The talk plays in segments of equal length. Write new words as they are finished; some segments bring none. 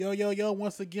Yo,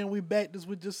 once again, we back. This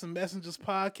with Just Some Messengers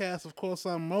podcast. Of course,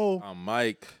 I'm Mo. I'm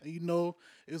Mike. You know,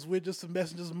 it's with Just Some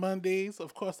Messengers Mondays.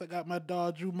 Of course, I got my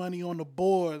dog Drew Money on the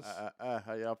boards.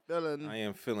 How y'all feeling? I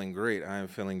am feeling great.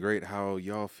 How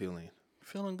y'all feeling?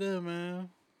 Feeling good, man.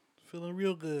 Feeling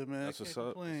real good, man. That's what's Can't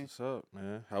up. complain. That's what's up,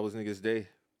 man. How was niggas' day?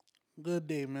 Good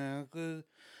day, man. Good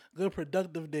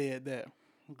productive day at that.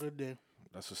 Good day.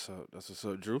 That's what's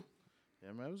up, Drew.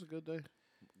 Yeah, man, it was a good day.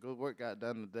 Good work got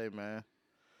done today, man.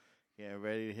 Getting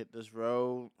ready to hit this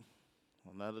road.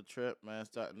 Another trip, man,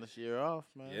 starting this year off,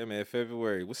 man. Yeah, man.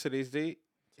 February. What's today's date?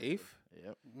 8th?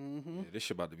 Yep. Mm-hmm. Yeah, this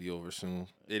shit about to be over soon.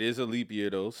 It is a leap year,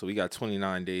 though, so we got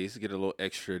 29 days to get a little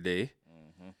extra day.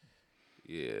 Mm-hmm.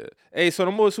 Yeah. Hey, so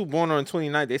the boys who born on the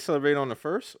 29th, they celebrate on the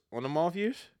 1st, on the off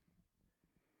years?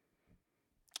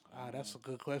 That's a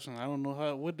good question. I don't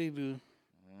know what they do.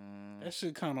 That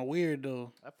shit kind of weird,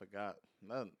 though. I forgot.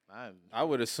 I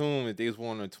would assume if they was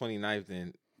born on the 29th,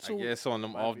 then So I guess on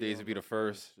them off days it'd be the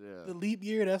first. Yeah. the leap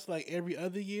year, that's like every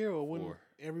other year or when? 4.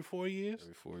 Every 4 years?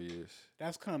 Every 4 years.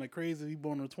 That's kind of crazy if you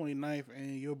born on the 29th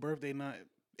and your birthday not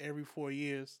every 4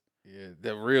 years. Yeah,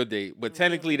 the real date. But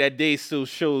technically that day still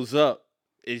shows up.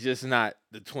 It's just not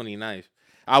the 29th.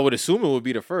 I would assume it would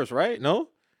be the first, right? No?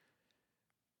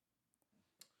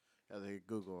 I think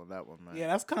Google on that one, man. Yeah,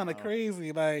 that's kind of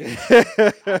crazy. Like,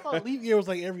 I thought leap year was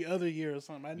like every other year or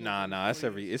something. I knew Nah, it was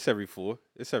 4 years. it's every 4.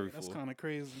 It's every That's 4. kind of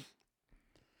crazy.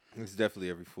 It's definitely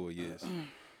every 4 years.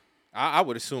 I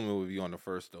would assume it would be on the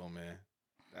first though, man.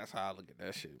 That's how I look at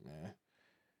that shit, man.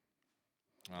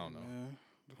 I don't know. Man,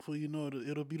 before you know it,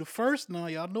 it'll be the first now.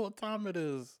 Y'all know what time it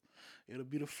is. It'll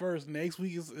be the first. Next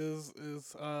week is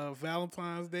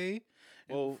Valentine's Day.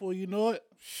 And Well- before you know it,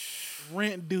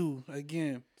 rent due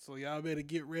again. So y'all better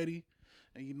get ready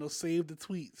and save the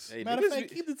tweets. Hey, Matter of niggas fact,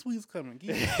 be- keep the tweets coming.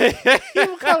 Keep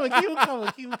them coming.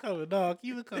 Keep them coming, dog.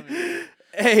 Keep it coming.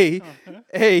 Hey, Uh-huh.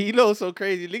 hey, you know what's so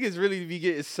crazy? Niggas really be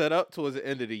getting set up towards the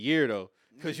end of the year though.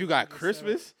 Cause you got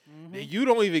Christmas, then you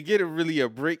don't even get really a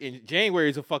break. And January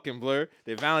is a fucking blur.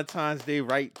 Then Valentine's Day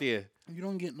right there. You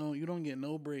don't get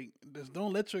no break. Just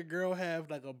don't let your girl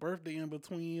have like a birthday in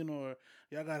between, or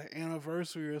y'all got an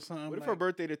anniversary or something. What if like, her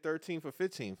birthday the 13th or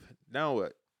 15th? Now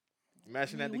what?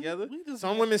 Mashing that We- together? we just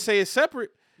Some mash- women say it's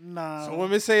separate. Nah, Some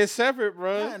women say it's separate,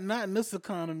 bro. not in this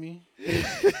economy.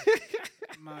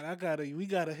 Nah, we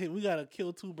gotta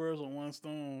kill two birds with one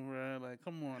stone, bro. Like,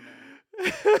 come on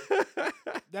now.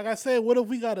 Like I said, what if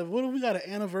we got an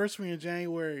anniversary in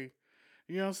January?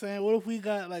 You know what I'm saying? What if we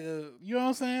got like you know what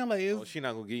I'm saying? Like, Oh, she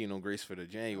not gonna give you no grace for the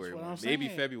January what one. I'm Maybe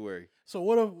saying. February. so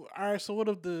what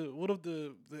if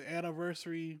the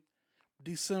anniversary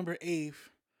December 8th,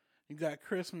 you got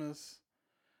Christmas,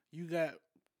 you got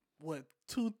what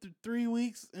 3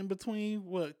 weeks in between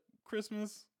what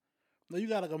Christmas? No, you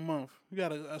got like a month. You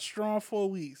got a strong 4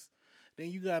 weeks.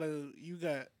 Then you got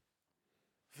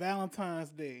Valentine's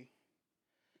Day.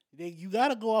 Then you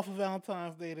gotta go off of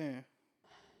Valentine's Day then.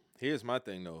 Here's my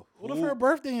thing though. What if her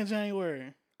birthday in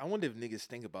January? I wonder if niggas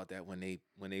think about that when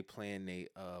they plan their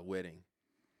wedding.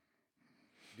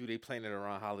 Do they plan it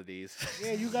around holidays?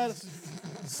 Yeah, you got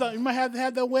so you might have to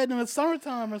have that wedding in the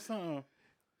summertime or something.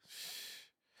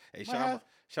 Hey, Might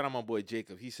shout out my boy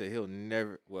Jacob. He said he'll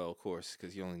never. Well, of course,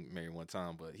 because he only married one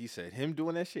time. But he said him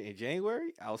doing that shit in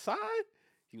January outside.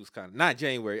 He was kind of not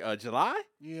January, July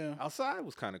Yeah. outside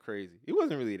was kind of crazy. It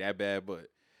wasn't really that bad, but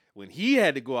when he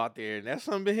had to go out there and that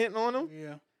something been hitting on him,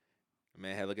 Yeah.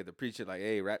 man had to look at the preacher like,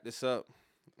 "Hey, wrap this up."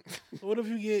 So what if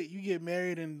you get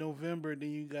married in November,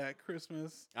 then you got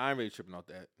Christmas, I ain't really tripping off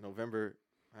that November.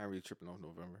 I ain't really tripping off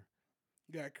November.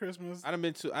 you got Christmas. I done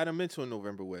been to a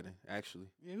November wedding actually.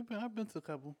 Yeah, I've been to a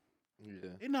couple.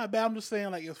 Yeah. It's not bad. I'm just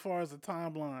saying, like, as far as the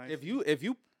timeline. If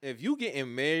you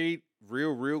getting married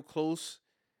real close,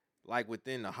 like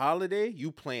within the holiday,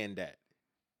 you plan that.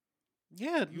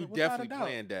 yeah, You without a definitely doubt.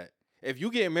 plan that. If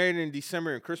you getting married in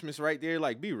December and Christmas right there,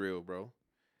 like be real, bro.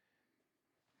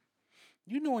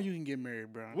 You know when you can get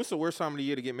married, bro. What's the worst time of the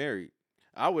year to get married?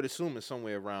 I would assume it's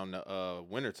somewhere around the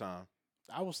winter time.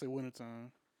 I would say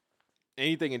wintertime.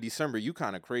 Anything in December, you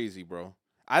kind of crazy, bro.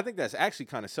 I think that's actually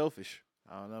kind of selfish.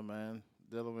 I don't know, man.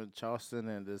 Dealing with Charleston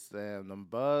and them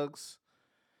bugs.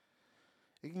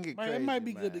 It can get crazy. It might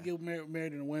be good to man. get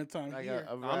married in the wintertime Like, here.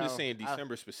 I'm just saying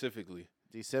December specifically.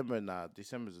 December, nah.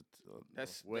 December's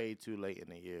That's- way too late in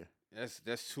the year.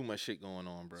 That's too much shit going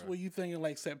on, bro. So what you thinking,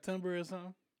 like September or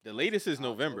something? The latest is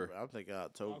November. I'm thinking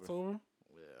October. October?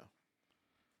 Yeah.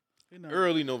 You know,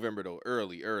 Early November though.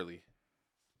 Early.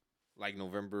 Like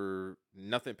November,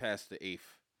 nothing past the 8th.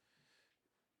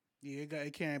 Yeah,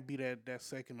 it can't be that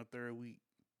second or third week,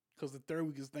 because the third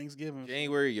week is Thanksgiving.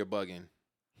 January, you're bugging.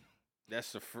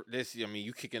 That's this. I mean,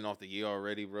 you kicking off the year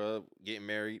already, bro. Getting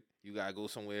married, you gotta go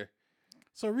somewhere.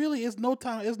 So really, it's no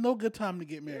time. It's no good time to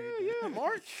get married. Yeah,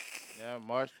 March. Yeah,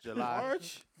 March, July.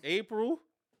 March, April,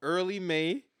 early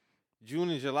May, June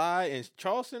and July, and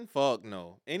Charleston. Fuck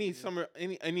no. Any summer,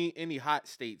 any hot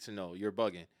states, no. You're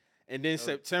bugging. And then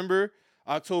September,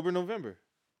 October, November.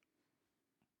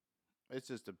 It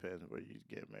just depends where you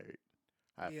get married.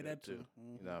 I Yeah, feel that too.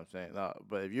 You know what I'm saying? No,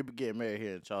 but if you getting married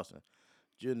here in Charleston,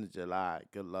 June and July,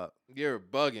 good luck. You're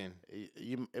bugging.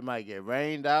 It might get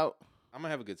rained out, I'm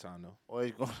gonna have a good time though. or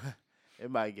it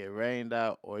might get rained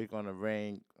out, or it's gonna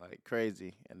rain like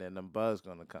crazy, and then them bugs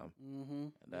gonna come. Mm-hmm.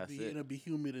 And that's it. It'll be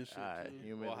humid and shit. All right, too.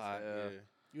 humid Or as hot, hell. yeah.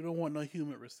 You don't want no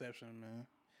humid reception, man.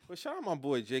 But shout out my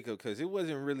boy Jacob because it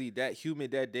wasn't really that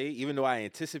humid that day, even though I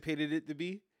anticipated it to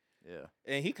be. Yeah.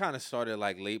 And he kind of started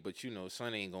like late, but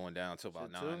sun ain't going down till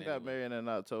about 9. Tune got married in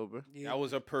October. Yeah. That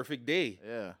was a perfect day.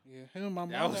 Yeah. Yeah, him and my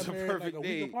That mom was got a married perfect like a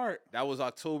day. week apart. That was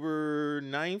October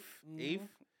 9th, 8th.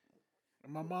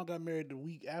 And my mom got married the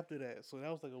week after that, so that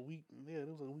was like a week. Yeah, it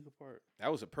was like a week apart.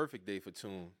 That was a perfect day for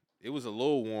Tune. It was a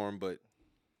little warm, but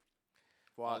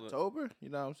For October, you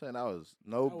know what I'm saying? That was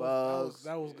no bugs.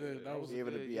 That was good. That was able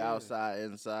to good, be yeah. outside,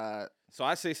 inside. so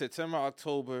I say September,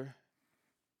 October,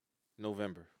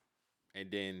 November, and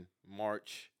then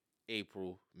March,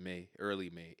 April, May, early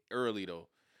though.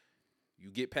 You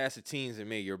get past the teens in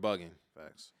May, you're bugging.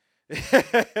 Facts.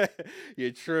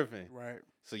 You're tripping. right.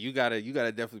 So you gotta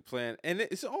definitely plan, and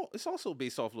it's also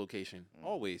based off location.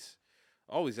 Always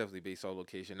definitely based off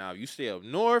location. Now, if you stay up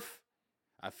north,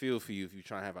 I feel for you if you're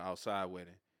trying to have an outside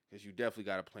wedding, because you definitely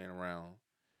gotta plan around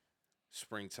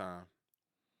springtime.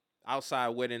 Outside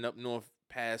wedding up north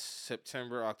past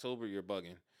September, October, you're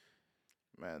bugging.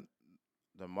 Man,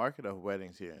 the market of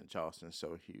weddings here in Charleston is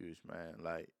so huge, man.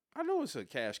 Like, I know it's a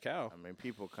cash cow. I mean,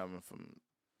 people coming from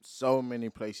so many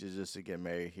places just to get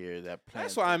married here.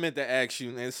 That's why I meant to ask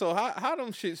you. And so how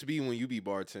them shits be when you be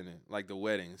bartending, like the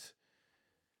weddings?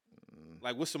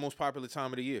 Like, what's the most popular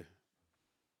time of the year?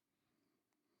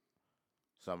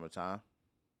 Summertime.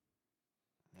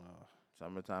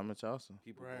 Summertime in Charleston.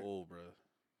 People Right. old, bro.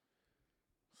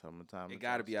 Summertime. They in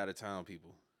got to be Charleston. out of town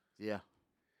people. Yeah.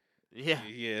 Yeah.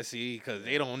 Yeah, see, because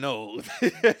they don't know.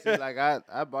 See, like I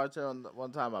bartended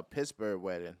one time a Pittsburgh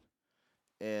wedding,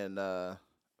 and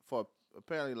for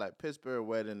apparently like Pittsburgh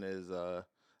wedding is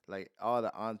like all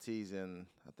the aunties and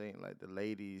I think like the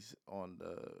ladies on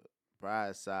the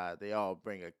bride's side, they all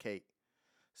bring a cake.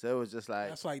 So it was just like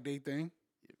That's like they thing.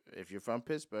 if you're from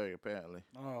Pittsburgh, apparently.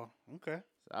 Oh, okay.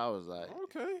 So I was like,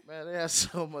 Okay. man, they have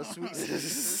so much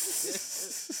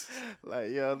sweets.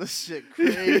 Like, yo, this shit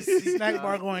crazy. Snack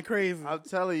bar going crazy. I'm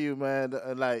telling you, man.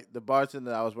 Like the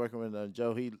bartender I was working with,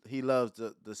 Joe, he loves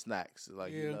the snacks.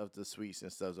 Like he Yeah. loves the sweets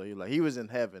and stuff. So he was in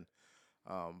heaven.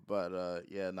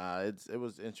 Yeah, nah, it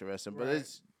was interesting. But Right.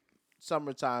 it's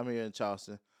summertime here in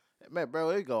Charleston, man, bro.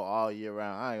 It go all year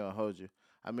round. I ain't gonna hold you.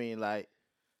 I mean, like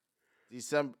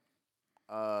December,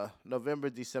 November,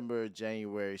 December,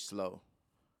 January slow.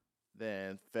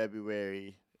 Then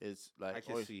February is like I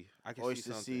can see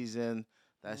oyster something. season.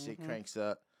 That shit cranks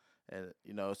up, and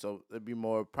so there'd be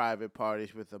more private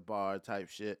parties with a bar type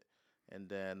shit, and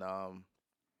then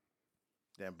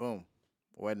boom,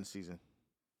 wedding season,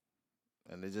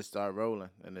 and they just start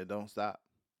rolling, and they don't stop.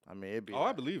 I mean, it'd be.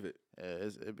 I believe it. Yeah,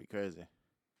 it'd be crazy.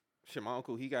 Shit, my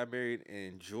uncle, he got married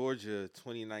in Georgia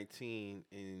 2019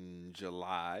 in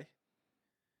July.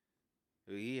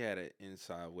 He had an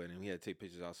inside wedding. He had to take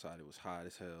pictures outside. It was hot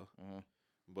as hell.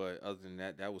 But other than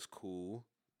that, that was cool.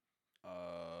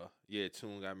 Yeah,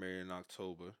 Tune got married in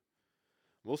October.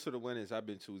 Most of the weddings I've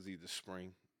been to is either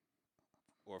spring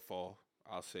or fall,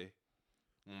 I'll say.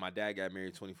 When my dad got married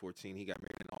in 2014, he got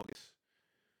married in August.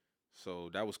 So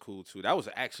that was cool, too. That was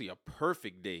actually a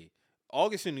perfect day.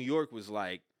 August in New York was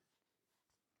like,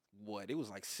 what? It was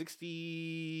like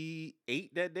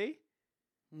 68 that day?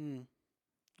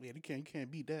 Yeah, you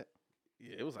can't beat that.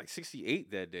 Yeah, it was like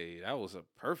 68 that day. That was a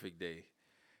perfect day.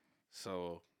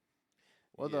 So,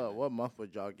 What month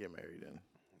would y'all get married in?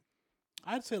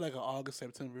 I'd say like August,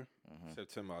 September.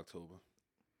 September, October.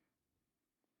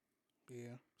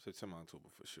 Yeah. September, October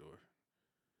for sure.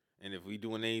 And if we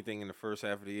doing anything in the first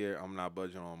half of the year, I'm not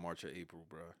budging on March or April,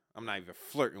 bro. I'm not even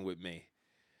flirting with May.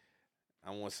 I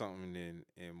want something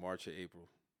in March or April.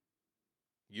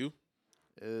 You?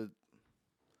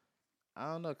 I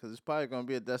don't know, because it's probably going to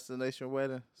be a destination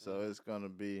wedding, so it's going to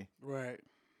be Right.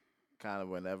 kind of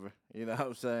whenever. You know what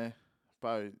I'm saying?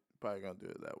 Probably going to do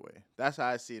it that way. That's how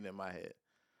I see it in my head.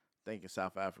 Thinking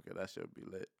South Africa, that should be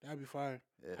lit. That'd be fire.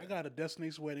 Yeah. I got a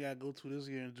destination wedding I go to this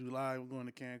year in July. We're going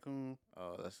to Cancun.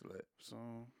 Oh, that's lit. So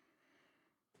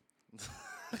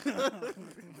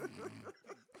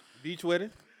Beach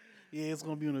wedding? Yeah, it's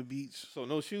gonna be on the beach. So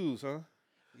no shoes, huh?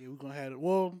 Yeah, we're gonna have it.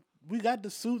 Well, we got the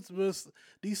suits, but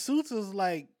these suits is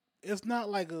like it's not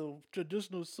like a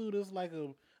traditional suit. It's like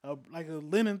a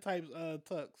linen type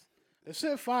tux. That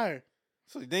shit fire.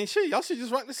 So then shit, y'all should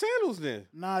just rock the sandals then.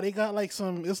 Nah, they got like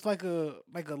some. It's like a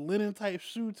linen type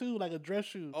shoe too, like a dress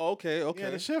shoe. Oh, okay.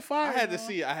 Yeah, the shit fire. I had to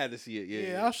see it.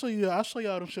 Yeah. I'll show you. I'll show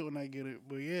y'all the shit when I get it.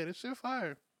 But yeah, this shit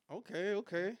fire. Okay.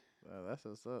 Well, that's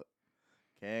what's up.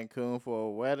 Cancun for a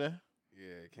wedding.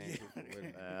 Yeah, can't do for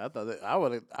wedding. I thought that I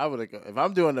would have. If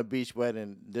I'm doing a beach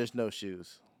wedding, there's no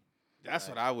shoes. That's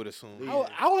what I would assume.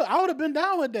 I would have been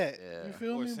down with that. Yeah. You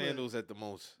feel Or me? sandals at the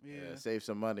most. Yeah. Save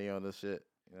some money on this shit.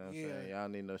 You know what I'm Yeah. saying? Y'all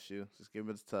need no shoe. Just give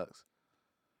me the tux.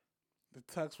 The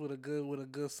tux with a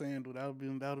good sandal. That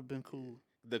would have been cool.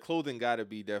 The clothing gotta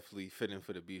be definitely fitting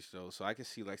for the beach though, so I can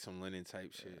see like some linen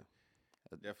type shit.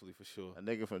 Definitely for sure. A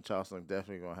nigga from Charleston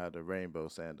definitely gonna have the rainbow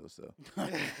sandals though.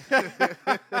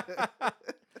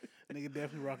 Nigga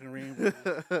definitely rocking rainbow.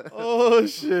 Oh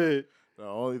shit. The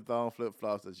only thong flip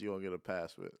flops that you don't get a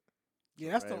pass with.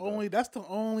 Yeah, that's Rainbow. the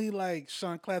only like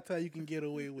Sean Clatter you can get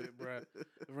away with, bruh.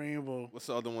 Rainbow. What's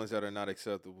the other ones that are not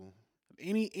acceptable?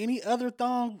 Any other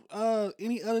thong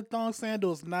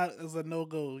sandals is a no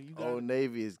go. You got Old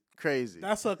Navy is crazy.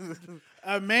 that's a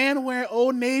man wearing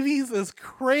Old Navies is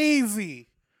crazy.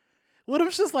 What if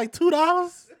it's just like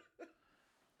 $2?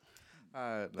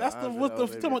 That's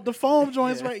the foam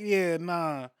joints, right? Yeah,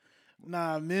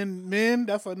 nah, men,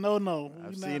 that's a no.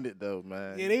 I've seen it though,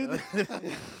 man. Yeah, they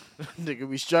nigga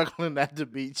be struggling at the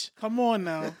beach. come on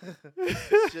now.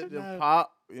 Shit done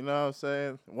pop. You know what I'm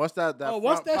saying? Once that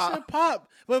Once front that shit pop,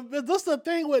 but that's the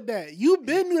thing with that. You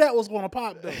been knew that was gonna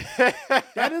pop though. That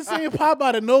didn't say pop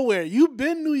out of nowhere. You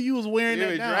been knew you was wearing He that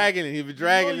been down. dragging it. He been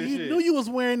dragging you this shit. knew you was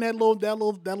wearing that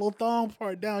little thong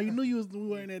part down. You knew you was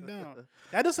wearing that down.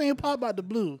 That just ain't pop out the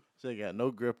blue. shit got no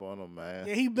grip on him, man.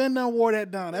 Yeah, he been done wore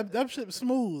that down. That shit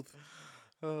smooth.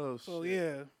 Oh So shit.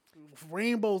 yeah,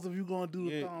 rainbows if you gonna do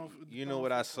the You, thong. you know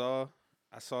what I saw?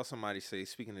 I saw somebody say,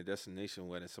 speaking of destination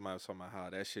wedding, somebody was talking about how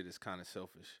that shit is kind of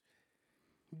selfish.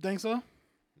 You think so?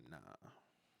 Nah,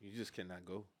 you just cannot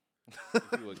go. If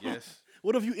you a guest,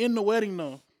 What if you in the wedding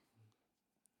though?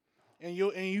 And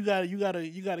you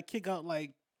gotta kick out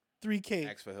like $3K.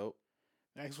 ask for help.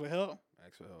 Ask for help.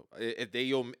 Ask for help. If they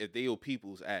your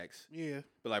people's, ask. Yeah.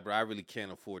 But like, bro, I really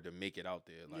can't afford to make it out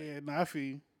there. Like, Yeah, nah, I feel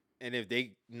you. and if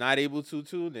they not able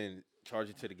to, then charge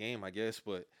it to the game, I guess.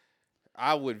 But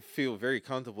I would feel very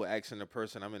comfortable asking the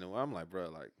person I'm in the. I'm like, bro,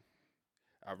 like,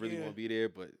 I really Yeah. want to be there,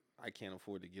 but I can't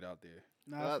afford to get out there.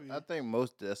 Nah, I feel I you. think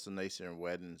most destination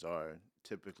weddings are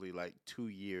typically like 2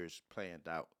 years planned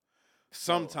out.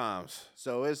 Sometimes.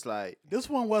 So it's like This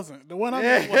one wasn't. The one I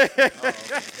did wasn't.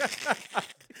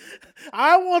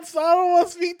 I don't want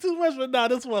to speak too much, but no,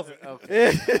 this wasn't.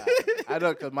 okay. I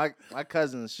know because my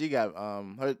cousin, she got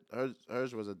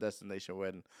hers was a destination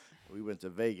wedding. We went to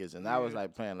Vegas and I was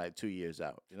like planned like 2 years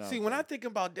out. You know. See, when I think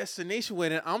about destination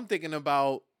wedding, I'm thinking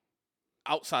about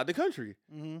outside the country,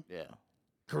 yeah.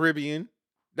 Caribbean.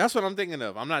 That's what I'm thinking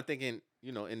of. I'm not thinking,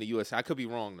 in the U.S. I could be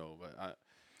wrong though, but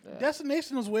Yeah.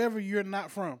 Destination is wherever you're not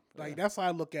from. Like that's how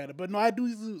I look at it. But no, I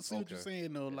do see what you're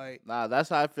saying though. Like Nah, that's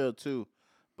how I feel too.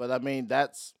 But I mean,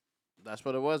 that's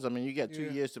what it was. I mean, you got 2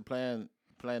 Yeah. years to plan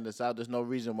this out. There's no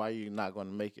reason why you're not going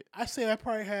to make it. I say we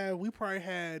probably had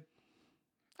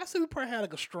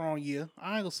like a strong year.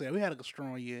 I ain't gonna say it. We had like a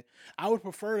strong year. I would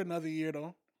prefer another year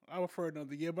though.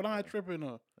 But I ain't tripping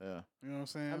though. Yeah. You know what I'm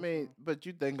saying? I mean, but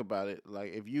you think about it.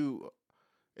 Like,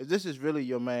 if this is really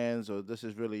your man's or this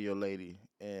is really your lady,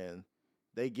 and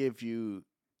they give you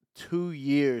 2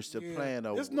 years to plan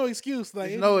a. There's no excuse. Like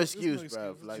There's no excuse,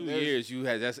 bro. Like 2 there's-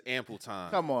 years, that's ample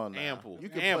time. Come on, now. Ample. You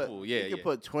can ample, put, yeah. You can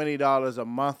put $20 a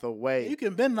month away. you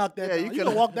can been knock that Yeah, down. you You can-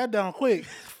 can walk that down quick.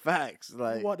 Facts,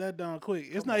 like. Walk that down quick.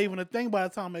 It's not even a thing by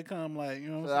the time they come. Like, you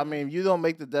know what I'm I saying? mean, you don't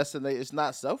make the destination. It's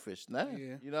not selfish, nah.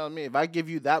 Yeah. You know what I mean? If I give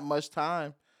you that much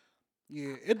time,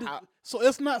 Yeah. How- So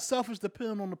it's not selfish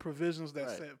depending on the provisions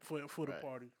that's Right. set for the Right.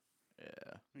 party.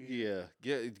 yeah.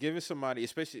 Yeah. Give it somebody,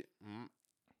 especially,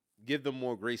 give them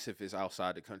more grace if it's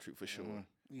outside the country for sure. Mhm.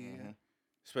 Yeah. Mhm.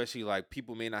 Especially like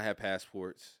people may not have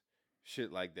passports,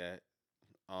 shit like that.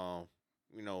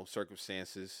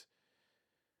 Circumstances.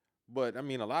 But I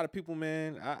mean, a lot of people,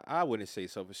 man, I wouldn't say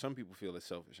selfish. Some people feel it's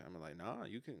selfish. I'm like, nah,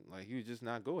 you just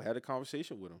not go. Had a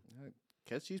conversation with them.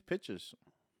 Catch these pictures.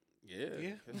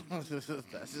 Yeah.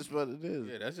 That's just what it is.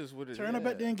 Yeah, that's just what it is. Turn up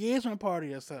at the engagement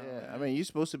party or something. Yeah, I mean, you're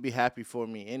supposed to be happy for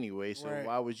me anyway, so Right.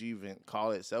 why would you even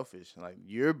call it selfish? Like,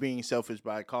 you're being selfish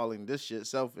by calling this shit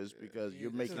selfish because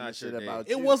you're making not this shit your day. about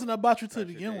It you. wasn't about you to Not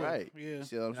your begin day. with. Right. Yeah.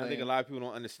 See what I'm I saying? think a lot of people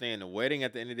don't understand the wedding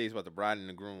at the end of the day is about the bride and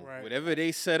the groom. Right. Whatever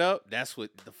they set up, that's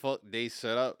what the fuck they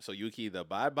set up. So you can either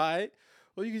abide by it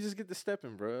or you can just get the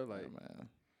stepping, bro. Like, man.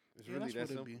 it's Yeah, really that's that what it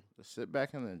simple. be. Just sit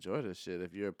back and enjoy this shit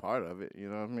if you're a part of it. You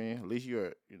know what I mean? At least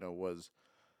you're, was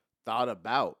thought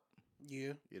about,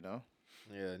 Yeah.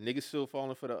 Yeah, niggas still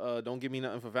falling for the don't give me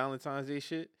nothing for Valentine's Day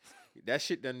shit. That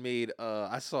shit done made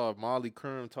I saw Marley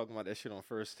Curran talking about that shit on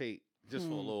First Take just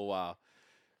for a little while.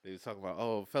 They was talking about,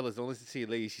 oh, fellas, don't listen to your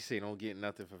lady. She say don't get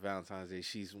nothing for Valentine's Day.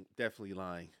 She's definitely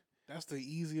lying. That's the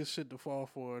easiest shit to fall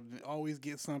for. Always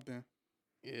get something.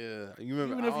 Yeah, you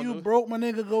remember? Even I if don't you know- broke, my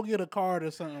nigga, go get a card or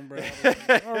something, bro.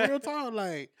 Like, real talk,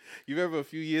 like. You remember a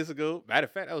few years ago? Matter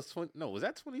of fact, that was was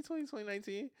that 2020,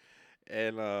 2019?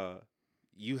 And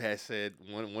you had said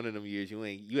one of them years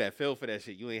you had fell for that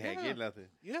shit. You ain't had get nothing.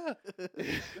 Yeah.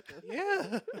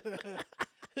 Yeah.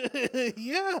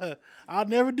 Yeah. I'll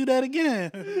never do that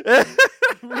again.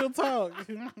 Real talk.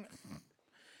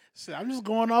 Shit, I'm just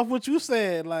going off what you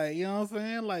said. Like, you know what I'm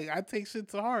saying? Like, I take shit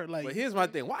to heart. Like, But here's my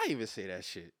thing: why even say that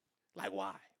shit? Like,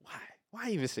 why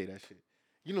even say that shit?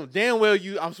 You know damn well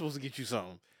I'm supposed to get you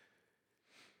something.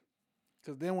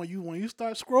 Cause then when you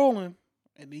start scrolling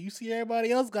and then you see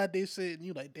everybody else got their shit and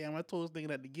you like, damn, I told this nigga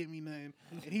not to get me nothing,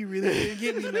 and he really didn't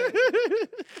get me nothing.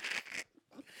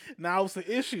 Now it's an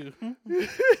issue. You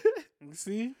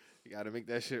see? You gotta make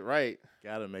that shit right.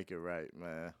 Gotta make it right,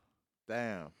 man.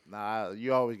 Damn. Nah,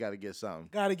 you always gotta get something.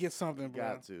 Gotta get something, bro.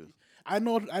 Got to. I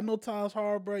know times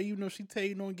hard, bro. Even though she tell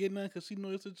you don't get nothing because she know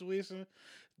your situation.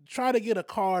 Try to get a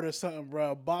card or something,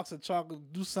 bro. A box of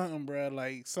chocolate. Do something, bro.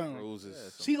 Like something.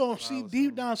 Roses. She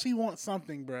deep down she wants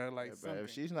something, bro. Like Yeah, bro, something.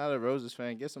 if she's not a Roses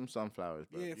fan, get some sunflowers,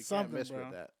 bro. Yeah, You can't something, miss bro.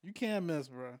 with that. You can't miss,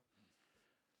 bro.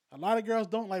 A lot of girls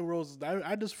don't like roses.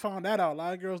 I just found that out. A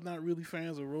lot of girls not really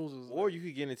fans of roses. Or you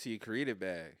could get into your creative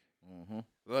bag. Mm-hmm.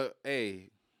 Look, hey,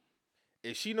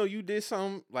 if she know you did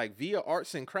something like via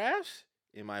arts and crafts,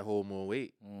 it might hold more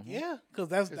weight. Mm-hmm. Yeah, because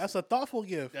that's a thoughtful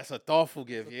gift. That's a thoughtful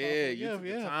gift. That's a Yeah, thoughtful you gift, took the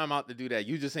yeah. time out to do that.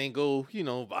 You just ain't go,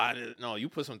 buy it. No, you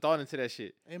put some thought into that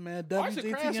shit. Hey man, Arts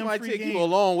and crafts WJTM might free take game. you a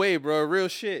long way, bro. Real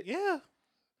shit. Yeah,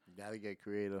 Gotta get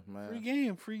creative, man. free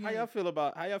game, free game. How y'all feel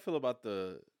about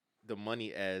the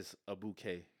money as a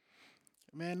bouquet?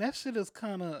 Man, that shit is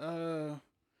kind of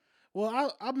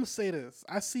Well, I'm gonna say this.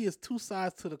 I see it's two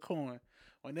sides to the coin.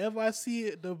 Whenever I see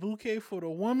it, the bouquet for the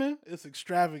woman, it's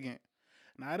extravagant.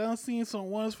 And I done seen some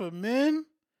ones for men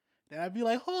that I'd be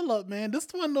like, hold up, man, this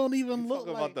one don't even You look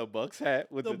talking like about the Bucks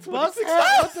hat with the the Bucks $26?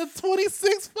 hat with the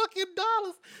 $26 fucking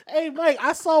dollars. Hey, Mike,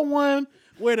 I saw one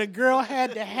where the girl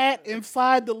had the hat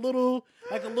inside the little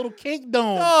cake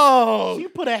dome. Oh, She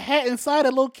put a hat inside a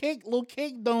little cake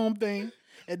dome thing.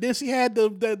 And then she had the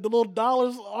little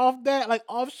dollars off that, like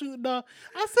offshoot dog.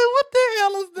 I said, what the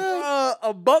hell is this?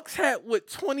 a Bucks hat with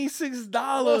 $26.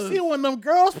 Well, see, when them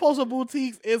girls post a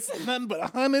boutiques, it's nothing but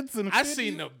hundreds and 50s. I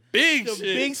seen the big the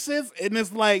shit. big shits, and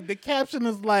it's like the caption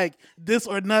is like this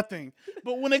or nothing.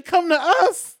 But when it come to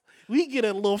us, we get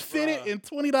a little fitted and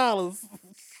 $20.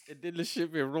 And then the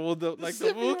shit been rolled up like the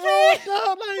Shit be bouquet. rolled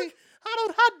up, like,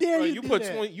 how dare Bro, you you do put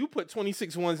that? you put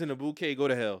 26 ones in a bouquet. Go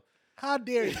to hell. How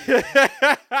dare you?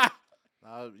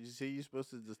 You see, you're supposed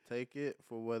to just take it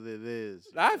for what it is.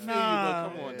 I feel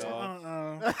Nah, you, but come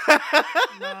on, dog.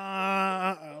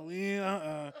 Nah,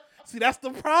 See, that's the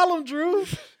problem, Drew.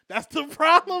 That's the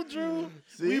problem, Drew.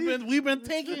 See? We've been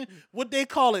taking what they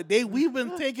call it. We've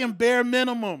been taking bare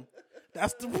minimum.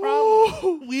 That's the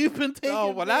problem. We've been taking. No,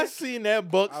 when I seen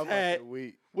that Bucks I'm hat fucking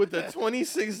weak. with the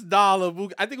 $26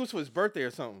 bouquet, I think it was for his birthday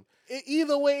or something.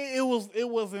 Either way, it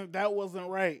wasn't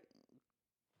right.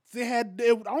 I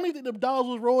don't think the dollars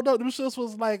was rolled up. Them shits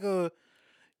was like it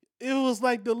was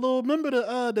like the little, remember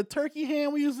the turkey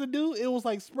ham we used to do? It was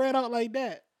like spread out like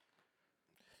that.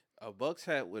 A Bucks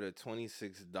hat with a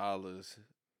 $26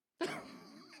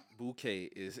 bouquet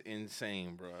is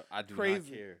insane, bro. I do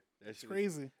Crazy. not care. That It's shit is-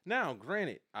 crazy. Now,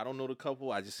 granted, I don't know the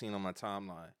couple. I just seen on my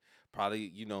timeline.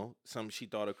 Probably, something she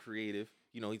thought of creative.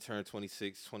 He turned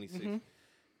 26. Mhm.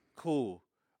 Cool.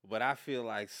 But I feel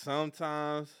like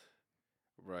sometimes,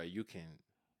 bro, you can.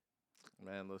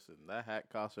 Man, listen, that hat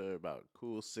cost her about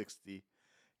cool 60,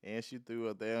 and she threw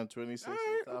a damn 26 All on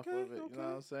right, top okay, of it. You okay. know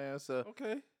what I'm saying? So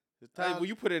Okay. the Hey, times, well,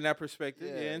 you put it in that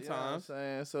perspective, in you know what I'm times.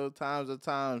 saying? So times are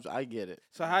times. I get it.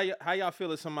 So how y'all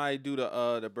feel if somebody do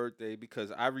the birthday?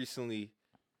 Because I recently,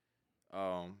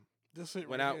 This it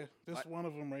Went right out- here. This like- one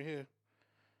of them right here.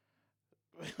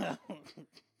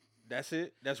 That's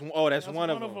it. That's one. Oh, that's one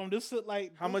of them. This is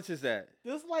like How much is that?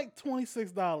 This is like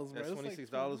 $26, bro. That's $26.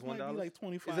 This might be $1. like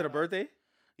 $25. Is it a birthday?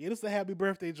 Yeah, this is a happy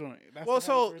birthday joint. That's Well, the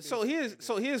happy birthday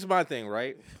so joint. here's my thing,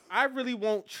 right? I really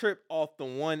won't trip off the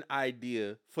one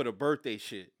idea for the birthday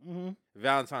shit.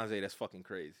 Valentine's Day, that's fucking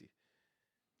crazy.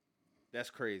 That's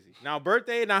crazy. Now,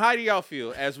 birthday. Now, how do y'all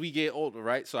feel as we get older,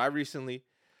 right? So I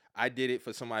did it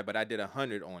for somebody, but I did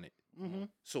 100 on it.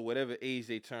 So whatever age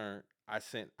they turn,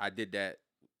 I did that.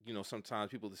 You know,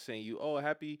 sometimes people are saying you, oh,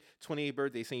 happy 28th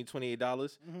birthday, send you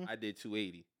 $28. I did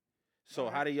 $280. So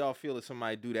how do y'all feel if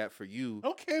somebody do that for you?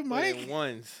 Okay, Mike. In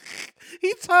ones.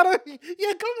 He trying to,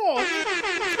 come on.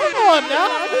 Come on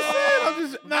now. I'm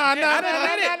just nah.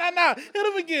 Hit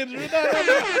him again, Drew.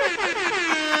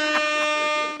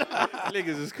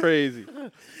 Niggas is crazy.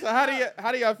 So how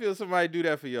do y'all feel if somebody do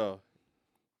that for y'all?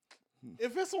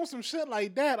 If it's on some shit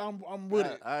like that, I'm with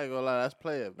it. I ain't gonna lie, that's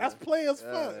player. Bro. That's play as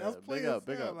fuck. That's play as fuck.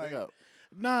 Big up.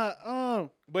 Nah,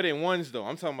 But in ones though,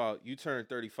 I'm talking about you turn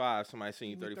 35, somebody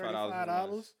send you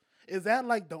 $35. Is that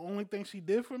like the only thing she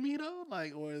did for me though?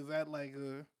 Like, or is that like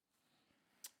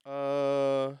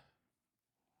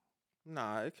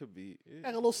nah, it could be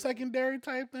like a little secondary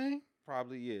type thing?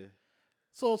 Probably, yeah.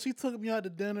 So she took me out to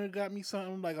dinner, got me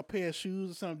something like a pair of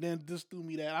shoes or something, then just threw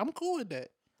me that. I'm cool with that.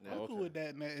 Yeah, I'm cool with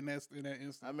that in that instant.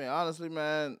 I mean, honestly,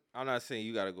 man, I'm not saying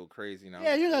you gotta go crazy now.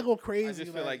 Yeah, you gotta go crazy. I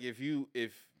just feel like if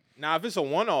it's a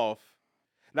one-off,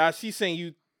 now if she's saying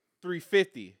you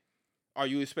 $350, are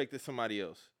you expecting somebody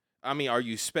else? I mean, are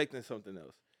you expecting something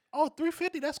else? Oh,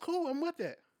 $350, that's cool. I'm with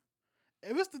that.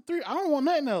 If it's the three, I don't want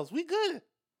nothing else. We good.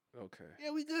 Okay.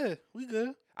 Yeah, we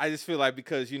good. I just feel like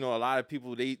because, you know, a lot of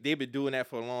people, they've been doing that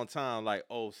for a long time. Like,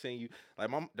 oh, send you,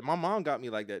 like my mom got me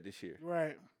like that this year.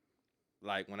 Right.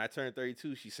 Like when I turned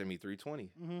 32, she sent me $320.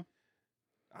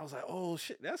 I was like, oh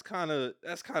shit, that's kind of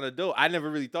dope. I never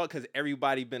really thought because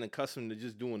everybody been accustomed to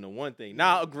just doing the one thing.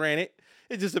 Now, granted,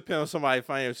 it just depends on somebody's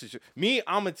financial situation. Me,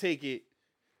 I'm gonna take it.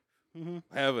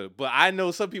 However, but I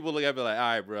know some people look at me like, all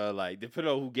right, bro, like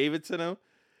depending on who gave it to them,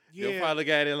 they'll probably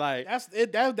look at it like that's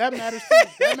it. That matters too.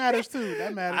 That matters too.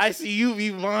 That matters. I see you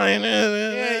be lying.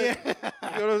 Yeah. You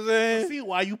know what I'm saying? See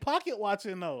why you pocket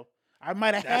watching though. I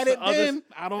might have had it then.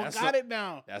 I don't got it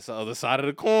now. That's the other side of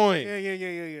the coin.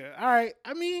 Yeah. All right.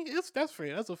 I mean, that's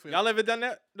fair. That's a fair. Y'all ever done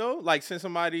that though? Like send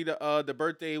somebody the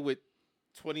birthday with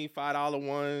 $25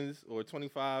 ones or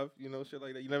 25, you know, shit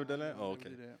like that. You never done that? Oh,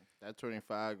 okay. That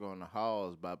 25 going to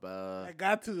Hovs, baba. I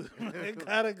got to. It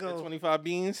gotta go. That 25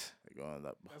 beans. Going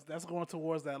up. That's going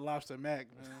towards that lobster mac,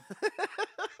 man.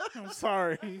 I'm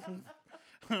sorry.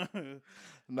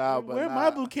 Nah, but where my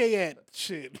bouquet at?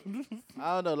 Shit.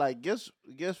 I don't know. Like gifts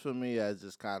for me is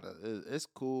just kind of it's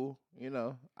cool. You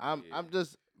know, I'm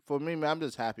just for me, man. I'm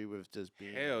just happy with just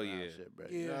being hell yeah, shit, bro.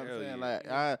 Yeah, you know what I'm saying?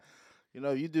 Yeah.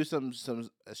 Like you do some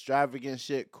extravagant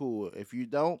shit, cool. If you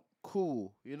don't,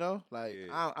 cool. You know, like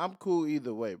I'm cool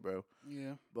either way, bro.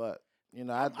 Yeah. But you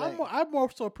know, I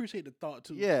more so appreciate the thought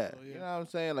too. Yeah, so, you know what I'm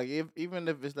saying. Like even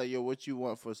if it's like what you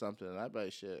want for something, I be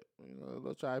like shit. You know, a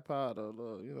little tripod or a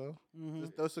little, you know,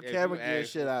 just throw some camera gear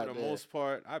shit out there. For the most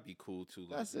part, I'd be cool too.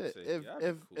 Like that's it.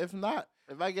 Cool. If not,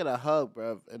 if I get a hug,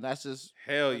 bro, and that's just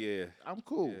hell yeah, I'm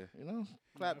cool. Yeah. You know,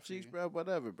 clap cheeks, bro,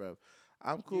 whatever, bro.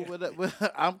 I'm cool with it.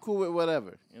 I'm cool with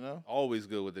whatever. You know, always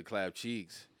good with the clap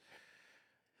cheeks.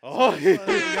 Oh,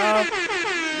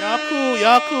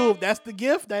 y'all cool. That's the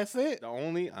gift. That's it. The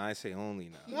only I say only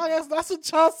now. No, that's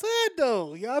what y'all said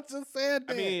though. Y'all just said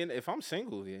that. I mean, if I'm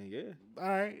single, then yeah. All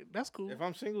right, that's cool. If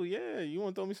I'm single, yeah. You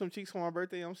want to throw me some cheeks for my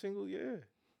birthday? I'm single, yeah.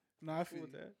 No, I feel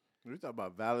with that. We talking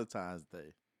about Valentine's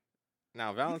Day.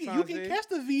 Now Valentine's Day. You Day, can catch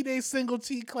the Vday single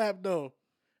cheek clap though.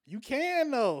 You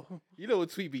can though. You know what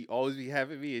tweet always be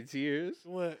having me in tears?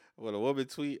 What? When a woman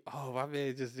tweet, oh, my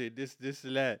man just did this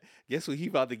and that. Guess what he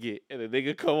about to get? And the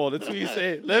nigga come on the tweet and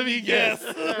say, let me guess.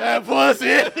 That pussy.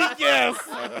 Let me guess.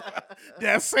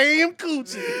 That same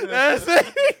coochie. That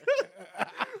same.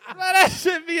 Bro, that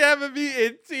shit be having me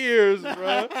in tears,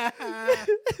 bro.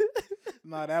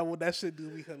 Nah, that shit do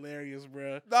be hilarious,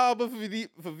 bro. Nah, but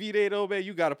for Vday though, man,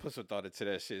 you gotta put some thought into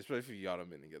that shit, especially for y'all done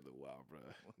been together a while, bro.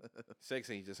 Sex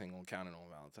ain't gonna count it on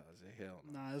Valentine's Day. Hell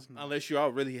no. Nah, it's not. Unless you are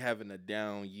really having a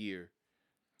down year.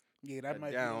 Yeah, that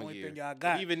might be the only thing y'all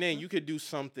got. But even then, you could do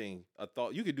something.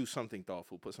 You could do something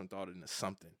thoughtful. Put some thought into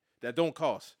something that don't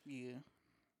cost. Yeah.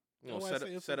 You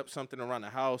know, set up something around the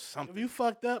house. Something. If you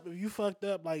fucked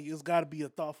up, like it's got to be a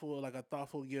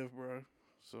thoughtful gift, bro.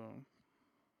 So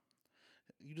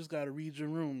you just got to read your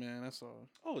room, man. That's all.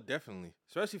 Oh, definitely.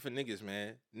 Especially for niggas,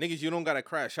 man. Niggas, you don't got to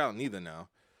crash out neither now.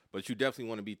 But you definitely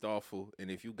want to be thoughtful.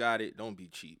 And if you got it, don't be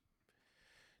cheap.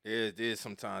 there's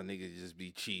sometimes niggas just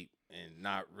be cheap and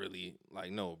not really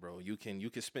like, no, bro. You can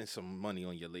spend some money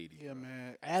on your lady. Yeah, bro.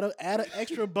 man. Add an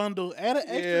extra bundle. Add an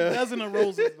extra dozen of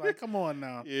roses. Like, come on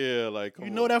now. Yeah, like You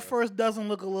know that first dozen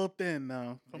look a little thin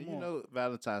now. Come You on. know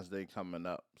Valentine's Day coming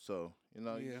up, so you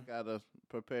Yeah. just gotta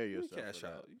prepare you yourself. cash for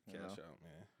out. that, You cash out,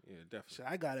 man. Yeah, definitely. Shit,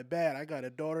 I got it bad. I got a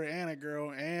daughter and a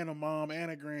girl and a mom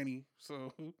and a granny.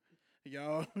 So,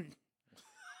 y'all,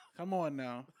 come on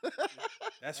now.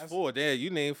 That's 4. There, you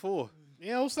named 4. You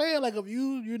know what I'm saying? Like, if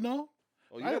you know,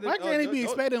 Oh, you my got granny be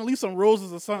expecting at least some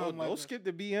roses or something. Don't Like skip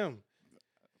the BM.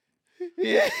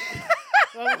 that.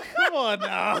 Come on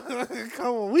now.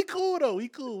 Come on. We cool, though. We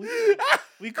cool.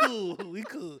 We cool. We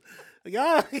cool.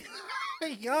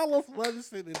 Y'all lost Mother's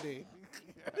Day today.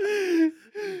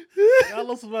 Y'all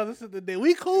lost Mother's Day today.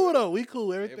 We cool, though. We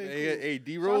cool. Everything cool. Hey,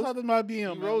 D Shout Rose. out to my BM,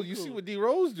 man. D-Rose, you see what D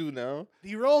Rose do now?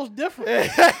 D Rose different.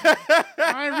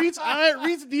 I ain't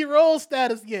reached D Rose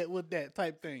status yet with that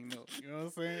type thing, though. You know what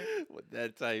I'm saying? With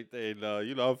that type thing, no.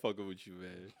 You know I'm fucking with you,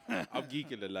 man. I'm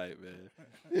geeking tonight, man.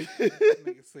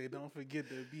 Nigga say, don't forget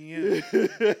the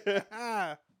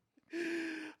BM.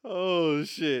 Oh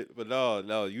shit! But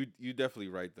no, you definitely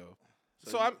right though.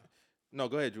 So I'm no,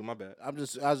 go ahead, Drew. My bad. I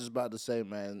was just about to say,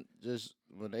 man. Just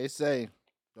when they say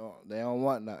they don't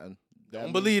want nothing,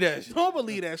 Don't believe that shit. Don't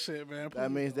believe that shit, man. that Please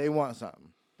means don't. they want something.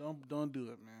 Don't do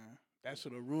it, man. That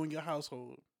should have ruined your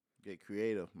household. Get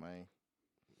creative, man.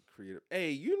 Creative.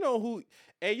 Hey, you know who?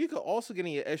 Hey, you could also get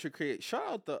in your extra creative. Shout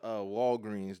out to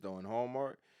Walgreens though in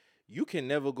Hallmark. You can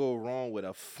never go wrong with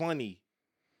a funny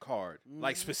card,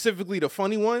 like specifically the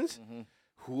funny ones. Mm-hmm.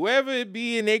 Whoever it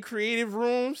be in their creative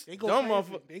rooms, They go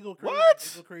crazy. They go crazy. What?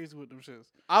 They go crazy with them shits.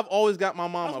 I've always got my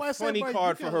That's mom why a I said, funny bro,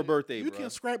 card you for can- her birthday, You bro. can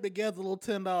scrap together a little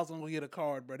 $10 and go get a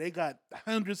card, bro. They got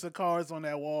hundreds of cards on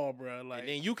that wall, bro. Like, And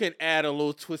then you can add a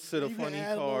little twist to the you can funny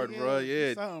add a card, little- bro. do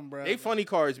Yeah, something, bro. they funny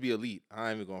cards be elite.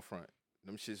 I ain't even gonna front.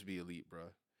 Them shits be elite, bro.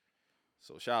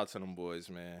 So shout out to them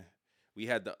boys, man. We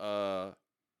had the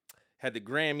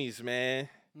Grammys, man.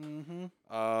 Mm-hmm.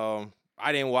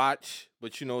 I didn't watch,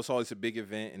 but you know it's always a big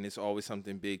event, and it's always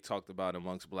something big talked about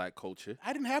amongst Black culture.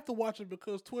 I didn't have to watch it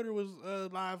because Twitter was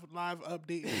live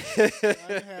updating. I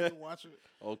didn't have to watch it.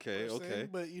 Okay, per se, okay.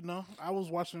 But I was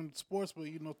watching sports, but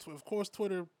of course,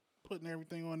 Twitter putting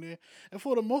everything on there, and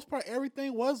for the most part,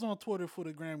 everything was on Twitter for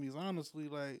the Grammys. Honestly,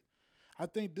 like I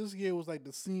think this year was like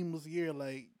the seamless year.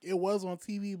 Like it was on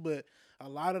TV, but a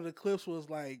lot of the clips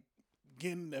was like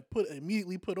getting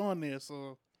immediately put on there.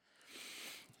 So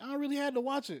I don't really had to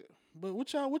watch it. But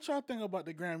what y'all think about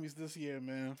the Grammys this year,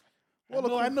 man?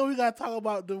 Well, I know we gotta talk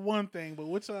about the one thing, but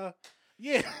what y'all?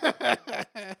 Yeah,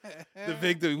 The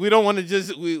victory. We don't want to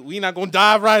just we not gonna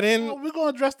dive right in. Well, we're gonna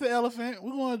address the elephant.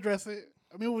 We're gonna address it.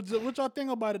 I mean, what y'all think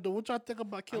about it, though? What y'all think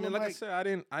about Killer like I Mike? said, I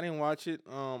didn't watch it.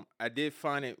 I did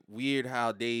find it weird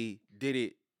how they did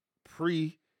it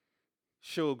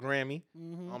pre-show Grammy.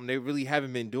 Mm-hmm. They really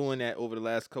haven't been doing that over the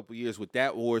last couple years with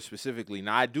that award specifically.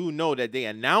 Now I do know that they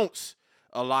announce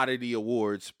a lot of the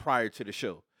awards prior to the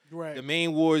show. Right. The main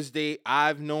awards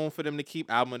I've known for them to keep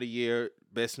album of the year,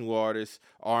 best new artist,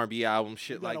 R&B album,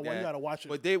 shit like that. You gotta watch it.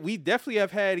 But we definitely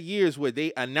have had years where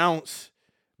they announce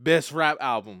best rap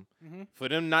album. Mm-hmm. For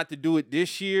them not to do it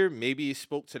this year, maybe it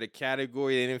spoke to the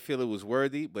category. They didn't feel it was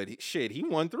worthy, but he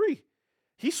won 3.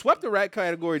 He swept the rap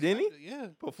category, didn't he? Yeah.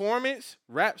 Performance,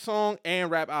 rap song,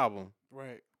 and rap album.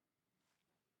 Right.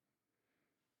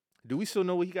 Do we still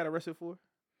know what he got arrested for?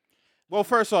 Well,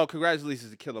 first off,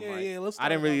 congratulations to Killer Mike. Yeah. Let's. I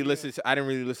didn't really listen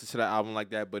to the album like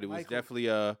that, but it was Michael. definitely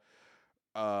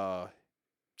how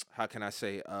can I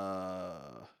say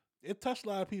It touched a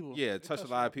lot of people. yeah, it touched a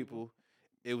lot of people.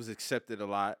 It was accepted a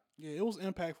lot. Yeah, it was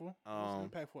impactful.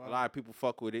 A lot of people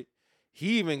fuck with it.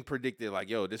 He even predicted like,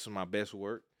 "Yo, this is my best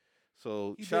work."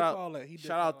 So He shout did call that. He did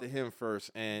out call to that. him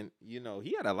first, and he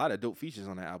had a lot of dope features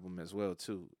on that album as well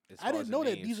too. as I far didn't as know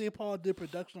the that names. DJ Paul did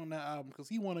production on that album because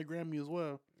he won a Grammy as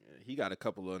well. Yeah, he got a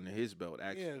couple under his belt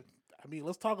actually. Yeah. I mean,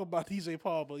 let's talk about DJ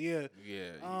Paul, but yeah.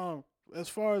 Yeah. As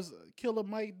far as Killer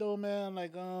Mike though, man,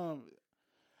 like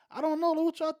I don't know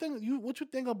what y'all think. What you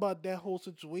think about that whole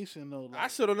situation though? Like, I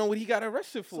still don't know what he got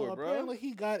arrested for, so bro. apparently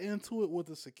he got into it with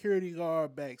a security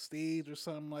guard backstage or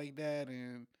something like that,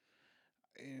 and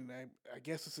I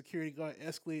guess the security guard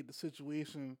escalated the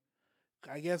situation.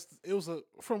 I guess it was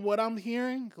from what I'm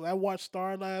hearing, because I watched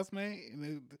Star last night,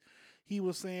 and he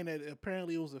was saying that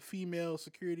apparently it was a female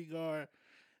security guard.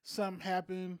 Something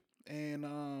happened,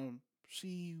 and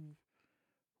she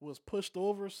was pushed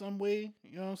over some way,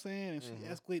 you know what I'm saying? And she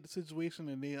escalated the situation,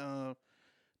 and they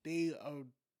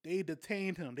they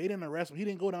detained him. They didn't arrest him. He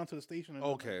didn't go down to the station.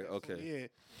 Okay. So, yeah.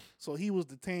 So he was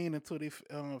detained until they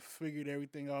figured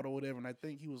everything out or whatever, and I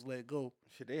think he was let go.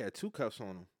 Shit, they had 2 cuffs on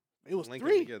him. It was Linking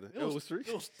 3. Together. It was 3?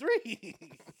 It was 3.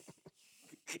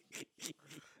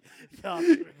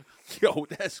 Yo,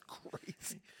 that's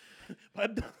crazy.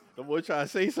 The boy trying to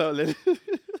say something.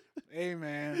 Hey,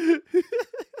 man.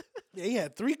 Yeah, he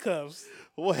had 3 cuffs.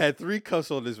 Boy had 3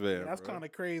 cuffs on this man. That's kind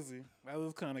of crazy. That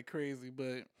was kind of crazy,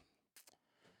 but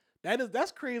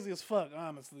that's crazy as fuck,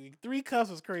 honestly. 3 cuffs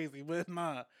is crazy, but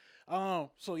nah.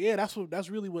 So yeah, that's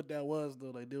really what that was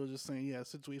though. Like they were just saying, yeah, a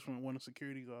situation with one of the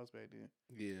security guards back then.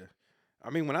 Yeah. I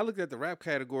mean, when I looked at the rap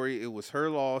category, it was Her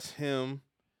Loss, him,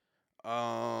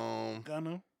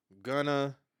 Gunna,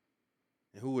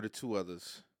 and who were the 2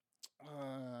 others?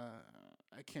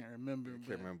 I can't remember. I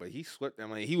can't remember. He swept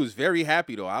them. Like, he was very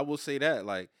happy though. I will say that.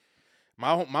 Like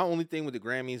my only thing with the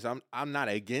Grammys, I'm not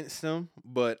against them,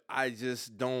 but I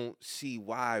just don't see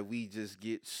why we just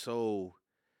get so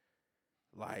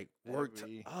like worked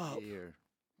up.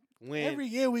 When every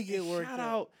year we get worked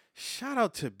up. Shout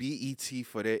out to BET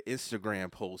for their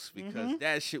Instagram posts because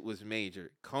that shit was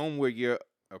major. Come where you're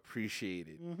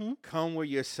appreciated. Come where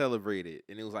you're celebrated.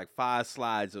 And it was like 5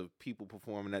 slides of people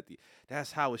performing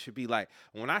that's how it should be. Like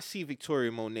when I see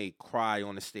Victoria Monet cry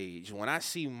on the stage, when I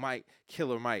see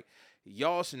Killer Mike,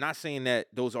 y'all should, not saying that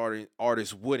those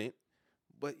artists wouldn't,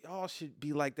 but y'all should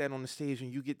be like that on the stage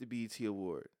when you get the BET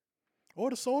award. Or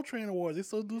the Soul Train Awards. They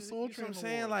still do Soul Train Awards. You know what I'm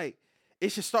saying? Like,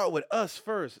 it should start with us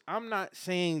first. I'm not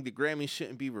saying the Grammys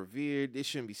shouldn't be revered. They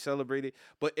shouldn't be celebrated.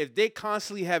 But if they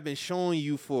constantly have been showing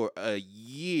you for a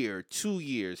year, 2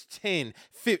 years, 10,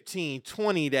 15,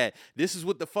 20 that this is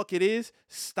what the fuck it is,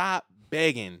 stop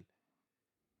begging.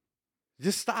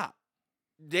 Just stop.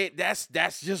 That's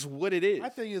just what it is. My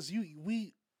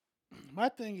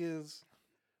thing is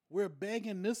we're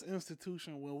begging this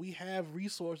institution when we have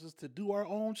resources to do our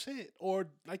own shit. Or,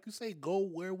 like you say, go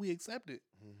where we accept it.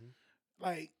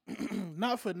 Like,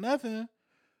 not for nothing.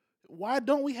 Why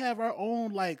don't we have our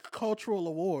own, like, cultural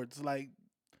awards? Like,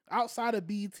 outside of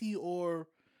BET or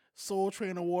Soul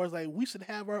Train Awards, like, we should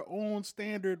have our own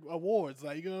standard awards.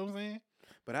 Like, you know what I'm saying?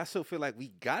 But I still feel like we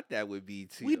got that with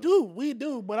BET. We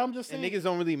do. But I'm just saying. And niggas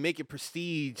don't really make it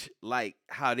prestige like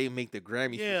how they make the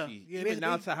Grammys prestige. Even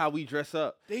down to how we dress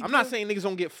up. I'm not saying niggas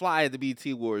don't get fly at the BET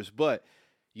Awards, but,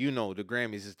 you know, the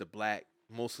Grammys is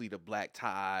mostly the black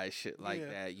tie, shit like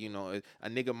that. You know, a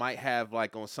nigga might have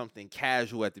like on something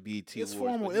casual at the BET Awards. It's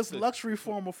formal. It's luxury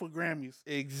formal for Grammys.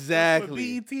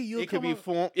 Exactly. For BET,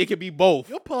 it could be both.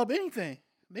 You'll pull up anything.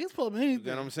 Niggas pull up anything.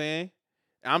 You know what I'm saying?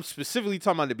 I'm specifically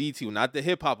talking about the BET, not the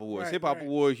Hip Hop Awards. Hip Hop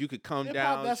Awards, you could come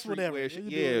down, that's whatever.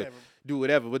 Do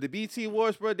whatever. But the BET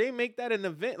Awards, bro, they make that an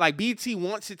event. Like BET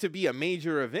wants it to be a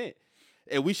major event,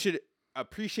 and we should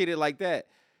appreciate it like that.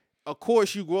 Of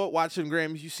course, you grow up watching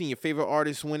Grammys, you seen your favorite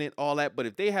artists win it, all that. But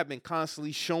if they have been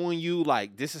constantly showing you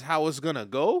like this is how it's gonna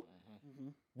go,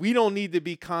 we don't need to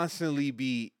be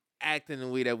constantly acting the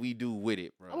way that we do with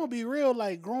it, bro. I'm gonna be real.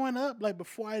 Like growing up, like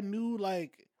before I knew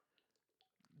like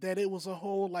that it was a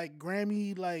whole like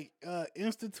Grammy like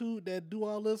institute that do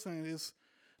all this, and it's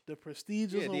the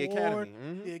prestigious the award,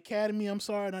 Academy. the Academy. I'm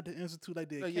sorry, not the institute, like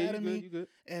the Academy. You good.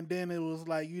 And then it was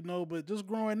like but just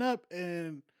growing up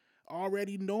and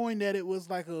already knowing that it was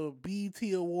like a BET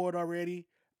award already,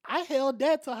 I held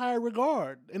that to high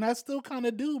regard, and I still kind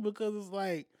of do because it's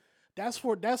like that's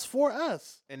for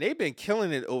us. And they've been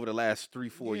killing it over the last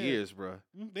 3-4 years, bro.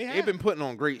 They've been putting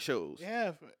on great shows. They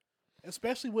have.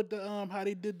 Especially with the how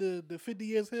they did the 50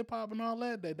 years hip hop and all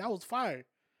that. That was fire.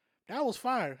 That was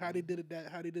fire. How they did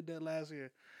that last year.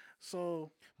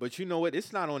 So, but you know what?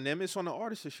 It's not on them. It's on the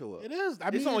artists to show up. It is.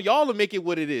 It's on y'all to make it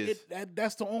what it is.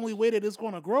 That's the only way that it's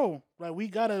gonna grow. Like we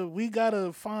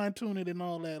gotta fine tune it and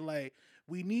all that. Like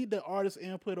we need the artist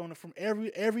input on it from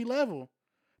every level,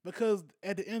 because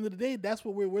at the end of the day, that's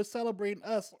what we're celebrating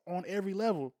us on every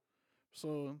level.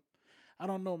 So I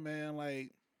don't know, man.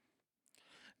 Like.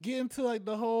 Getting to like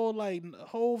the whole like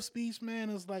Hovs speech,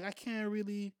 man, is like I can't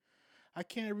really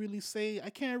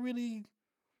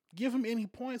give him any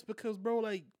points because bro,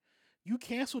 like you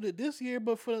canceled it this year,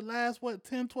 but for the last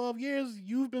 10, 12 years,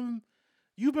 you've been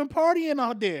partying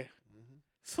out there.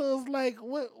 So it's like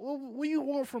what you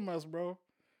want from us, bro?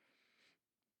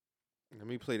 Let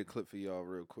me play the clip for y'all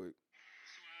real quick.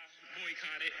 So I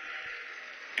boycotted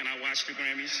and I watched the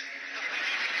Grammys.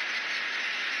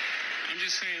 I'm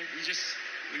just saying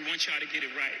we want y'all to get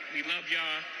it right. We love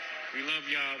y'all. We love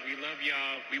y'all. We love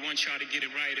y'all. We want y'all to get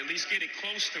it right. At least get it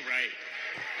close to right.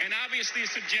 And obviously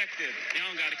it's subjective.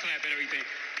 Y'all don't got to clap at everything.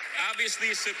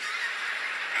 Obviously it's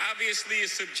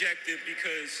subjective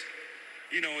because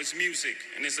it's music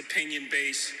and it's opinion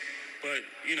based, but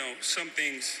some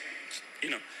things,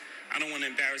 I don't want to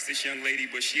embarrass this young lady,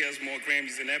 but she has more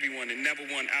Grammys than everyone and never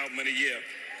won Album of the Year.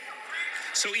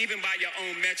 So even by your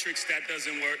own metrics, that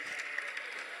doesn't work.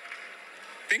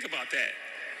 Think about that.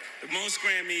 The most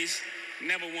Grammys,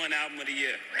 never won Album of the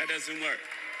Year. That doesn't work.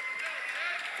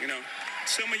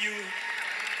 Some of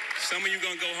you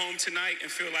gonna go home tonight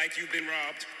and feel like you've been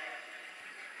robbed.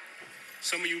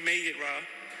 Some of you may get robbed.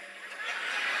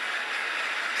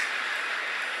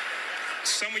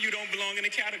 Some of you don't belong in the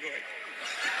category.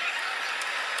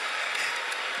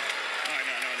 Oh,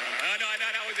 no,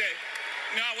 that was it.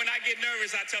 No, when I get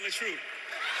nervous, I tell the truth.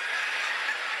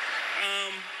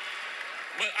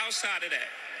 But outside of that,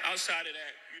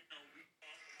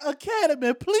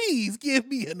 Academy, please give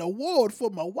me an award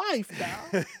for my wife now.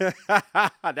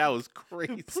 That was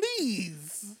crazy.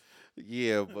 Please.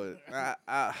 Yeah, but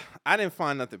I didn't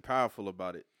find nothing powerful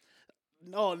about it.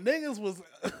 No, niggas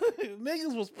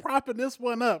was propping this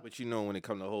one up. But when it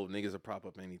comes to Hov, niggas will prop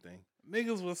up anything.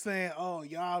 Niggas was saying, "Oh,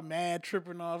 y'all mad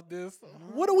tripping off this."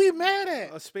 What are we mad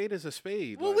at? A spade is a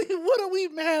spade. What are we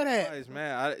mad at? It's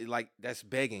mad. That's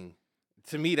begging.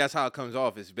 To me, that's how it comes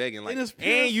off. It's begging. Like,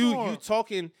 and you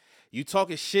talking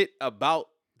shit about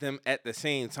them at the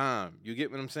same time. You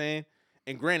get what I'm saying?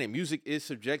 And granted, music is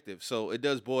subjective, so it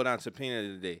does boil down to opinion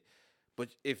of the day.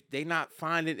 But if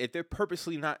they're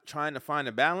purposely not trying to find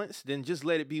a balance, then just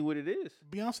let it be what it is.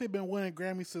 Beyonce been winning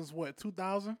Grammy since what,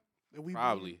 2000?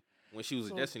 Probably when she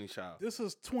was a Destiny Child. This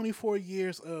is 24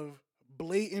 years of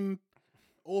blatant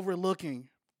overlooking.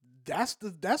 That's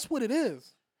what it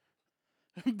is.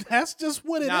 That's just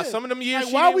what it is. Now some of them years,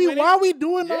 like, why are we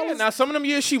doing all this? Now some of them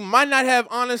years she might not have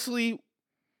honestly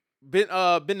been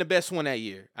the best one that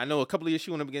year. I know a couple of years she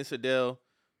went up against Adele.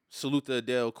 Salute to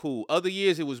Adele, cool. Other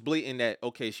years it was blatant that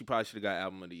she probably should have got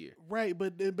Album of the Year. Right,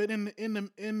 but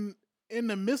in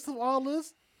the midst of all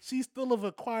this, she still have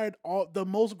acquired the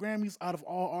most Grammys out of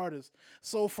all artists.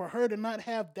 So for her to not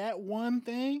have that one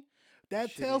thing,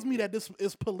 that tells me that this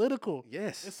is political.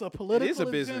 Yes, it's a political. It is a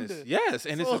agenda. business. Yes,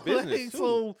 and it's a business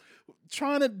too.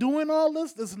 So doing all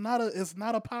this is not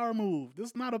a power move. This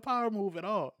is not a power move at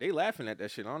all. They laughing at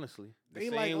that shit, honestly. The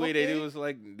same like, way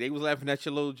they was laughing at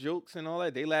your little jokes and all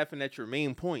that. They laughing at your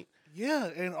main point. Yeah,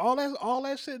 and all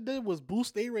that shit did was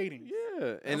boost their ratings.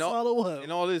 Yeah, that's all it was.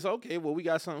 And all this, okay, well, we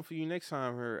got something for you next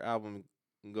time her album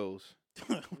goes.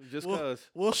 Just cause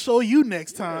we'll show you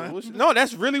next time. No,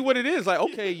 that's really what it is. Like,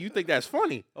 okay, you think that's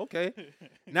funny? Okay,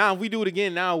 now if we do it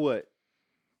again, now what?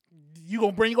 You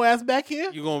gonna bring your ass back here?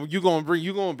 You gonna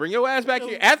bring your ass back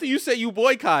here after you say you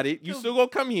boycotted? You still gonna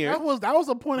come here? That was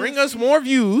a point. Bring us more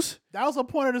views. That was a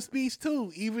point of the speech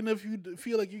too. Even if you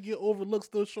feel like you get overlooked,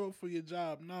 still show up for your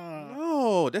job. Nah,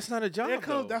 no, that's not a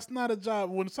job. That's not a job.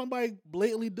 When somebody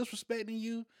blatantly disrespecting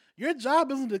you, your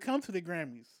job isn't to come to the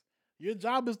Grammys. Your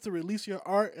job is to release your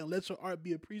art and let your art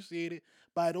be appreciated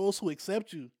by those who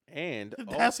accept you. And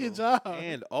that's your job.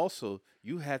 And also,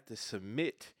 you have to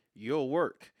submit your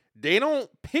work. They don't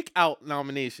pick out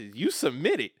nominations. You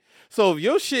submit it. So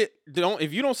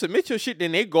if you don't submit your shit,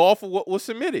 then they go off of what was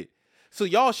submitted. So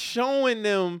y'all showing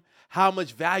them how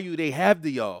much value they have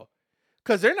to y'all.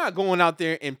 Because they're not going out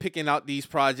there and picking out these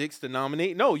projects to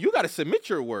nominate. No, you got to submit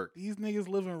your work. These niggas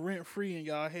living rent-free in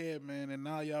y'all head, man, and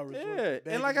now y'all resort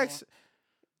to and like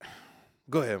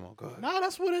go ahead, Mo. Go ahead. Nah,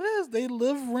 that's what it is. They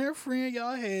live rent-free in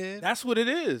y'all head. That's what it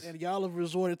is. And y'all have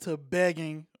resorted to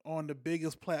begging on the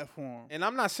biggest platform. And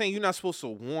I'm not saying you're not supposed to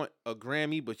want a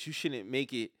Grammy, but you shouldn't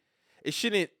make it. It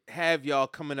shouldn't have y'all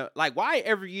coming up. Like, why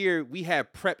every year we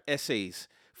have prep essays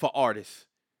for artists?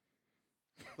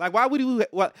 Like, why would we?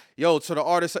 What? Yo, to the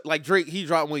artists, like Drake, he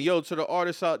dropped one. Yo, to the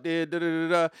artists out there, da, da, da,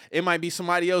 da. It might be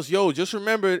somebody else. Yo, just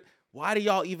remember, why do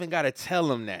y'all even gotta tell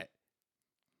them that?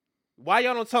 Why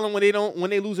y'all don't tell them when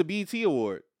they lose a BET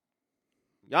award?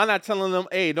 Y'all not telling them,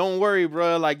 hey, don't worry,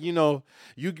 bro. Like, you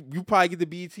probably get the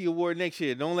BET award next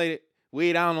year. Don't let it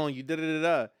weigh down on you. Da da da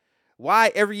da.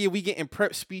 Why every year we getting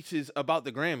prep speeches about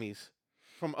the Grammys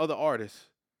from other artists?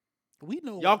 We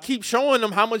know y'all keep showing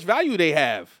them how much value they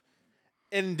have.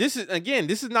 And this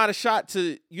is not a shot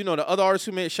to, the other artists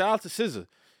who made. Shout out to SZA.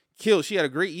 Kill, she had a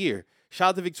great year. Shout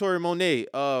out to Victoria Monet.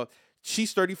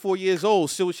 She's 34 years old,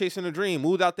 still chasing a dream.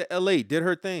 Moved out to LA, did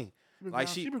her thing.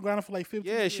 She been grinding for like 15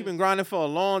 years. Yeah, she been grinding for a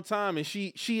long time, and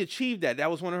she achieved that.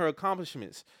 That was one of her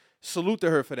accomplishments. Salute to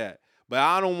her for that. But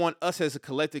I don't want us as a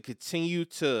collective continue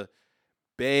to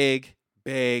beg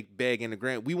in the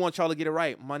Grammy. We want y'all to get it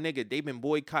right. My nigga, they've been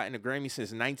boycotting the Grammy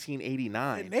since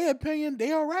 1989. In their opinion,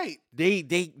 they all right.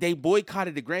 They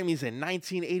boycotted the Grammys in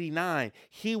 1989.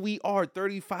 Here we are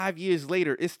 35 years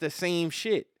later. It's the same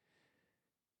shit.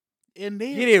 And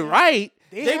they get it right.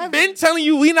 They've been telling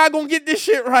you we not gonna get this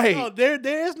shit right. No,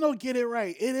 there is no get it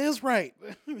right. It is right.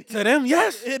 To them,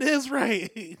 yes. It is right.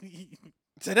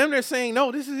 To them, they're saying,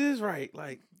 no, this is right.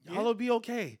 Like, y'all will be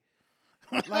okay.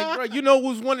 Like, bro, you know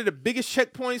what was one of the biggest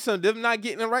checkpoints of them not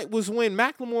getting it right was when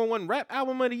Macklemore won Rap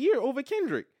Album of the Year over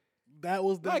Kendrick. That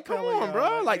was them like, come telling on, y'all,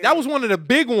 bro. Like, hey, that was one of the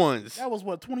big ones. That was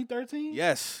what, 2013?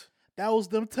 Yes. That was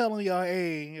them telling y'all,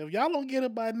 hey, if y'all don't get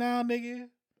it by now, nigga,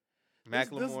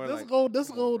 Macklemore,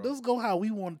 this go how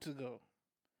we want it to go.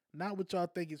 Not what y'all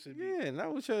think it should be. Yeah,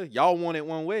 not what y'all want it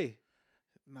one way.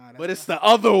 Nah, but it's the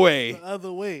other way. The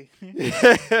other way.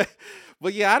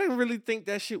 But yeah, I didn't really think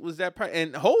that shit was that.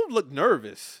 And Hov looked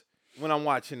nervous when I'm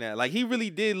watching that. Like, he really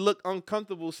did look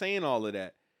uncomfortable saying all of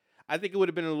that. I think it would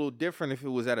have been a little different if it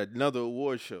was at another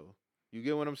award show. You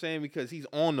get what I'm saying? Because he's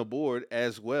on the board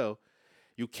as well.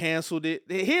 You canceled it.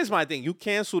 Here's my thing. You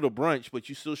canceled a brunch, but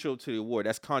you still show up to the award.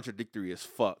 That's contradictory as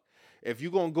fuck. If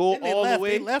you're going to go all the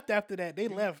way. They left after that. They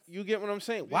left. You get what I'm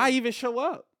saying? Yeah. Why even show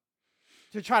up?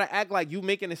 To try to act like you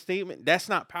making a statement, that's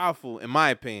not powerful, in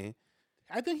my opinion.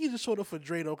 I think he just showed up for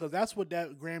Dre, though, because that's what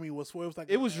that Grammy was for.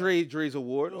 It was Dre's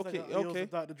award. Okay, It was the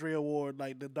Dr. Dre award,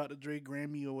 like the Dr. Dre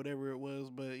Grammy or whatever it was.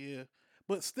 But, yeah.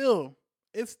 But still,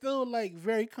 it's still, like,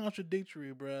 very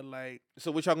contradictory, bro. Like, so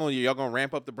what y'all gonna do? Y'all gonna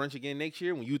ramp up the brunch again next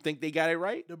year when you think they got it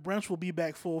right? The brunch will be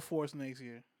back full force next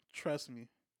year. Trust me.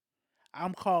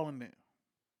 I'm calling it.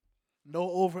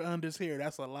 No over-unders here.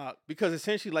 That's a lock. Because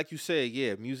essentially, like you said,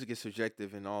 yeah, music is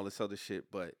subjective and all this other shit,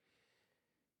 but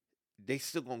they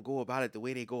still gonna go about it the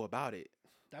way they go about it.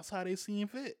 That's how they seem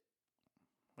fit.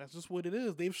 That's just what it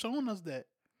is. They've shown us that.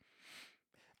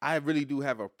 I really do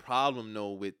have a problem,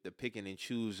 though, with the picking and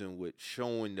choosing with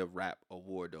showing the rap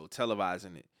award, though,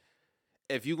 televising it.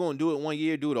 If you're going to do it one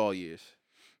year, do it all years.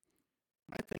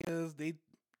 My thing is,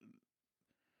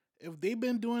 if they've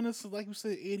been doing this, like you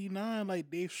said, 89,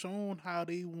 like, they've shown how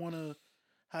they want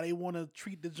to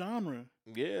treat the genre.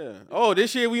 Yeah. Oh,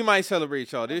 this year we might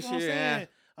celebrate y'all. This year,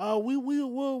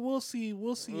 we'll see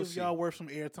if y'all worth some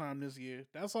airtime this year.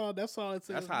 That's all it says.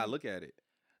 That's how I look at it.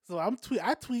 So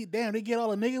I tweet, damn, they get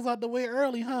all the niggas out the way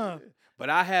early, huh? But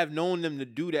I have known them to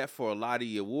do that for a lot of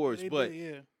the awards. But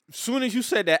yeah. As soon as you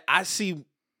said that, I see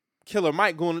Killer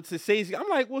Mike going into Stacey. I'm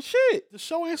like, well, shit. The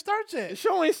show ain't start yet. The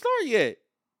show ain't start yet.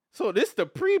 So this the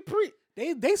pre.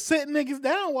 They sitting niggas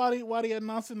down while they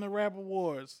announcing the rap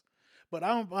awards. But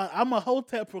I'm a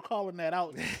hotep for calling that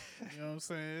out. You know what I'm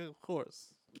saying? Of course.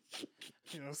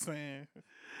 You know what I'm saying?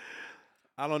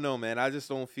 I don't know, man. I just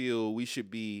don't feel we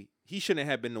should be. He shouldn't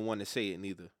have been the one to say it,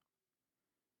 neither.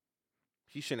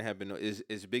 He shouldn't have been.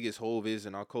 As big as Hov is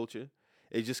in our culture,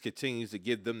 it just continues to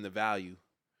give them the value.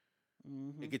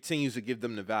 Mm-hmm. It continues to give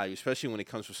them the value, especially when it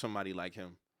comes from somebody like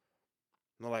him.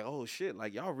 And they're like, oh, shit,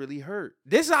 like, y'all really hurt.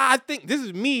 I think this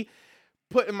is me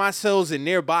putting myself in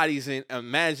their bodies and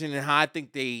imagining how I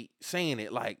think they saying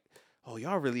it. Like, oh,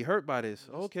 y'all really hurt by this.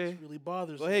 Okay. This really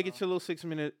bothers Go ahead, get your little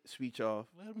 6-minute speech off.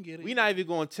 Let them get it. We're not even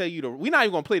going to tell you we're not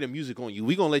even going to play the music on you.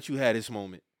 We're going to let you have this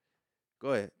moment.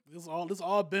 Go ahead. This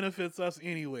all benefits us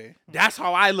anyway. That's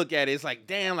how I look at it. It's like,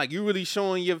 damn, like you really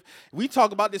showing we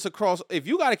talk about this across. If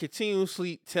you got to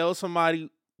continuously tell somebody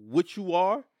what you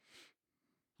are,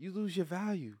 you lose your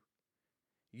value.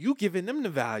 You giving them the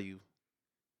value.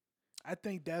 I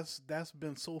think that's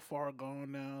been so far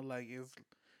gone now. Like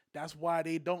that's why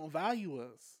they don't value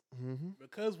us. Mm-hmm.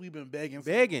 Because we've been begging.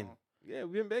 Yeah,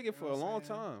 we've been begging for a long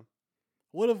time.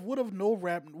 What if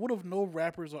no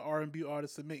rappers or R&B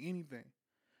artists submit anything?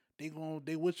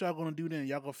 What y'all gonna do then?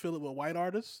 Y'all gonna fill it with white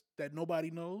artists that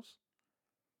nobody knows?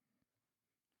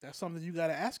 That's something you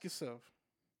gotta ask yourself.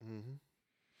 Mm-hmm.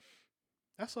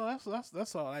 That's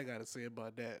all I gotta say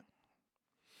about that.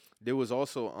 There was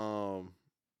also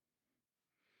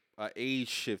an age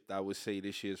shift, I would say,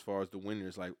 this year as far as the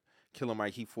winners. Like Killer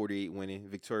Mike, he 48 winning.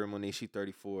 Victoria Monet, she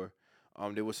 34.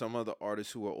 There were some other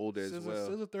artists who were older as well.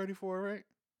 SZA 34, right?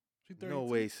 She 32? No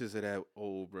way SZA that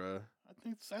old, bruh.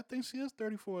 I think she is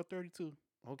 34 or 32.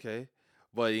 Okay.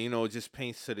 But, it just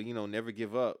paints to the, never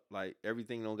give up. Like,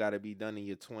 everything don't got to be done in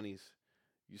your 20s.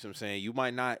 You see what I'm saying? You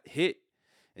might not hit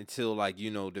until, like,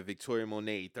 the Victoria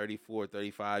Monet, 34,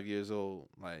 35 years old.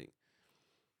 Like,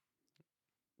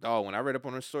 dog, when I read up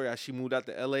on her story, how she moved out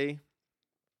to L.A.,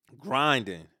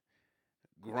 grinding.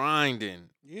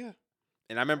 Yeah.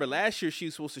 And I remember last year she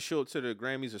was supposed to show up to the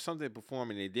Grammys or something to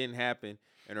perform, and it didn't happen.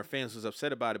 And her fans was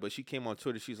upset about it. But she came on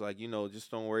Twitter. She's like, just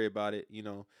don't worry about it.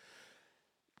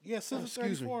 Yeah, SZA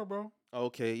 34, bro.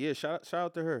 Okay, yeah, shout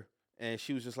out to her. And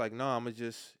she was just like, no,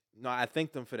 I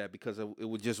thanked them for that because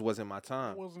it just wasn't my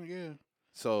time. It wasn't, yeah.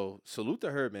 So salute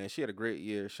to her, man. She had a great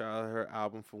year. Shout out to her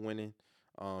album for winning.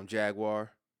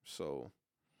 Jaguar. So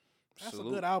That's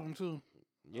salute. a good album too.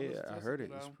 Yeah, I That's a heard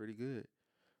good it. It's album. pretty good.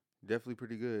 Definitely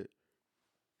pretty good.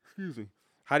 Excuse me.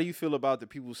 How do you feel about the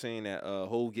people saying that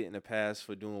Hov getting a pass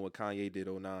for doing what Kanye did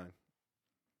 09?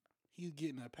 He's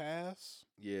getting a pass.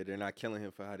 Yeah, they're not killing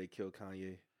him for how they killed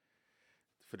Kanye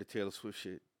for the Taylor Swift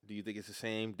shit. Do you think it's the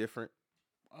same, different?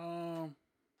 No,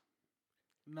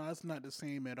 it's not the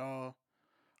same at all.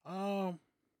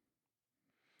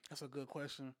 That's a good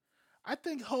question. I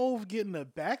think Hov getting the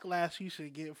backlash he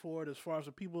should get for it, as far as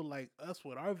the people like us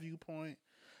with our viewpoint.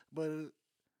 But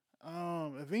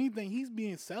if anything, he's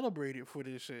being celebrated for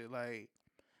this shit. Like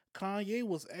Kanye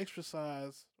was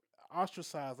ostracized.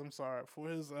 I'm sorry for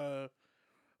his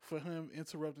for him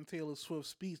interrupting Taylor Swift's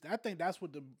speech. I think that's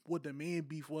what the main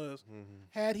beef was. Mm-hmm.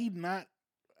 Had he not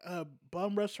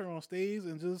bum rushed her on stage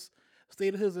and just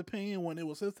stated his opinion when it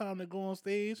was his time to go on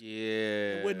stage,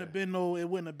 Yeah. it wouldn't have been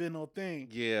no thing.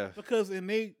 Yeah. Because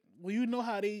you know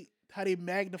how they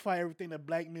magnify everything that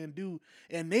black men do.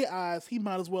 In their eyes, he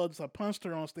might as well just have punched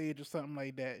her on stage or something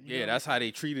like that. You Yeah, know? that's how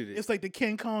they treated it. It's like the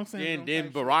King Kong syndrome. Then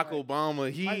type Barack shit. Like,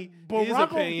 Obama, his Barack,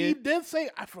 opinion. he did say,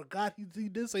 I forgot he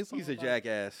did say something. He's a about-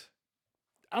 jackass.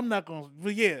 I'm not gonna,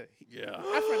 but yeah, Yeah.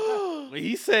 I forgot. When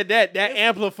he said that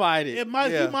amplified it. He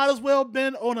might as well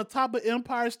been on the top of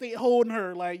Empire State holding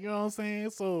her, like, you know what I'm saying.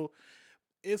 So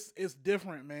it's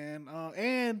different, man.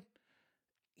 And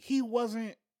he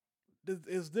wasn't.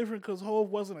 It's different because Hov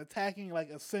wasn't attacking like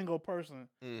a single person.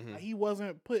 Mm-hmm. Like, he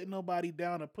wasn't putting nobody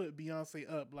down to put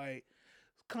Beyonce up. Like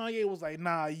Kanye was like,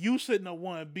 "Nah, you shouldn't have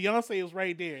won." Beyonce was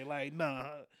right there, like, "Nah,"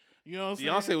 you know what I'm saying?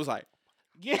 Beyonce was like,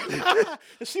 "Yeah."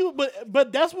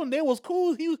 but that's when they was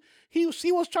cool.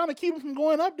 She was trying to keep him from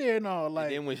going up there and all.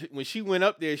 Like, and then when she went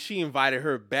up there, she invited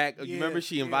her back. You remember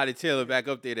she invited Taylor back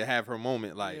up there to have her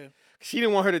moment. Like, she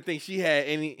didn't want her to think she had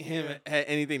had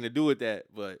anything to do with that.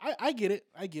 But I get it.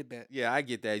 I get that. Yeah, I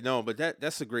get that. No, but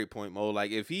that's a great point, Mo.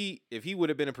 Like, if he would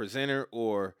have been a presenter,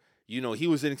 or he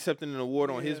was accepting an award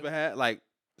on his behalf, like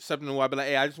accepting an award, be like,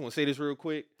 "Hey, I just want to say this real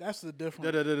quick." That's the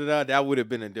difference. That would have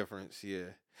been a difference. Yeah.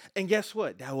 And guess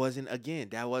what? That wasn't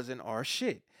our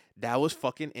shit. That was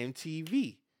fucking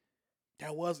MTV.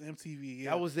 That was MTV.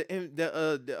 Yeah. That was the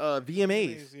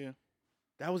VMAs. Yeah.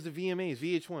 That was the VMAs.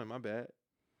 VH1. My bad.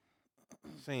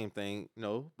 Same thing.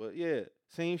 No, but yeah,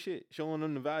 same shit. Showing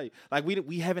them the value. Like,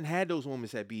 we haven't had those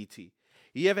moments at BT.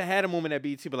 You haven't had a moment at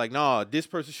BT, but like, nah, this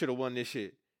person should have won this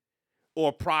shit.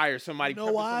 Or prior, somebody. You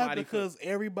know why? Because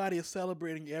everybody is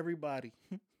celebrating everybody.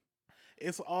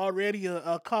 It's already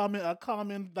a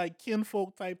common like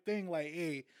kinfolk type thing. Like,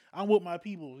 hey, I'm with my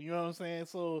people. You know what I'm saying?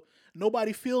 So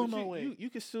nobody feel no way. You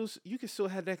can still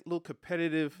have that little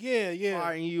competitive. Yeah.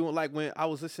 Fire in you. Like when I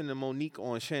was listening to Monique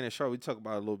on Shannon Sharp, we talk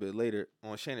about it a little bit later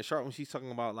on Shannon Sharp when she's talking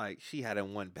about like she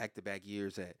hadn't won back-to-back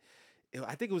years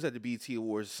I think it was at the BET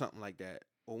Awards or something like that,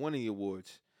 or one of the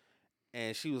awards,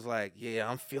 and she was like, "Yeah,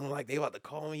 I'm feeling like they about to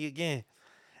call me again,"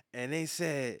 and they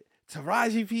said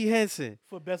Taraji P. Henson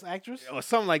for Best Actress or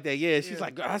something like that. Yeah, she's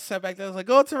like, I sat back there, I was like,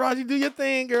 "Go Taraji, do your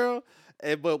thing, girl."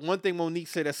 But one thing Monique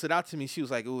said that stood out to me, she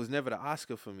was like, "It was never the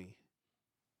Oscar for me.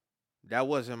 That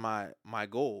wasn't my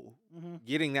goal. Mm-hmm.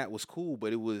 Getting that was cool,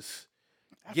 but it was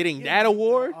getting that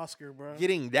award, Oscar, bro.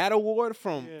 Getting that award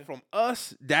from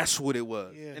us. That's what it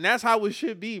was, and that's how it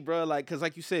should be, bro. Like, cause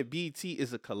like you said, BET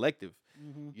is a collective.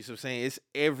 Mm-hmm. You see what I'm saying? It's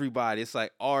everybody. It's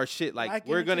like our shit. Like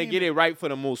we're gonna get entertainment. it right for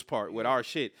the most part with our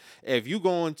shit. If you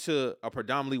go into a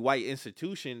predominantly white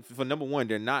institution, for number one,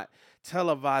 they're not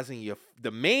televising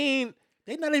the main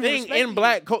They not even thing respecting in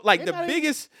black. Like They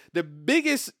the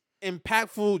biggest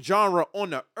impactful genre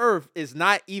on the earth is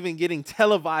not even getting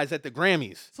televised at the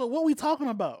Grammys. So what we talking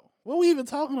about? What we even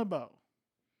talking about?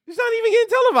 It's not even getting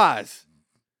televised.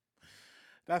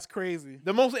 That's crazy.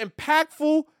 The most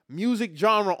impactful music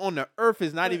genre on the earth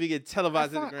is not even getting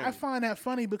televised at the Grammys. I find that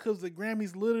funny because the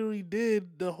Grammys literally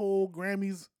did the whole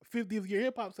Grammys 50th year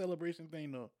hip hop celebration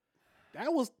thing though.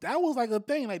 That was like a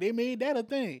thing. Like they made that a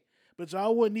thing. But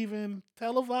y'all wouldn't even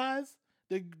televise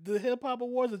the hip hop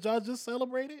awards that y'all just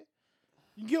celebrated?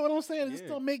 You get what I'm saying? It just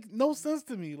don't make no sense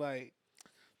to me. Like,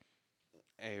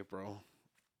 hey, bro.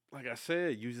 Like I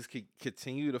said, you just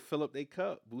continue to fill up their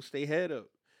cup, boost their head up.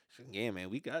 So, yeah, man,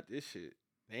 we got this shit.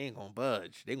 They ain't gonna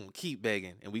budge. They gonna keep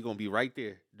begging, and we gonna be right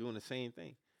there doing the same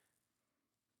thing.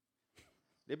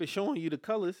 They've been showing you the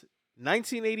colors.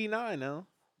 1989 now.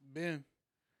 Ben.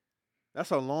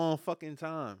 That's a long fucking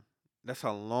time. That's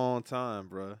a long time,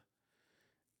 bro.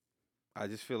 I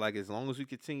just feel like as long as we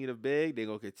continue to beg, they're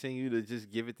gonna continue to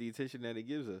just give it the attention that it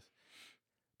gives us.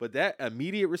 But that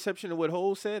immediate reception of what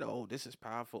Hov said, oh, this is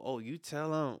powerful. Oh, you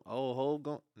tell him. Oh, Hov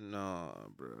going. Nah,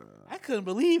 bro. I couldn't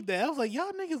believe that. I was like,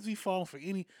 y'all niggas be falling for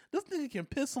any. This nigga can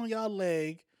piss on y'all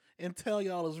leg and tell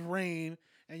y'all it's rain,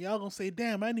 and y'all gonna say,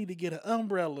 damn, I need to get an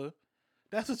umbrella.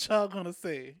 That's what y'all gonna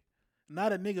say.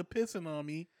 Not a nigga pissing on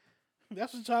me.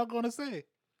 That's what y'all gonna say.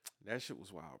 That shit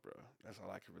was wild, bro. That's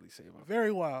all I can really say about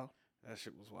Very wild. that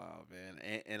shit was wild,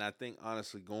 man. And I think,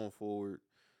 honestly, going forward,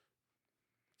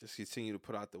 just continue to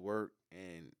put out the work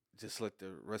and just let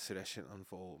the rest of that shit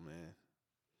unfold, man.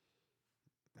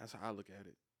 That's how I look at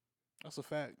it. That's a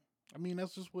fact. I mean,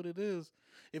 that's just what it is.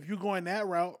 If you're going that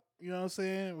route, you know what I'm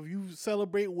saying? If you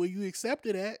celebrate where you accept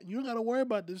it at, you don't got to worry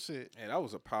about this shit. And that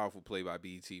was a powerful play by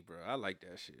BET, bro. I like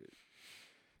that shit.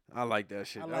 I like that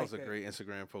shit. That was a great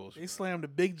Instagram post. They bro. slammed the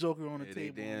big joker on the Yeah,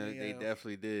 table. They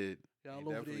definitely did.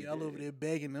 Y'all over there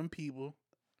begging them people.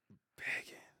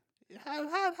 Begging.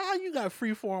 How you got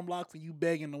freeform locks and you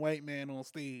begging the white man on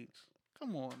stage?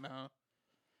 Come on now.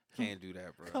 Can't do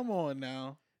that, bro. Come on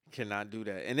now. Cannot do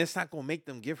that. And it's not going to make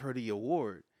them give her the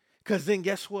award. Because then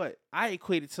guess what? I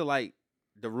equate it to like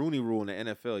the Rooney Rule in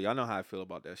the NFL. Y'all know how I feel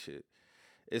about that shit.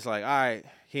 It's like, all right,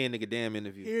 here nigga damn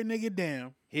interview. Here nigga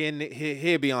damn. Here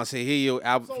Beyonce. Here your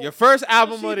album. So, your first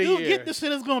album of the year. Get the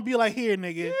shit, it's going to be like, here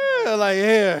nigga. Yeah, like,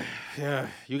 here. Yeah.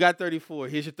 You got 34.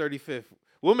 Here's your 35th.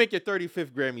 We'll make your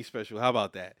 35th Grammy special. How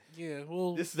about that? Yeah,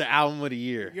 well. This is the album of the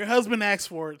year. Your husband asked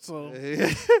for it, so.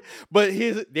 But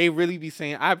they really be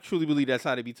saying, I truly believe that's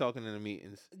how they be talking in the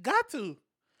meetings. Got to.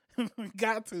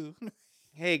 Got to.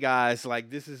 Hey, guys,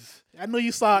 like, this is. I know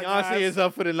you saw it, Beyonce is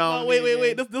up for the nomination. No,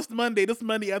 wait. This Monday. This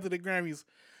Monday after the Grammys.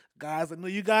 Guys, I know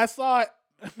you guys saw it.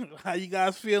 How you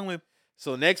guys feeling?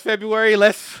 So next February,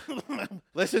 let's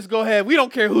just go ahead. We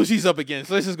don't care who she's up against.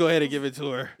 Let's just go ahead and give it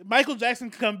to her. Michael Jackson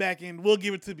can come back in. We'll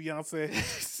give it to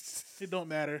Beyonce. It don't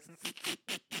matter.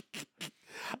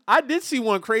 I did see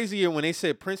one crazy year when they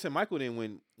said Prince and Michael didn't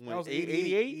win. That was 88?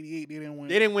 88. They didn't win.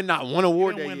 They didn't win not one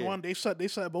award that year. One. They shut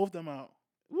both of them out.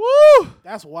 Woo!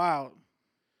 That's wild.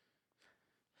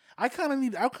 I kind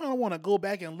of want to go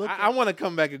back and look. I want to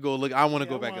come back and go look. I want to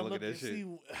go back and look at that shit. See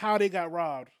how they got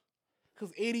robbed.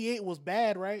 Because 88 was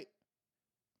bad, right?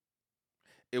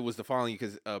 It was the following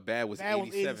because Bad was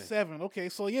 87. Okay,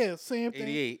 so yeah, same thing.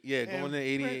 88. Yeah, And going to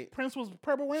 88. Prince was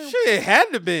Purple Rain. Shit, it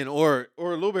had to been, or a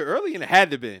little bit earlier, and it had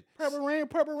to been. Purple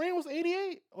Rain was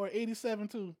 88 or 87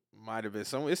 too. Might have been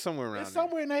somewhere. It's somewhere around. It's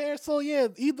somewhere in that area. So yeah,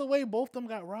 either way, both of them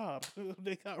got robbed.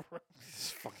 They got robbed.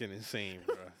 It's fucking insane,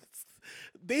 bro.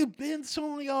 They've been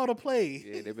showing y'all to play.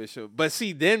 Yeah, they've been showing. But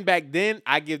see, back then,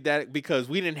 I give that because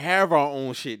we didn't have our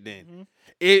own shit then. Mm-hmm.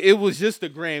 It was just the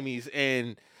Grammys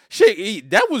and shit.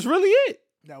 That was really it.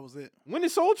 That was it. When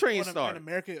did Soul Train start?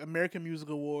 American Music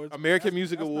Awards.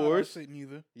 Music that's Awards. Not our shit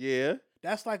neither. Yeah.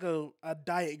 That's like a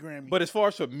diet Grammy. But as far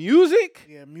as for music,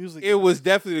 yeah, music. It was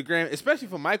definitely the Grammy, especially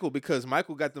for Michael because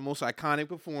Michael got the most iconic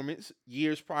performance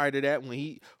years prior to that when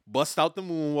he bust out the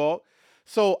moonwalk.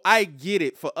 So I get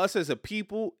it. For us as a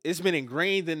people, it's been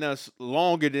ingrained in us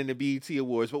longer than the BET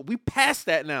Awards, but we passed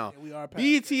that now. Yeah, we are past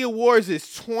BET that. Awards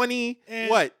is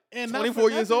 24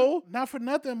 years old? Not for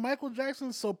nothing, Michael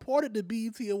Jackson supported the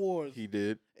BET Awards. He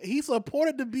did. He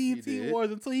supported the BET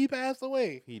Awards until he passed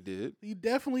away. He did. He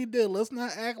definitely did. Let's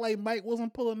not act like Mike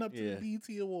wasn't pulling up to the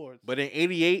BET Awards. But in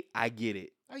 88, I get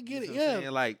it. Yeah.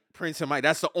 Like Prince and Mike,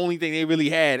 that's the only thing they really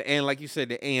had. And like you said,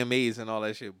 the AMAs and all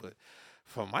that shit. But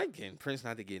for Mike and Prince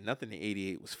not to get nothing in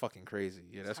 88 was fucking crazy.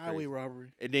 Yeah, that's highway crazy. robbery.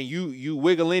 And then you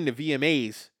wiggle in the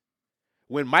VMAs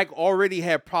when Mike already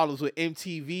had problems with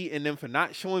MTV and them for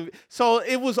not showing. So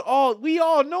it was we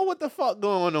all know what the fuck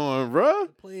going on, bruh.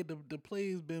 The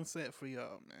play's been set for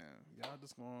y'all, man. Y'all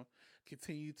just gonna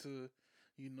continue to,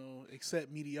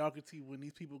 accept mediocrity when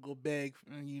these people go beg.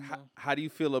 And, How do you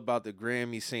feel about the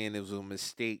Grammy saying it was a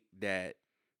mistake that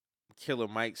Killer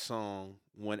Mike's song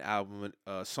won album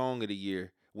song of the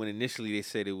year when initially they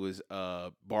said it was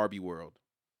Barbie World,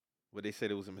 but they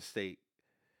said it was a mistake.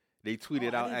 They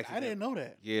tweeted out. I didn't know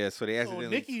that. Yeah, so they accidentally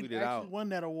Nicki tweeted out. won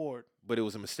that award, but it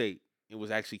was a mistake. It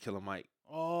was actually Killer Mike.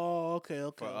 Oh, okay.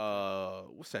 For,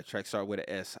 what's that track start with an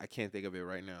S? I can't think of it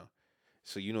right now.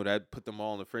 So that put them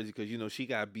all in a frenzy because she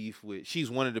got beef with. She's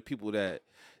one of the people that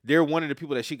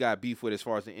she got beef with as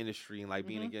far as the industry and like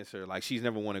being against her. Like she's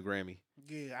never won a Grammy.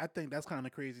 Yeah, I think that's kind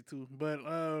of crazy too. But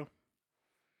I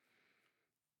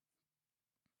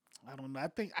don't know. I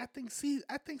think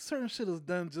certain shit is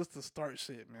done just to start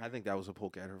shit, man. I think that was a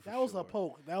poke at her. That was a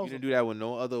poke. You didn't do that with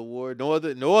no other award, no other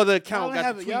account.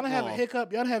 Y'all don't have a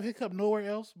hiccup. Y'all don't have hiccup nowhere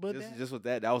else. But just with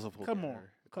that was a poke. Come at on.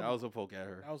 her. That was a poke at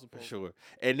her. That was a poke for sure.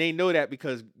 And they know that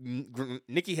because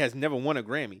Nicki has never won a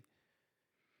Grammy.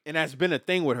 And that's been a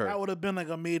thing with her. That would have been like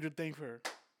a major thing for her.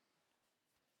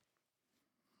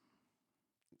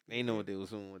 They know what they was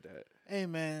doing with that. Hey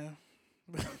man.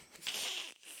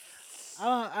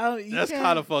 I don't. That's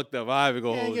kind of fucked up. I even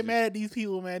go can't hold get you. mad at these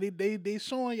people, man. They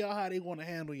showing y'all how they want to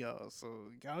handle y'all. So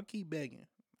y'all keep begging.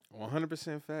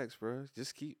 100% facts, bro.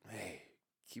 Just keep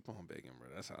on begging, bro.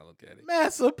 That's how I look at it.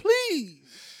 Massa, please.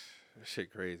 That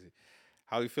shit crazy.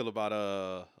 How you feel about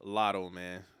Latto,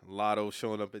 man? Latto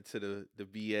showing up into the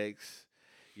BX.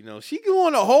 You know, she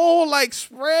doing a whole like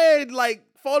spread, like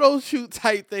photo shoot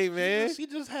type thing, man. She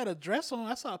just had a dress on.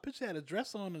 I saw a picture, had a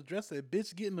dress on, a dress that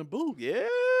bitch get in the booth.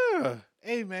 Yeah.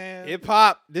 Hey man. Hip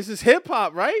hop. This is hip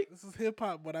hop, right? This is hip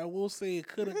hop, but I will say it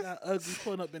could have got ugly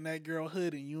putting up in that girl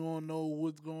hood and you don't know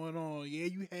what's going on. Yeah,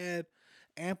 you had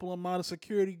ample amount of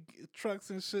security trucks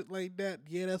and shit like that.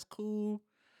 Yeah, that's cool.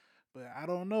 But I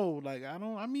don't know. Like I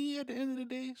mean at the end of the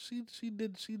day, she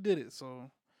did it. So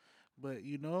but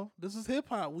you know, this is hip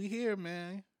hop. We here,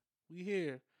 man. We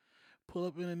here. Pull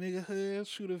up in a nigga hood,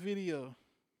 shoot a video.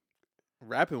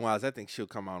 Rapping wise, I think she'll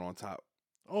come out on top.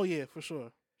 Oh yeah, for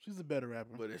sure. She's a better rapper.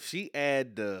 But if she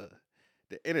add the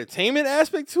entertainment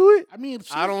aspect to it, I mean,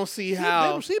 I don't see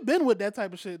how. She been with that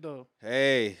type of shit though.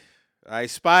 Hey,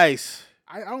 Ice Spice.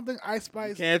 I don't think Ice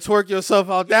Spice Can't twerk yourself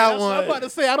out that one. I'm about to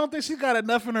say I don't think she got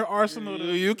enough in her arsenal.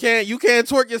 You can't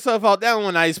twerk yourself out that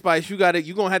one, Ice Spice. You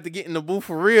gonna have to get in the booth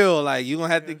for real. Like you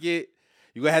gonna have to get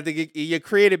your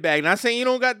creative bag. Not saying you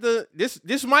don't got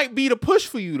this might be the push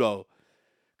for you though.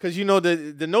 Cause you know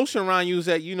the notion around you is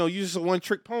that you just a one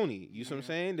trick pony. You see what I'm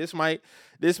saying?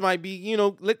 This might be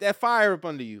lit that fire up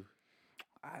under you.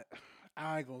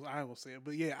 I ain't gonna say it,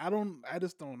 but yeah, I don't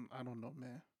know,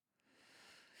 man.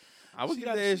 I would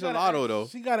get the edge to Latto though.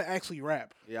 She gotta actually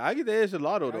rap. Yeah, I get the edge to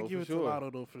Latto though. I give for it sure. to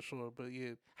Latto though for sure. But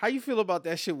yeah, how you feel about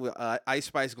that shit with Ice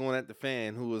Spice going at the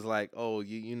fan who was like, oh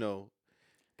you know.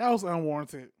 That was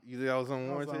unwarranted. You think that was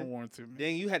unwarranted? That was unwarranted, man.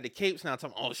 Then you had the capes now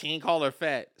talking, oh, she ain't call her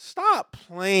fat. Stop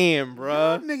playing,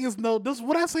 bruh. Y'all niggas know this.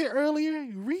 What I said earlier?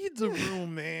 Read the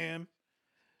room, man.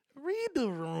 Read the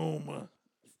room.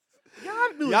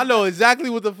 Y'all know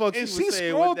exactly what the fuck she was saying with that. And she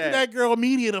scrolled through that girl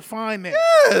media to find that.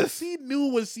 Yes. She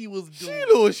knew what she was doing. She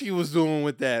knew what she was doing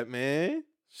with that, man.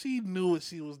 She knew what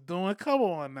she was doing. Come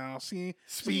on now.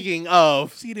 Speaking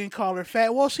of. She didn't call her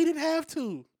fat. Well, she didn't have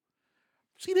to.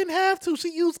 She didn't have to.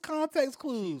 She used context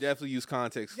clues. She definitely used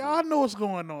context clues. Y'all know what's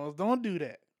going on. Don't do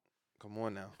that. Come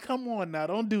on now. Come on now.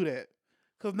 Don't do that.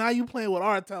 Because now you playing with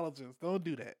our intelligence. Don't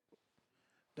do that.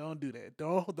 Don't do that.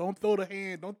 Don't throw the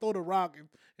hand. Don't throw the rock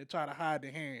and try to hide the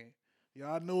hand.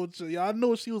 Y'all know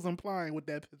what she was implying with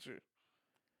that picture.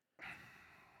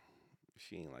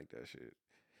 She ain't like that shit.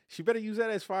 She better use that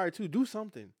as fire too. Do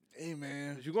something. Hey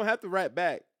man. You're gonna have to rap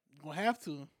back. You're gonna have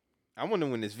to. I wonder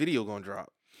when this video gonna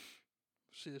drop.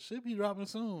 Shit should be dropping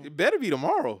soon. It better be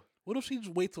tomorrow. What if she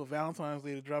just wait till Valentine's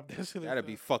Day to drop that shit? That'd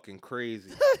be fucking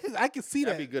crazy. I can see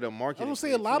that. That'd be good at marketing. I'm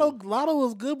saying Latto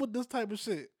is good with this type of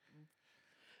shit.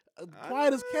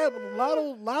 Quiet as kept.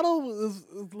 Latto is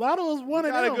one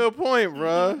of them. You got a good point,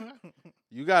 bruh.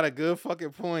 You got a good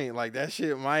fucking point. Like that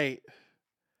shit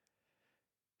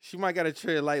she might gotta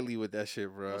tread lightly with that shit,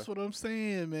 bruh. That's what I'm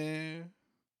saying, man.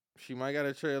 She might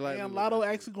gotta tread lightly. Damn, Latto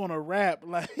actually gonna rap.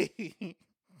 Like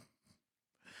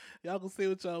y'all can say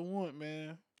what y'all want,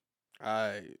 man.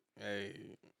 I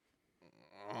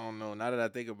don't know. Now that I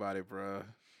think about it, bruh.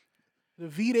 The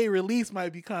Vday release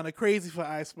might be kind of crazy for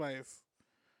Ice Spice.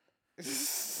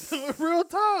 Real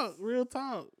talk. I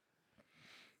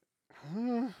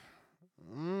don't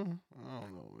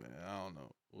know, man. I don't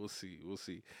know. We'll see.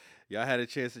 Y'all had a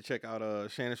chance to check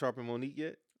out Shannon Sharp and Monique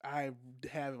yet? I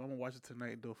haven't. I'm gonna watch it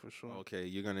tonight though for sure. Okay,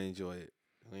 you're gonna enjoy it.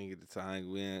 We ain't get the time. I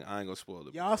ain't gonna spoil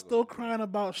it. Y'all still crying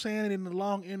about Shannon in the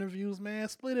long interviews, man.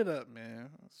 Split it up, man.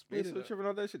 Split it up. Tripping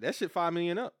on that shit. That shit $5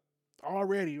 million up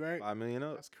already, right? $5 million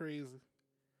up. That's crazy.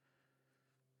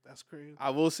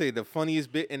 I will say the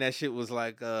funniest bit in that shit was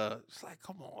like, it's like,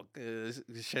 come on,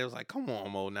 Shay was like, come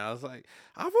on, Mo. Now it's like,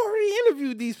 I've already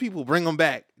interviewed these people. Bring them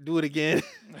back. Do it again.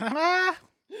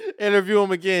 Interview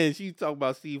them again. She talked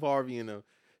about Steve Harvey and them.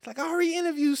 It's like, I already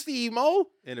interviewed Steve, Mo.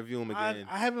 Interview him again.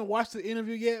 I haven't watched the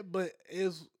interview yet, but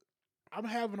I'm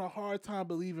having a hard time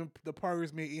believing the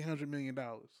Parkers made $800 million.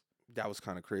 That was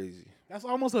kind of crazy. That's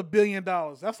almost $1 billion.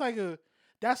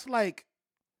 That's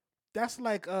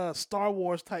like Star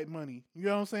Wars type money. You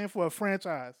know what I'm saying? For a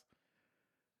franchise.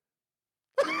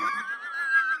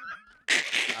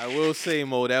 I will say,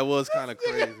 Mo, that was kind of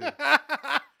crazy.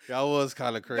 That was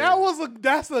kind of crazy.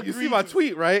 That's a. You see my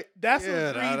tweet, right? That's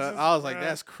I was like,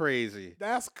 that's crazy.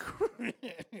 That's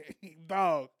crazy,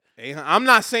 dog. Hey, I'm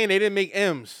not saying they didn't make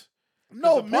M's.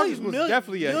 No, The Parkers was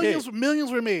definitely a hit.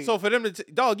 Millions were made. So for them to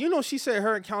dog, you know, she said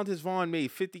her and Countess Vaughn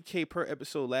made $50K per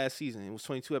episode last season. It was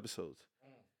 22 episodes.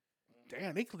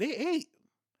 Damn, they ate.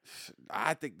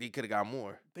 I think they could have got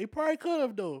more. They probably could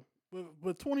have though.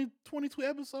 With 22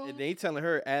 episodes. And they telling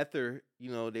her after,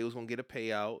 you know, they was gonna get a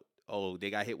payout. Oh, they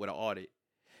got hit with an audit.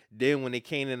 Then when they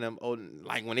came in them,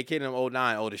 when they came in them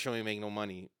 09, the show ain't make no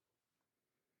money.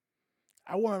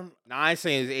 Now I ain't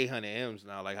saying it's 800 M's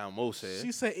now, like how Mo said.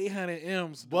 She said 800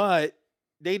 M's, but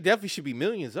they definitely should be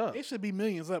millions up. They should be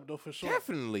millions up though for sure.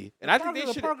 Definitely, and I think they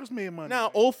should. The Parkers made money. Now,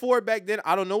 04 back then,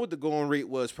 I don't know what the going rate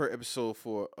was per episode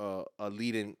for a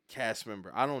leading cast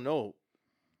member. I don't know.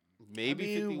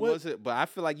 Maybe 50 was it, but I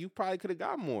feel like you probably could have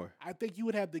got more. I think you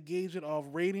would have to gauge it off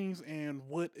ratings and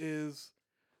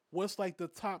what's like the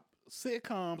top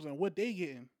sitcoms and what they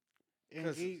getting.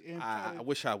 And I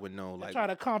wish I would know. Like, try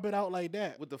to comp it out like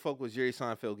that. What the fuck was Jerry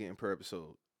Seinfeld getting per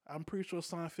episode? I'm pretty sure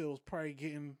Seinfeld was probably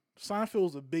getting. Seinfeld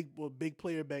was a big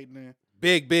player back then.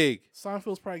 Big.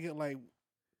 Seinfeld's probably getting like,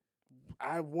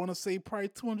 I want to say probably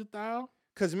 200,000.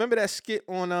 Cause remember that skit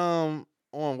on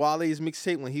Wale's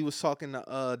mixtape when he was talking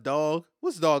to Dog?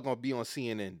 What's Dog gonna be on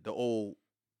CNN? The old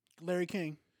Larry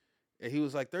King. And he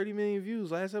was like 30 million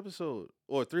views last episode,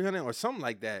 or 300 or something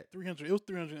like that. 300. It was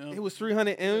 300 M's. It was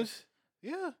 300 M's.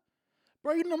 Yeah.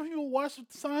 Bro, you know how many people watch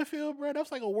Seinfeld, bro?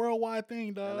 That's like a worldwide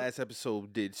thing, dog. That last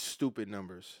episode did stupid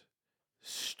numbers.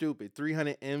 Stupid.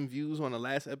 300 M views on the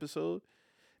last episode.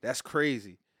 That's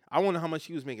crazy. I wonder how much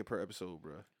he was making per episode,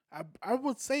 bro. I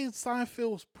would say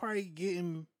Seinfeld was probably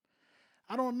getting,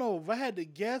 I don't know. If I had to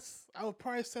guess, I would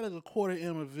probably set it a quarter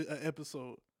M an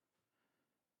episode.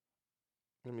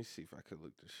 Let me see if I could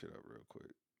look this shit up real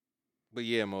quick. But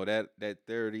yeah, Mo, that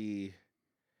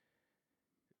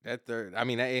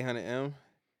 800 M.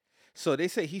 So they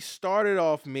say he started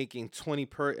off making 20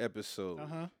 per episode.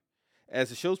 Uh-huh. As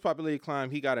the show's popularity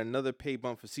climbed, he got another pay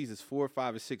bump for seasons 4,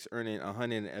 5, and 6, earning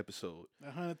 100 an episode.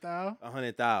 100,000?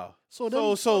 100,000. So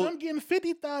them getting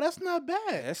 50,000, that's not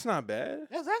bad. That's not bad.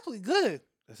 That's actually good.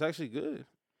 That's actually good.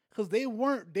 Because they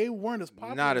weren't as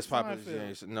popular. Not as popular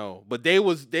as no. But they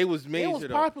was major. They was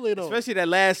popular though. Especially that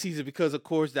last season because of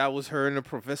course that was her and the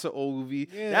Professor Ogilvy.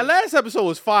 Yeah. That last episode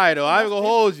was fire though. I ain't gonna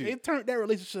hold you. They turned that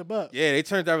relationship up. Yeah, they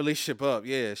turned that relationship up.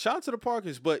 Yeah. Shout out to the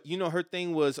Parkers. But you know, her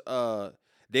thing was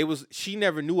she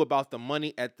never knew about the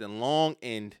money at the long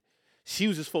end. She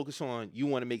was just focused on you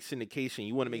want to make syndication.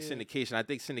 You want to make syndication. I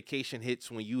think syndication hits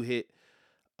when you hit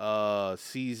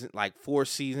season like 4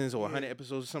 seasons or 100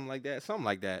 episodes or something like that. Something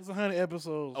like that. It's 100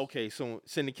 episodes. Okay, so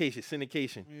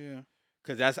syndication. Yeah.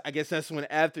 Cause I guess that's when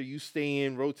after you stay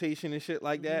in rotation and shit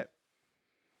like that.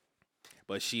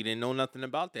 But she didn't know nothing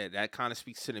about that. That kind of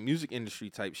speaks to the music industry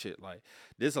type shit. Like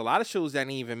there's a lot of shows that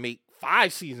didn't even make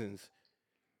 5 seasons.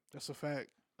 That's a fact.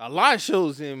 A lot of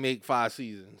shows didn't make 5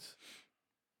 seasons.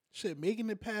 Shit, making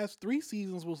it past 3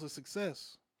 seasons was a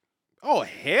success. Oh,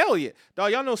 hell yeah.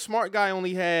 Dog, y'all know Smart Guy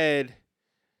only had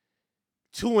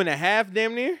 2.5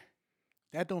 damn near?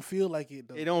 That don't feel like it,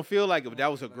 though. It don't feel like it, but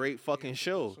that was a great fucking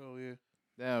show. So, yeah.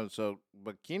 Damn,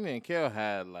 but Kenan and Kel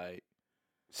had like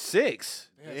 6.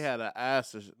 They had an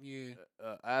ass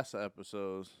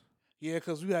episodes. Yeah,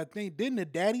 because we got to think, didn't the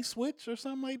daddy switch or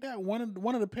something like that? One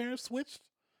of the parents switched?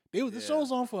 The show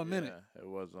was on for a minute. Yeah, it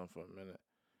was on for a minute.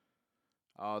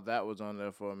 Oh, that was on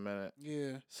there for a minute.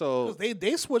 Yeah. So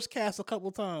they switched cast a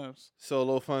couple times. So a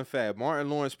little fun fact: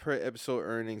 Martin Lawrence per episode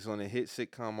earnings on the hit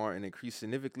sitcom Martin increased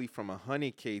significantly from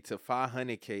 $100K to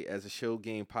 $500K as the show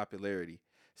gained popularity.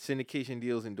 Syndication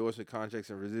deals, endorsement contracts,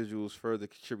 and residuals further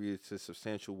contributed to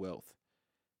substantial wealth.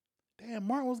 Damn,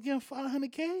 Martin was getting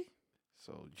 $500K?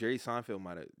 So Jerry Seinfeld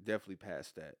might have definitely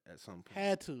passed that at some point.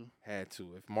 Had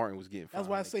to. If Martin was getting $500K. That's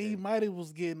why I say he might have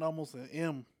was getting almost an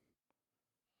M.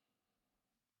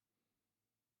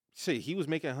 Shit, he was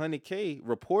making $100K,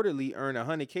 reportedly earned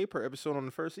 $100K per episode on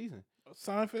the first season.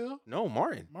 Seinfeld? No,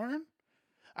 Martin.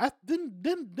 I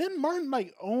didn't Martin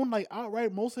like own like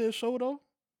outright most of his show though?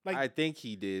 Like I think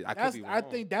he did. I could be wrong. I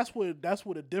think that's what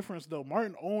the difference though.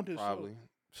 Martin owned his show.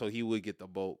 So he would get the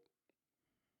bulk.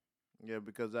 Yeah,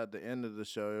 because at the end of the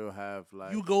show it'll have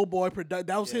like You Go Boy that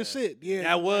was his shit. Yeah.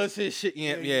 That was his shit.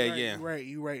 Yeah.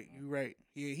 You right.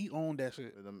 Yeah, he owned that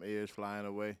shit. With them ears flying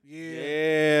away.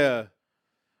 Yeah.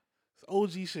 It's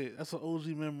OG shit. That's an OG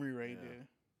memory right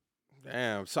there.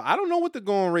 Damn. So I don't know what the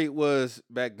going rate was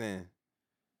back then.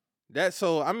 And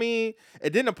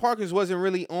then the Parkers wasn't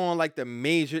really on like the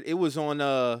major. It was on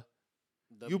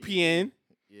UPN.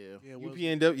 Yeah.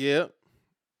 UPN. Yep.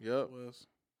 It was.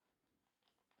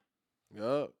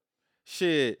 Yup.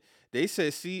 Shit. They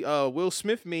said Will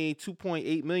Smith made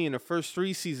 $2.8 million the first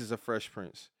 3 seasons of Fresh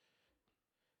Prince.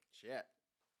 Shit.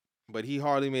 but he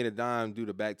hardly made a dime due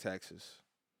to back taxes.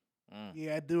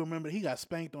 Yeah, I do remember he got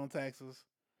spanked on taxes.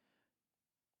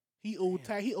 He owed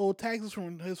taxes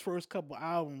from his first couple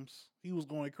albums. He was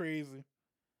going crazy.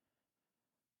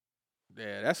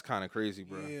 Yeah, that's kind of crazy,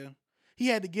 bro. Yeah, he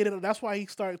had to get it. That's why he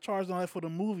started charging on that for the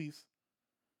movies.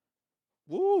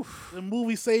 Woo. The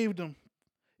movie saved him.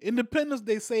 Independence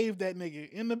Day saved that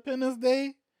nigga. Independence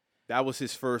Day. That was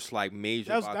his first like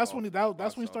major. That's when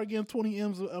he started getting 20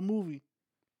 M's a movie.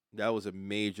 That was a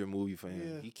major movie for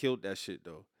him. Yeah. He killed that shit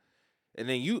though. And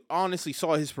then you honestly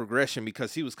saw his progression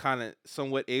because he was kind of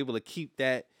somewhat able to keep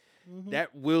that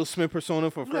Will Smith persona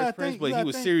for Fresh Prince, but he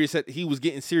was serious. He was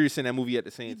getting serious in that movie at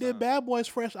the same time. He did Bad Boys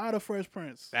fresh out of Fresh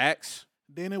Prince. Facts.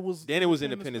 Then it was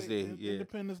Independence Day. Yeah.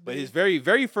 Independence Day. But his very,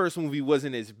 very first movie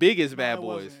wasn't as big as Bad it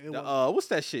Boys. wasn't. What's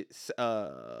that shit?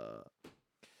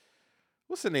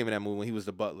 What's the name of that movie when he was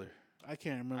the butler? I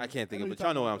can't remember. I can't think of it, but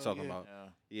y'all know what I'm talking about.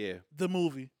 Yeah. The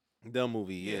movie. The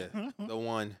movie, yeah. The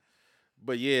one.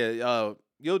 But yeah,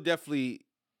 you'll definitely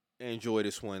enjoy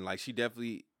this one. Like she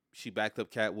backed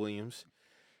up Cat Williams.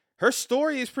 Her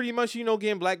story is pretty much,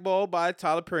 getting blackballed by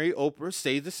Tyler Perry. Oprah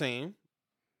stays the same.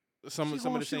 Some of the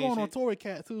same shit. She's going on shit. tour with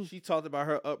Cat too. She talked about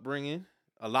her upbringing.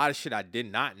 A lot of shit I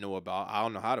did not know about. I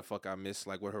don't know how the fuck I missed,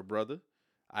 like with her brother.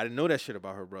 I didn't know that shit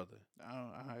about her brother.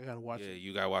 I gotta watch it. Yeah,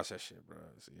 you gotta watch that shit, bro.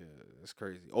 Yeah, it's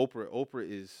crazy. Oprah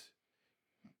is...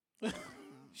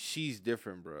 She's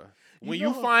different, bro. When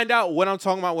you find out what I'm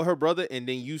talking about with her brother, and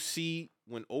then you see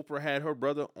when Oprah had her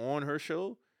brother on her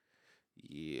show,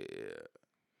 yeah,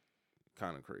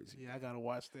 kind of crazy. Yeah, I gotta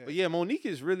watch that. But yeah, Monique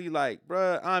is really like,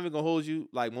 bro. I'm even gonna hold you.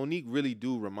 Like Monique really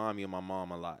do remind me of my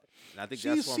mom a lot. And I think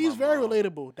she's very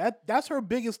relatable. That's her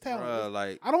biggest talent. Bruh,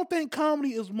 like I don't think comedy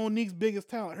is Monique's biggest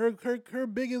talent. Her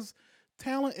biggest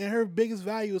talent and her biggest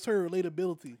value is her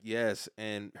relatability. Yes,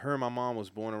 and her and my mom was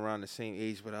born around the same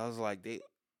age, but I was like, the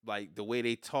way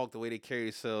they talk, the way they carry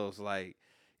themselves, like,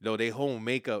 they whole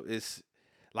makeup is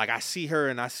like I see her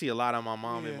and I see a lot of my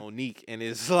mom and Monique, and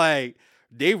it's like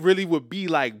they really would be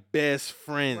like best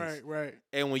friends. Right.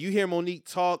 And when you hear Monique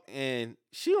talk, and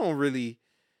she don't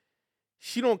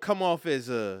come off as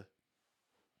a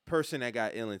person that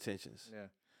got ill intentions. Yeah.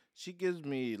 She gives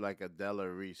me like a Della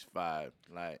Reese vibe,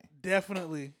 like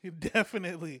definitely.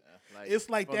 Like, it's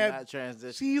like that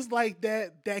transition. She's like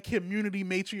that community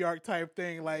matriarch type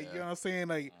thing. Like you know what I'm saying?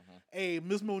 Like, hey,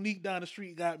 Miss Monique down the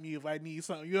street got me if I need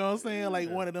something. You know what I'm saying? Like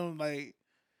one of them. Like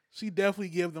she definitely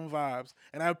gives them vibes,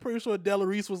 and I'm pretty sure Della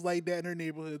Reese was like that in her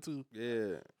neighborhood too.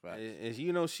 Yeah, and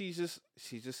she just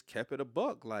kept it a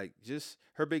buck. Like just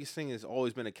her biggest thing has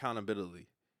always been accountability.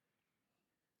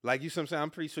 Like you,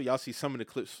 I'm pretty sure y'all see some of the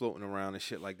clips floating around and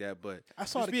shit like that. But I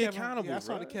saw just be accountable. Yeah, I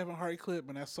saw the Kevin Hart clip,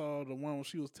 and I saw the one where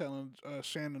she was telling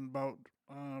Shannon about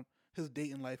his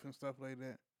dating life and stuff like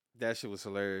that. That shit was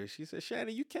hilarious. She said,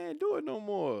 "Shannon, you can't do it no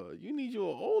more. You need you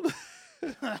an older."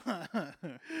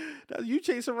 You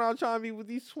chase around trying to be with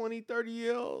these 20,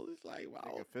 30-year-olds. It's like,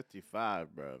 wow.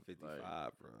 55, bro.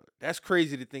 55, bro. That's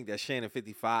crazy to think that Shannon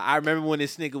 55. I remember when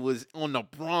this nigga was on the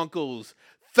Broncos,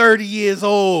 30 years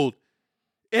old.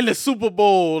 In the Super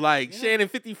Bowl, like Shannon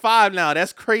 55 now.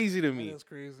 That's crazy to me. That's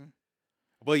crazy.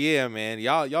 But yeah, man,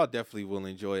 y'all definitely will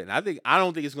enjoy it. And I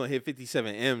don't think it's gonna hit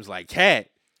 57 M's like Cat.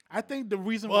 I think the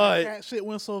reason why Cat shit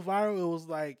went so viral, it was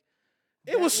like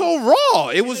it was so raw.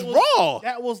 It was raw.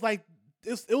 That was like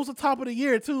it was the top of the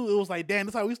year too. It was like, damn,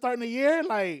 that's how we starting the year.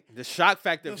 Like the shock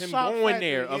factor of him going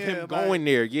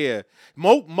there. Yeah.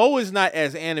 Mo is not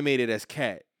as animated as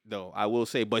Cat though. I will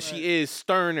say, but she is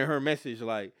stern in her message.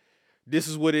 Like. This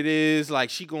is what it is. Like,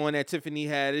 she going at Tiffany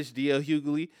Haddish, DL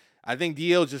Hughley. I think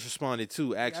DL just responded,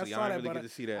 too, actually. Yeah, I didn't really get to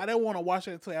see that. I didn't want to watch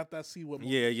it until after I see what...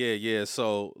 Yeah.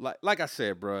 So, like I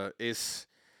said, bro, it's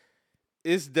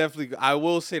definitely... I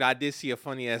will say that I did see a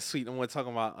funny-ass tweet. I'm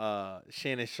talking about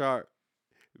Shannon Sharp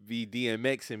v.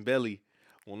 DMX and Belly.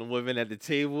 When the women at the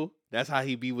table, that's how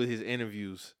he be with his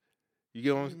interviews. You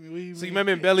get what I'm saying? So you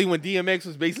remember in Belly when DMX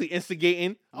was basically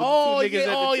instigating? Okay.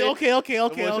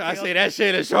 I say that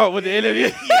Shannon Sharp with the interview.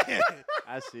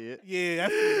 I see it. Yeah,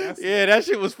 I see it. That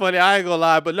shit was funny. I ain't gonna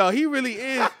lie, but no, he really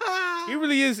is. He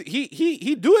really is.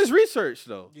 He do his research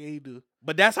though. Yeah, he do.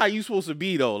 But that's how you supposed to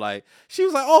be though. Like she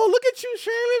was like, "Oh, look at you,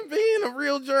 Shannon, being a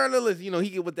real journalist." He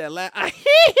get with that laugh.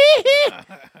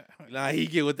 He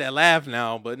get with that laugh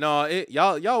now. But no,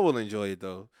 y'all will enjoy it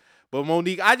though. But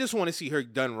Monique, I just want to see her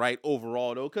done right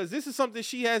overall, though, because this is something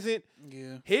she hasn't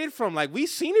hid from. Like, we've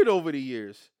seen it over the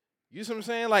years. You see what I'm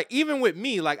saying? Like, even with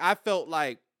me, like, I felt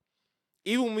like,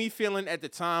 even me feeling at the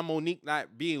time Monique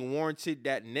not being warranted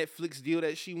that Netflix deal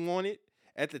that she wanted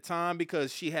at the time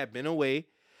because she had been away,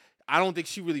 I don't think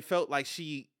she really felt like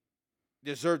she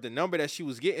deserved the number that she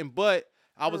was getting, but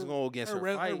I was going against her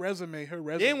fight. Her resume.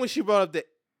 Then when she brought up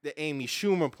the Amy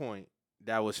Schumer point,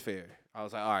 that was fair. I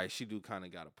was like, all right, she do kind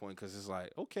of got a point because it's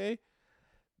like, okay,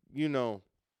 you know,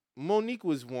 Monique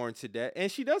was warranted that,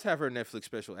 and she does have her Netflix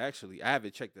special. Actually, I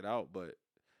haven't checked it out, but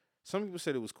some people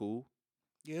said it was cool.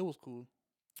 Yeah, it was cool.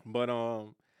 But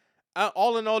all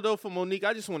in all, though, for Monique,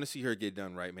 I just want to see her get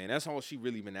done right, man. That's all she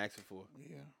really been asking for.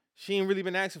 Yeah. She ain't really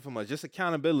been asking for much, just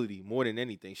accountability more than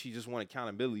anything. She just want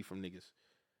accountability from niggas.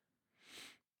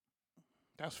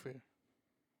 That's fair.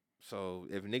 So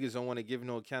if niggas don't want to give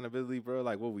no accountability, bro,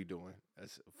 like what we doing?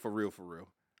 That's for real, for real.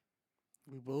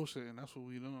 We bullshitting. That's what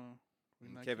we doing.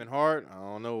 Kevin Hart, I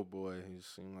don't know, boy. He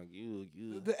seemed like you.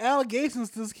 The allegations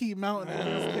just keep mounting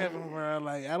against Kevin, bro.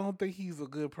 Like, I don't think he's a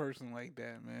good person like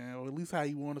that, man. Or at least how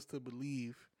you want us to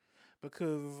believe.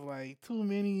 Because it's like too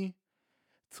many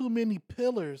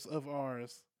pillars of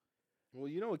ours. Well,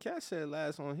 you know what Cat said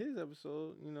last on his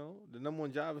episode, you know, the number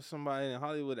one job is somebody in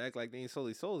Hollywood act like they ain't sold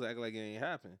their souls, act like it ain't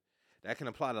happened. That can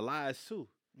apply to lies too.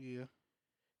 Yeah.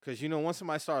 Because, you know, once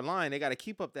somebody start lying, they got to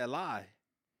keep up that lie.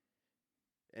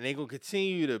 And they going to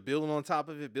continue to build on top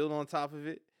of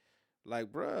it.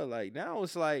 Like, bruh, like, now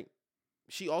it's like,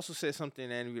 she also said something in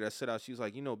the interview that stood out. She was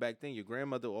like, you know, back then, your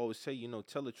grandmother would always tell you, you know,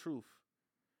 tell the truth.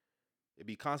 It'd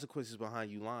be consequences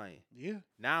behind you lying. Yeah.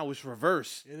 Now it's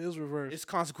reversed. It is reversed. It's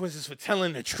consequences for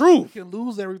telling the truth. You can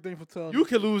lose everything for telling You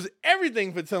can lose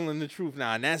everything for telling the truth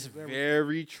now. And that's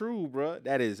very true, bruh.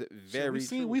 That is very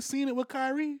true. We seen it with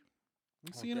Kyrie.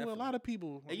 We've seen it with a lot of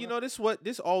people. And you know,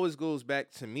 this always goes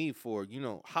back to me for, you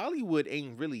know, Hollywood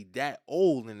ain't really that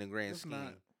old in the grand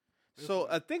scheme. So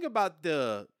think about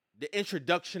the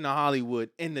introduction to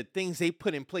Hollywood and the things they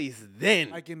put in place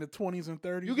then. Like in the 20s and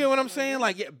 30s. You get what I'm saying?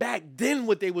 Like, yeah, back then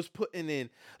what they was putting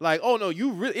in. Like, oh no,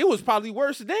 it was probably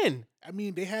worse then. I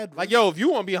mean, they had... Like, yo, if you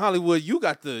want to be in Hollywood, you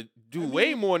got to do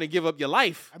way more than give up your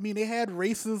life. I mean, they had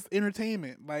racist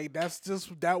entertainment. Like,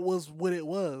 that was what it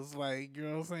was. Like, you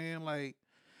know what I'm saying? Like,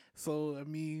 so, I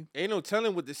mean... Ain't no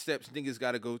telling what the steps niggas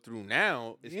got to go through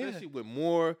now, especially with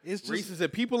more races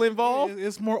and people involved.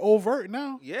 It's more overt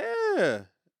now. Yeah.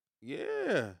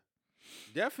 Yeah.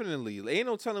 Definitely. Ain't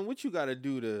no telling what you got to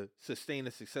do to sustain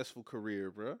a successful career,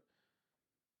 bro.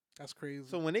 That's crazy.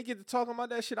 So when they get to talking about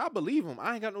that shit, I believe them.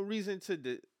 I ain't got no reason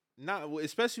to not,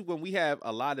 especially when we have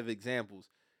a lot of examples.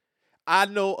 I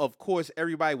know, of course,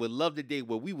 everybody would love the day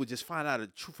where we would just find out the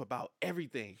truth about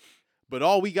everything. But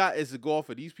all we got is to go off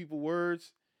of these people's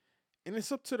words. And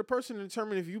it's up to the person to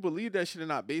determine if you believe that shit or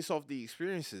not based off the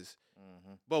experiences.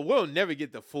 Mm-hmm. But we'll never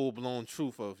get the full-blown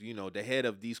truth of, you know, the head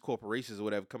of these corporations or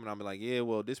whatever coming out and be like, yeah,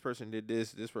 well, this person did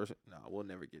this person. No, we'll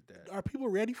never get that. Are people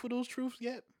ready for those truths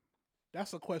yet?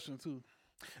 That's a question, too.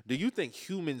 Do you think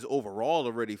humans overall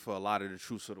are ready for a lot of the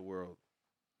truths of the world?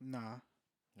 Nah.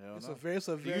 It's a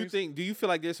very... Do you feel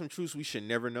like there's some truths we should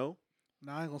never know?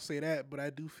 No, I ain't gonna say that, but I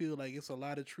do feel like it's a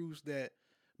lot of truths that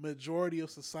majority of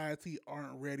society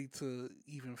aren't ready to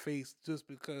even face, just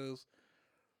because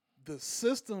the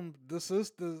system, the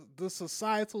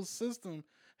societal system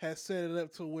has set it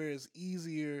up to where it's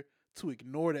easier to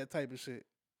ignore that type of shit.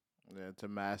 Yeah, to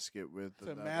mask it with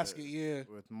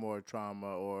with more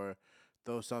trauma or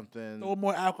throw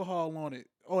more alcohol on it.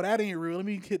 Oh, that ain't real. Let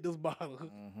me hit this bottle.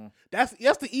 Mm-hmm. That's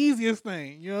the easiest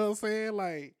thing. You know what I'm saying?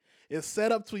 Like, it's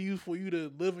set up for you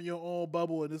to live in your own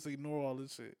bubble and just ignore all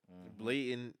this shit. Mm-hmm.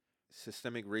 Blatant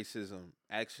systemic racism,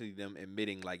 actually them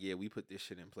admitting like, yeah, we put this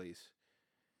shit in place.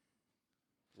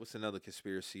 What's another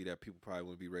conspiracy that people probably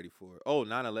wouldn't be ready for? Oh,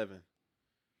 9/11.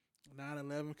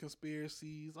 9/11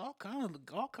 conspiracies, all kind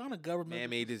of government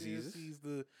man-made diseases.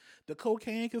 The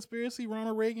cocaine conspiracy,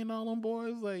 Ronald Reagan, all them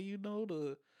boys, like, you know,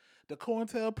 the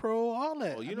COINTELPRO, all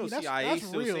that. Oh, you know, CIA that's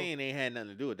still real. Saying they ain't had nothing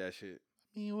to do with that shit.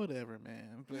 I mean, whatever,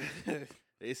 man.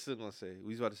 They still gonna say.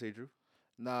 We about to say, Drew?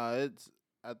 Nah,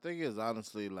 I think it's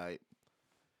honestly like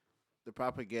the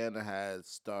propaganda has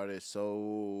started so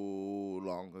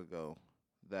long ago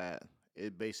that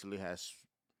it basically has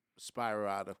spiral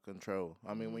out of control.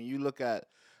 I mean, when you look at,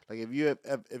 like, if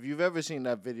you've ever seen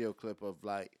that video clip of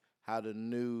like how the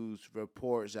news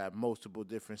reports at multiple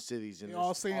different cities and they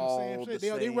all saying the same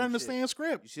shit. They run the same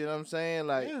script. You see what I'm saying?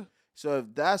 Like, so if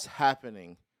that's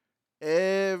happening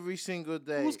every single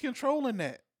day, who's controlling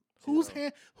that?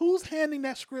 Who's handing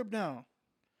that script down?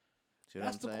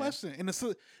 That's the question, and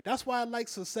that's why I like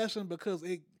Succession, because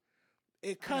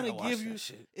it kind of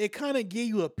give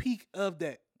you a peek of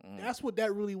that. That's what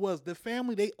that really was. The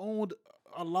family, they owned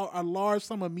a large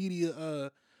sum of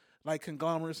media like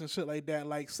conglomerates and shit like that.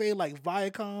 Like say like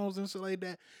Viacoms and shit like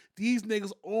that. These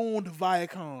niggas owned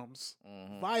Viacoms.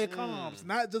 Viacoms,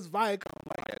 not just Viacom,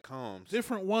 like Viacoms.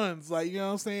 different ones. Like, you know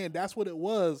what I'm saying? That's what it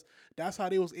was. That's how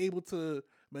they was able to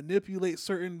manipulate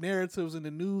certain narratives in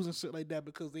the news and shit like that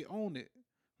because they own it.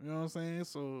 You know what I'm saying?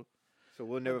 So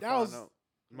we'll never that find was- out.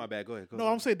 My bad. Go ahead. no,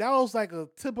 I'm saying that was like a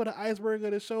tip of the iceberg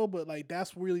of the show, but like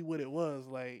that's really what it was.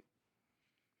 Like,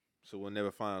 So we'll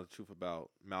never find out the truth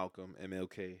about Malcolm,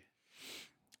 MLK.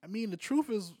 I mean, the truth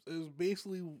is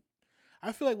basically,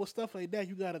 I feel like with stuff like that,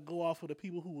 you got to go off of the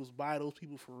people who was by those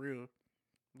people for real,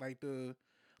 like the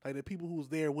people who was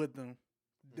there with them.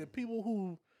 The people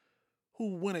who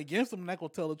went against them, not gonna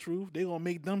tell the truth. They gonna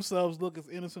make themselves look as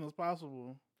innocent as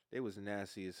possible. They was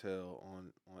nasty as hell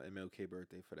on MLK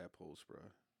birthday for that post, bro.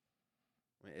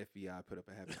 When FBI put up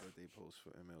a happy birthday post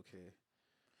for MLK.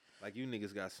 Like, you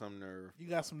niggas got some nerve. You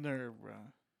got some nerve, bro.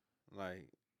 Like,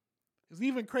 It's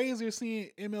even crazier seeing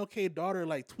MLK daughter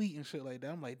like tweet and shit like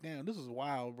that. I'm like, damn, this is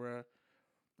wild, bro.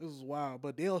 This is wild.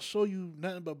 But they'll show you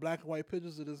nothing but black and white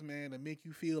pictures of this man and make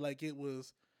you feel like it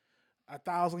was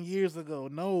 1,000 years ago.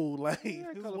 No, like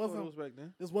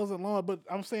this wasn't long. But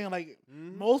I'm saying like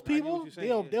most people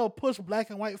they'll push black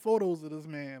and white photos of this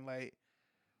man. Like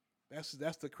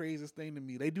that's the craziest thing to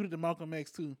me. They do it to Malcolm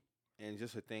X too. And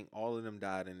just to think, all of them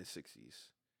died in the 60s.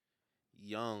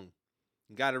 Young.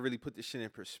 You got to really put this shit in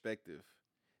perspective.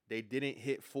 They didn't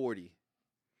hit 40.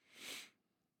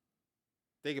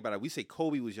 Think about it. We say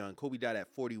Kobe was young. Kobe died at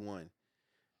 41.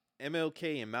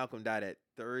 MLK and Malcolm died at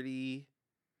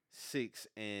 36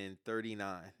 and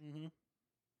 39. Mm-hmm.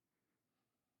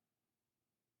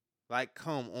 Like,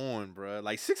 come on, bro.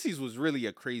 Like, 60s was really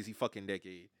a crazy fucking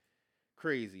decade.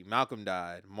 Crazy. Malcolm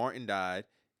died. Martin died.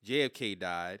 JFK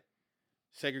died.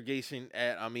 Segregation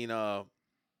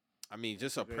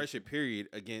just oppression period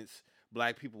against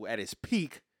black people at its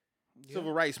peak. Yeah.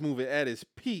 Civil rights movement at its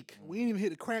peak. We ain't even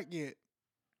hit the crack yet.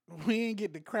 We ain't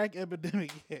get the crack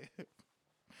epidemic yet.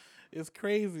 It's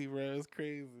crazy, bro. It's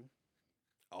crazy.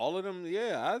 All of them,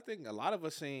 yeah. I think a lot of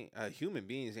us human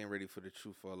beings ain't ready for the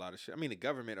truth for a lot of shit. I mean, the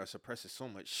government are suppressing so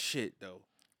much shit, though.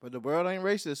 But the world ain't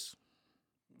racist.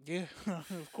 Yeah,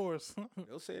 of course.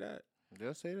 They'll say that.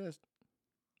 They'll say that.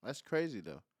 That's crazy,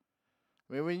 though.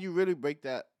 I mean, when you really break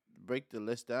the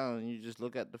list down and you just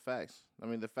look at the facts. I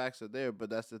mean, the facts are there,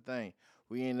 but that's the thing.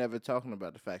 We ain't never talking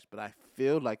about the facts. But I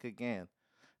feel like, again,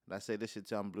 and I say this shit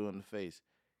till I'm blue in the face,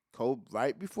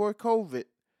 right before COVID,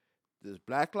 this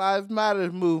Black Lives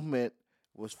Matter movement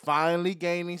was finally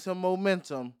gaining some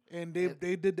momentum. And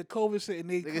they did the COVID shit and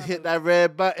they niggas hit that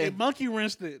red button. They monkey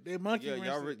wrenched it.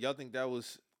 Y'all think that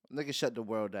was... Niggas shut the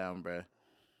world down, bruh.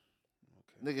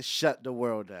 Niggas shut the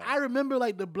world down. I remember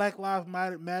like the Black Lives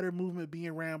Matter movement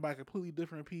being ran by completely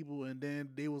different people, and then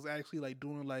they was actually like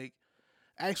doing like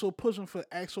actual pushing for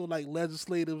actual like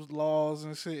legislative laws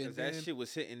and shit. Because that shit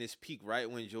was hitting its peak right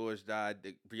when George died.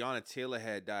 Breonna Taylor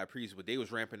had died previously, but they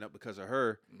was ramping up because of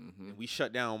her. Mm-hmm. And we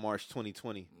shut down March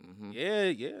 2020. Mm-hmm.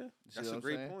 Yeah. That's a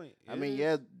great point. Yeah. I mean,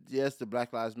 yes, the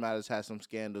Black Lives Matters had some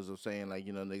scandals of saying like,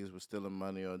 you know, niggas was stealing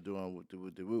money or doing what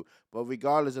the woo. But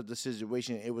regardless of the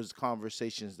situation, it was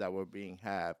conversations that were being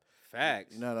had.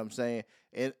 Facts. You know what I'm saying?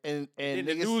 And in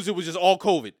the news, it was just all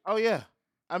COVID. Oh yeah.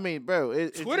 I mean, bro,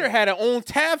 Twitter had an own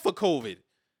tab for COVID.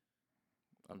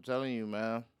 I'm telling you,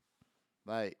 man.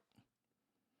 Like,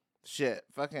 shit,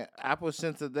 fucking Apple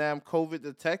sent a damn COVID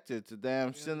detector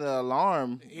to send an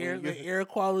alarm. The air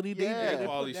quality. Yeah. They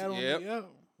put that on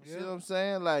You see what I'm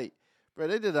saying? Like, bro,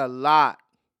 they did a lot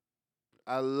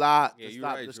to stop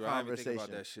this conversation. I didn't think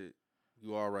about that shit.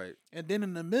 You all right. And then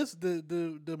in the midst,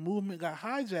 the movement got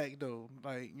hijacked though.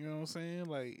 Like, you know what I'm saying?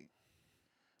 Like,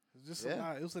 it's just a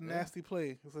lot. It was a nasty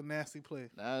play. It's a nasty play.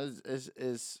 Now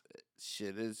it's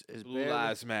shit. It's Blue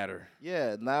lives matter.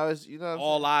 Yeah. Now it's, you know what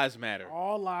all lives matter.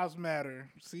 All lives matter.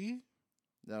 See? You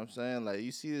know what I'm saying? Like,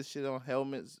 you see this shit on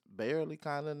helmets barely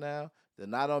kind of now. They're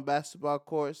not on basketball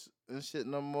courts and shit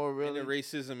no more, really. And the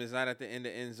racism is not at the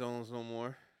end zones no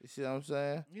more. You see what I'm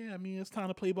saying? Yeah, I mean, it's time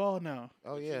to play ball now.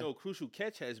 Oh, but yeah. You know, Crucial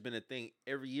Catch has been a thing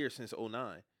every year since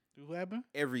 2009. What happened?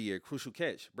 Every year, Crucial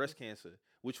Catch, breast cancer,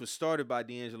 which was started by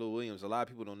D'Angelo Williams. A lot of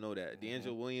people don't know that.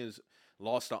 D'Angelo Williams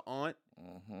lost an aunt.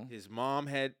 His mom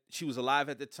she was alive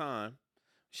at the time.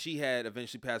 She had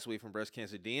eventually passed away from breast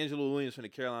cancer. D'Angelo Williams from the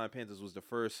Carolina Panthers was the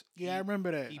first. Yeah, I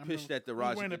remember that. He pitched at the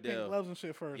Roger Goodell. Goodell. Pink gloves and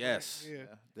shit first. Yes. Right?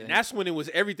 Yeah. And that's when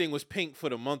everything was pink for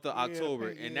the month of October.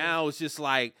 Pink, and now it's just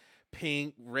like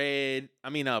pink, red.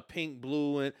 Pink,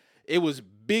 blue, and it was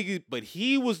big. But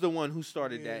he was the one who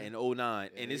started that in 2009,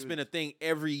 and it's been a thing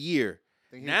every year.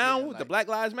 Now the Black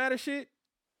Lives Matter shit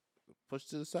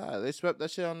pushed to the side. They swept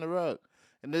that shit on the rug,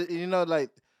 and you know, like,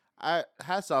 I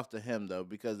hats off to him though,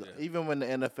 because even when the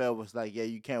NFL was like, yeah,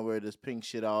 you can't wear this pink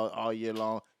shit all year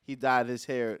long, he dyed his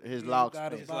hair, his locks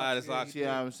pink. His locks. You know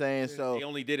what I'm saying? Yeah. So They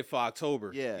only did it for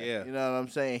October. yeah, Yeah. you know what I'm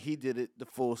saying? He did it the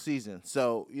full season.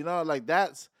 So, you know, like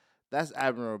that's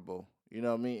admirable. You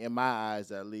know what I mean? In my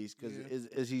eyes, at least, because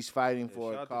is he's fighting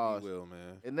for a cause. Will,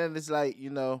 man. And then it's like, you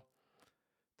know,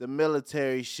 the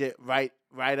military shit right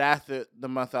after the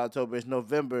month of October is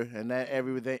November, and that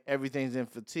everything's in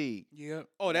fatigue. Yeah.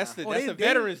 Oh, that's a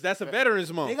veterans. That's a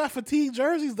veterans month. They got fatigue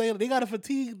jerseys. They got a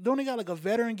fatigue. Don't they got like a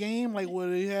veteran game like where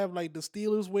they have like the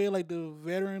Steelers wear like the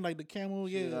veteran like the camel?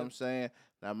 Yeah. You know what I'm saying?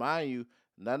 Now, mind you,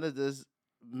 none of this.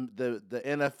 The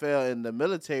NFL and the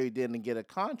military didn't get a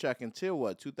contract until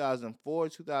what 2004,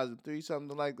 2003,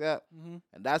 something like that. Mm-hmm.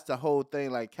 And that's the whole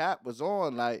thing. Like Cap was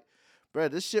on, like, bro,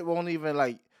 this shit won't even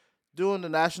like doing the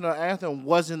national anthem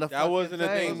wasn't a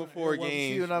thing before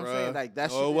games. You know what I'm saying? Like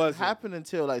that shit didn't happen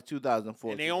until like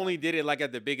 2004. And they only did it like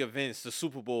at the big events, the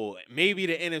Super Bowl, maybe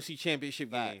the NFC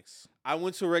Championship game. I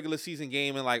went to a regular season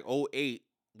game in like 2008.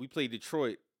 We played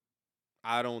Detroit.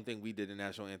 I don't think we did the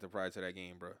national anthem prior to that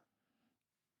game, bro.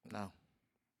 No.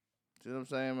 You know what I'm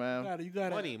saying, man? You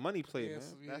got money play, man.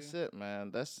 Yeah. That's it,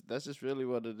 man. That's just really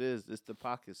what it is. It's the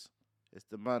pockets. It's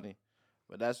the money.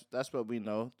 But that's what we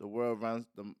know. The world runs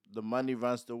the money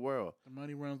runs the world. The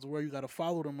money runs the world. You got to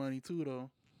follow the money too,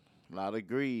 though. A lot of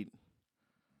greed.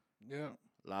 Yeah.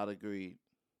 A lot of greed.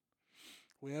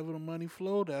 Wherever the money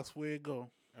flow, that's where it go.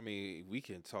 I mean, we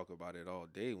can talk about it all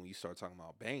day when you start talking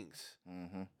about banks.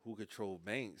 Mm-hmm. Who control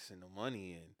banks and the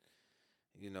money, and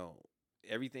you know,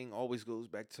 everything always goes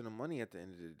back to the money at the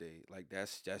end of the day. Like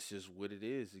that's just what it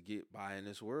is to get by in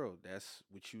this world. That's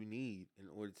what you need in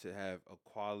order to have a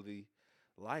quality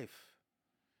life.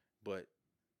 But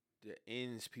the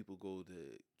ends people go to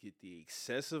get the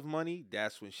excessive money,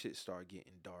 that's when shit start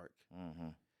getting dark. Mm-hmm.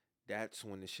 That's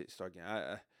when the shit start getting.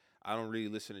 I don't really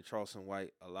listen to Charleston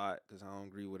White a lot because I don't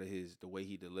agree with the way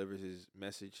he delivers his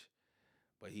message.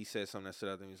 But he said something that stood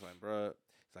out to me. He's like, bruh,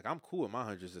 it's like I'm cool with my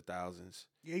hundreds of thousands.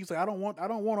 Yeah, he's like, I don't want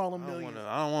all them millions.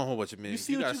 I don't want a whole bunch of millions.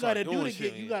 You see what you gotta do to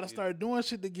get. You gotta start doing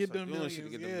shit to get them millions. Shit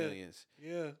to get them millions.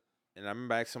 Yeah. And I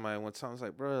remember asking somebody one time, I was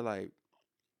like, bruh, like,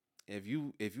 if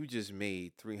you just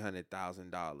made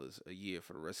 $300,000 a year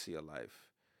for the rest of your life,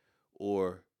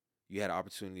 or you had an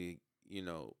opportunity, you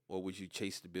know, or would you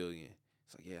chase the billion?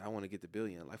 It's like, yeah, I want to get the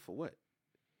billion. Like, for what?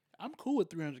 I'm cool with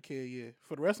 $300K a year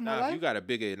for the rest of my life. If you got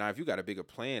a bigger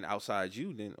plan outside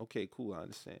you, then okay, cool, I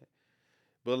understand.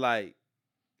 But like,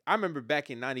 I remember back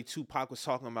in '92, Pac was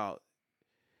talking about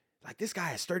like this guy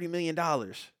has $30 million.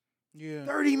 Yeah,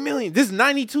 $30 million. This is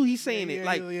 '92. He's saying it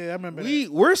like I remember.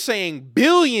 We're saying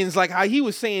billions, like how he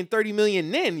was saying 30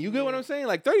 million then. You get what I'm saying?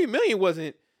 Like 30 million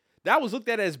wasn't. That was looked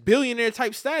at as billionaire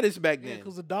type status back then. Yeah,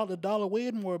 because the dollar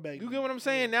weighed more back then. You get what I'm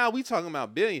saying? Now we talking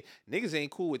about billion. Niggas ain't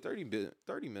cool with 30 million.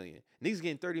 Niggas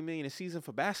getting 30 million a season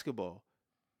for basketball.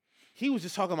 He was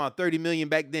just talking about 30 million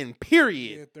back then,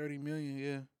 period. Yeah, 30 million,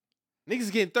 yeah.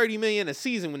 Niggas getting 30 million a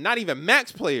season with not even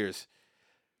max players.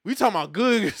 We talking about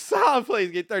good, solid players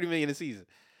get 30 million a season.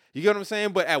 You get what I'm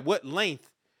saying? But at what length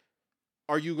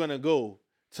are you gonna go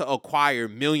to acquire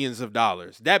millions of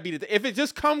dollars? That be if it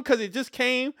just come because it just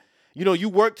came. You know, you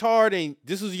worked hard and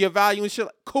this was your value and shit.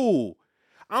 Cool.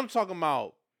 I'm talking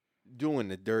about doing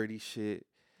the dirty shit,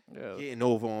 getting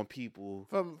over on people.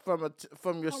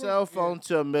 From your cell phone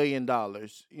to $1 million.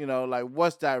 You know, like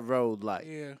what's that road like?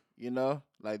 Yeah. You know,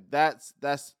 like that's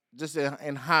just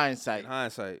in hindsight.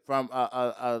 From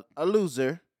a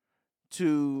loser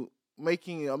to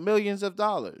making millions of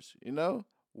dollars. You know,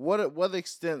 what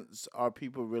extents are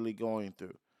people really going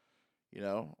through? You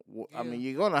know, I mean,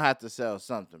 you're gonna have to sell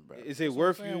something, bro. Is it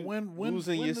worth you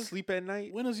losing your sleep at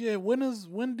night? When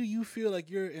do you feel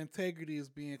like your integrity is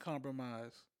being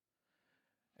compromised?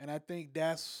 And I think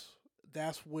that's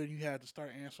when you have to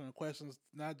start answering questions,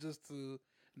 not just to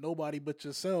nobody but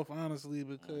yourself, honestly,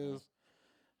 because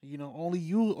you know only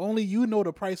you know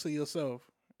the price of yourself.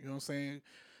 You know what I'm saying?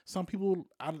 Some people,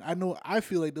 I know, I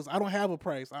feel like this. I don't have a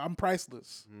price. I'm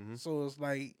priceless. Mm-hmm. So it's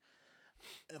like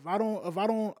if I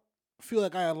don't feel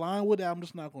like I align with it, I'm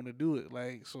just not going to do it.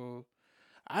 Like, so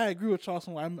I agree with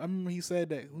Charleston. I remember he said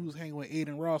that he was hanging with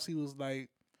Aiden Ross. He was like,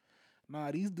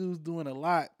 nah, these dudes doing a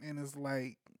lot. And it's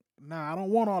like, nah, I don't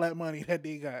want all that money that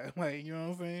they got. Like, you know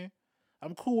what I'm saying?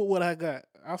 I'm cool with what I got.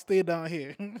 I'll stay down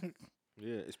here.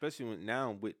 Yeah, especially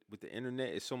now with the internet,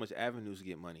 it's so much avenues to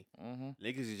get money. Mm-hmm.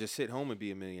 Niggas can just sit home and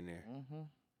be a millionaire. Mm-hmm.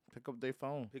 Pick up their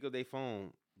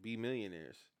phone, be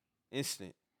millionaires.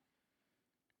 Instant.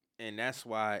 And that's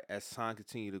why as time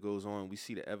continues to goes on, we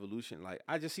see the evolution. Like,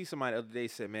 I just see somebody the other day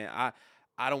said, man,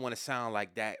 I don't want to sound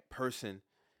like that person,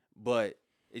 but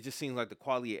it just seems like the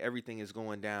quality of everything is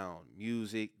going down.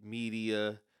 Music,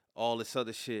 media, all this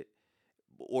other shit.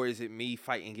 Or is it me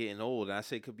fighting getting old? And I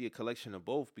say it could be a collection of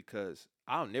both because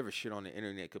I'll never shit on the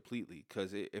internet completely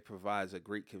because it provides a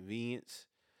great convenience.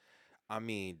 I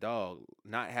mean, dog,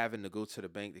 not having to go to the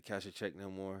bank to cash a check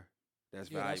no more, that's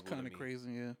valuable. That's kind of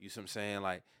crazy, yeah. You see what I'm saying?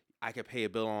 Like, I could pay a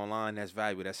bill online, that's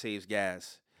valuable. That saves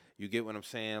gas. You get what I'm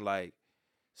saying? Like,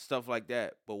 stuff like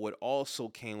that. But what also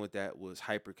came with that was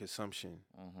hyperconsumption.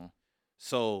 Mm-hmm.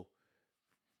 So,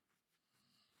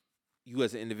 you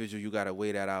as an individual, you got to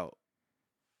weigh that out.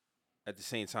 At the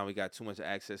same time, we got too much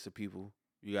access to people.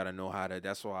 You got to know how to.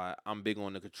 That's why I'm big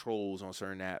on the controls on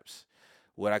certain apps.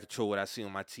 What I control, what I see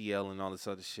on my TL and all this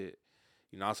other shit.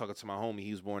 You know, I was talking to my homie.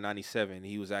 He was born 97.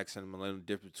 He was asking the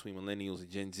difference between millennials and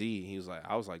Gen Z. He was like,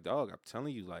 I was like, dog, I'm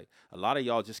telling you, like, a lot of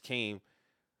y'all just came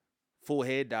full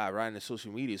head dive right into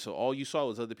social media. So all you saw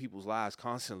was other people's lives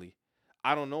constantly.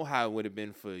 I don't know how it would have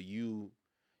been for you,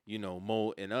 you know,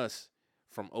 Mo and us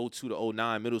from 02 to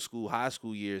 09, middle school, high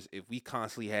school years, if we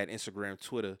constantly had Instagram,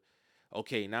 Twitter.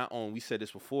 Okay, we said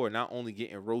this before, not only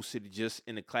getting roasted just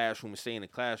in the classroom and staying in the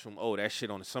classroom, oh, that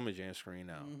shit on the Summer Jam screen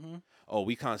now. Mm-hmm. Oh,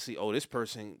 we can't see, this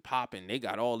person popping, they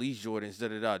got all these Jordans,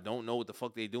 da-da-da, don't know what the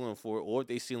fuck they doing for it, or if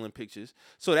they stealing pictures.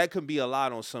 So that could be a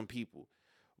lot on some people.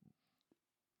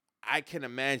 I can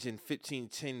imagine 15,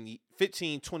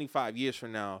 25 years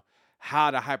from now,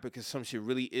 how the hyperconsumption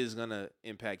really is going to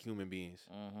impact human beings.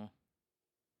 Mm-hmm.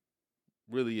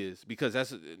 Really is. Because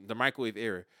that's the microwave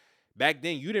era. Back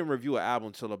then, you didn't review an album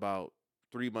until about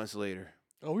 3 months later.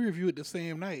 Oh, we reviewed it the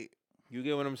same night. You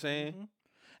get what I'm saying? Mm-hmm.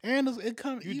 And it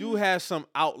comes. You do have some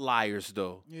outliers,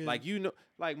 though. Yeah. Like, you know,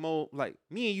 like Mo, like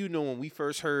me and you know when we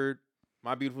first heard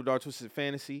My Beautiful Dark Twisted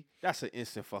Fantasy, that's an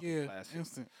instant fucking classic.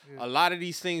 Instant. Yeah. A lot of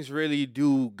these things really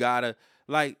do gotta,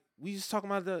 like, we just talking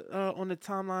about the on the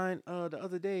timeline the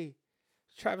other day.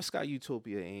 Travis Scott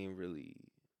Utopia ain't really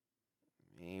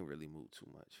moved too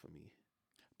much for me.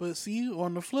 But see,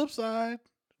 on the flip side,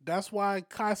 that's why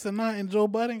Kai Cenat and Joe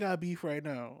Budden got beef right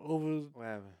now over. What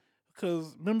happened?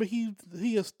 Because remember he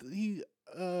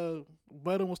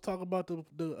Budden was talking about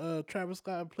the Travis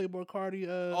Scott and Playboy Cardi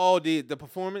the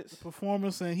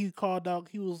performance, and he called out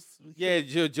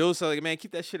Joe said like, man,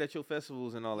 keep that shit at your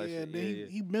festivals and all that shit.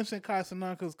 He mentioned Kai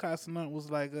Cenat because Kai Cenat was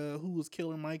like who was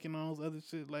killing Mike and all this other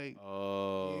shit like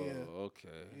okay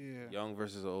young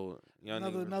versus old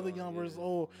another young versus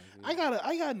old. I got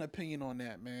an opinion on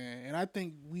that, man, and I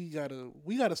think we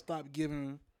gotta stop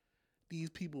giving these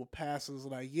people passes.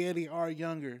 Like, yeah, they are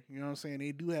younger, you know what I'm saying,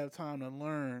 they do have time to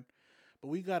learn, but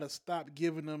we gotta stop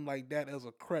giving them like that as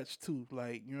a crutch too.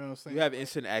 Like, you know what I'm saying, you have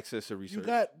instant access to research.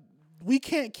 We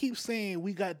can't keep saying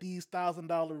we got these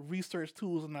 $1,000 research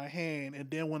tools in our hand,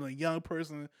 and then when a young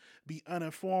person be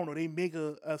uninformed or they make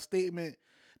a statement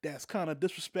that's kind of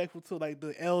disrespectful to like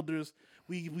the elders,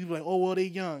 we like, oh well, they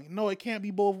young. No, it can't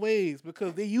be both ways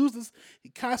because they use this.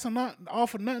 Kai Cenat, all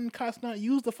for nothing, Kai Cenat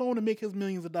used the phone to make his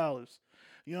millions of dollars.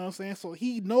 You know what I'm saying? So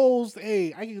he knows,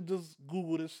 hey, I can just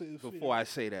Google this shit before I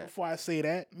say that.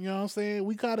 You know what I'm saying?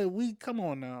 We come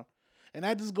on now, and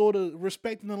I just go to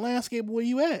respecting the landscape where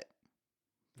you at.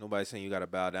 Nobody's saying you got to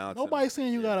bow down. Nobody's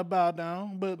saying you got to bow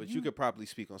down, but you could probably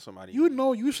speak on somebody.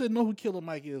 You should know who Killer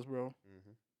Mike is, bro.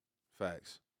 Mm-hmm.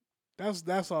 Facts.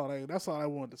 That's all I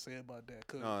wanted to say about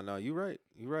that. No, you're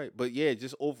right. But yeah,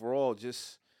 just overall,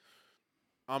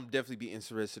 I'm definitely be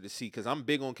interested to see because I'm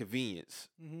big on convenience.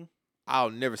 Mm-hmm.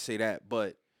 I'll never say that,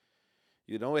 but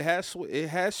you know, it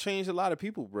has changed a lot of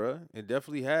people, bro. It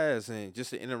definitely has, and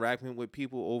just the interaction with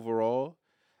people overall.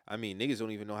 I mean, niggas don't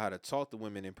even know how to talk to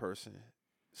women in person.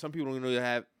 Some people don't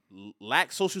even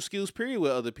lack social skills, period,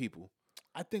 with other people.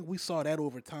 I think we saw that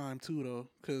over time too, though,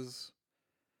 because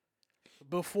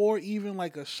before even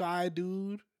like a shy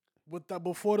dude,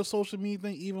 before the social media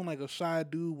thing, even like a shy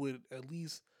dude would at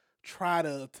least try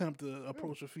to attempt to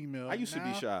approach a female. I used to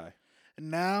be shy.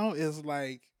 Now it's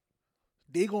like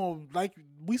they gonna, like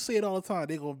we say it all the time,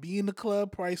 they gonna be in the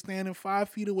club, probably standing 5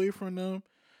 feet away from them.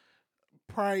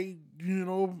 Probably, you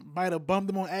know, might have bumped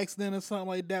them on accident or something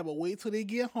like that, but wait till they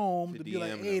get home to be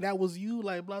like, hey, that was you,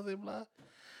 like, blah, blah, blah.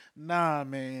 Nah,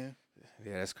 man.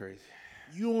 Yeah, that's crazy.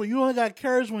 You only got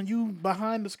courage when you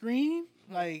behind the screen?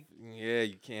 Like, yeah,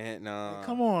 you can't, nah. Like,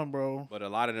 come on, bro. But a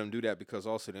lot of them do that because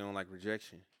also they don't like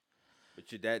rejection. But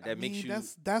that makes you...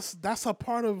 That's a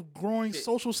part of growing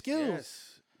social skills.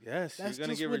 Yes, that's you're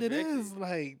gonna just get what rejected. It is.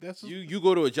 Like, that's just, you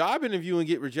go to a job interview and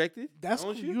get rejected. That's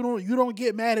don't you don't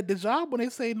get mad at the job when they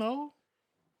say no.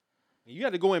 You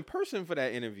got to go in person for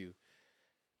that interview.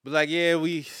 But like, yeah,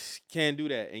 we can't do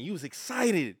that, and you was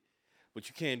excited, but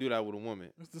you can't do that with a woman.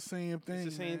 It's the same thing.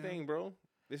 It's the same thing, bro.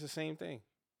 It's the same thing.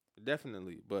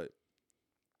 Definitely, but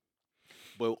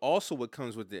also what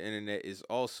comes with the internet is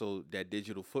also that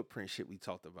digital footprint shit we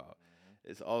talked about.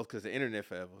 It's all because the internet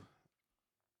forever.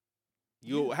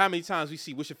 How many times we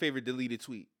see what's your favorite deleted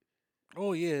tweet?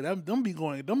 Oh yeah, them be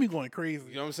going crazy.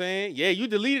 You know what I'm saying? Yeah, you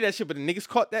deleted that shit, but the niggas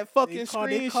caught that fucking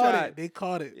screenshot. They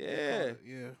caught it. Yeah.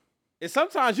 Yeah. And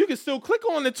sometimes you can still click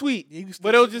on the tweet, Yeah, you can still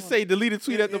but it'll click just on say deleted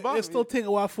tweet at the bottom. It'll still take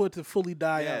a while for it to fully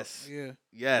die Yes. out. Yeah.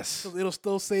 Yes. So it'll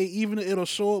still say, even it'll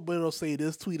show it, but it'll say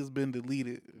this tweet has been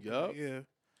deleted. Yup. Yeah.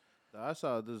 I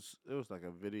saw this. It was like a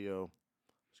video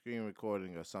screen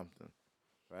recording or something,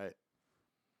 right?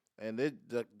 And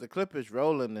the clip is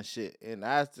rolling and shit. And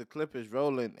as the clip is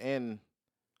rolling in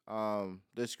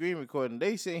the screen recording,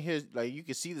 they sitting here like you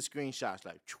can see the screenshots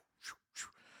like,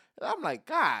 and I'm like,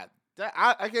 God,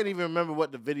 I can't even remember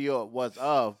what the video was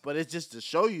of, but it's just to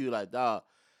show you like, dog,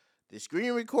 the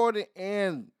screen recording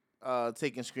and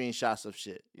taking screenshots of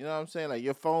shit. You know what I'm saying? Like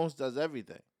your phones does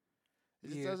everything.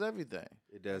 It just does everything.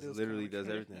 It does. Literally does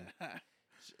everything.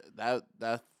 That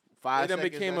 5 It then seconds.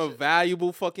 became that a shit.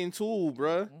 valuable fucking tool,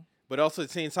 bruh. But also at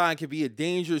the same time, it can be a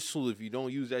dangerous tool if you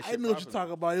don't use that shit I know what you're properly.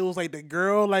 talking about. It was like the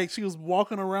girl, like she was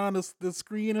walking around the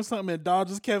screen or something, and dog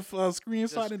just kept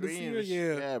screenshotting the scene.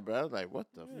 Yeah. bro. I was like, what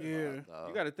the Yeah. fuck, dog?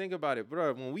 You got to think about it,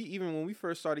 bro. When we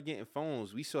first started getting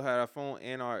phones, we still had our phone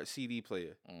and our CD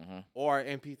player or our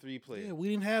MP3 player. Yeah, we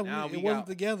didn't have it wasn't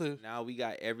together. Now we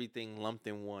got everything lumped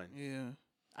in one. Yeah.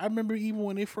 I remember even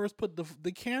when they first put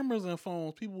the cameras in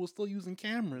phones, people were still using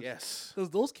cameras. Yes. Because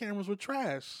those cameras were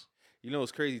trash. You know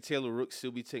what's crazy? Taylor Rook still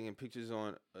be taking pictures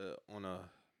on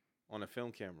a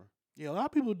film camera. Yeah, a lot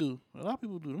of people do.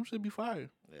 Them should be fire.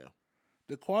 Yeah.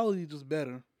 The quality just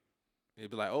better.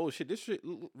 They'd be like, oh shit, this shit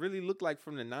really looked like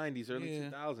from the 90s, early Yeah.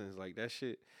 2000s. Like that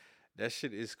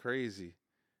shit is crazy.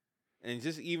 And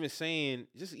just even saying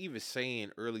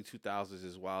early 2000s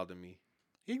is wild to me.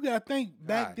 You gotta think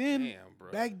back then. Damn,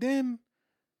 bro. Back then,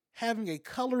 having a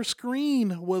color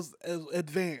screen was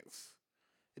advanced.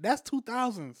 That's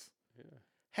 2000s. Yeah.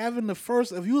 Having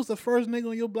if you was the first nigga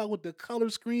on your block with the color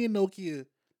screen Nokia,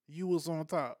 you was on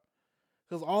top.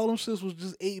 Because all them shits was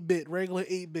just 8-bit, regular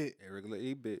 8-bit. A regular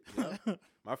 8-bit. Yeah.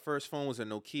 My first phone was a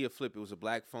Nokia flip. It was a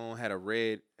black phone, had a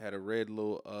red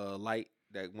little light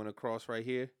that went across right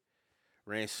here.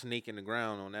 Ran snake in the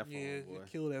ground on that phone, Yeah, boy. you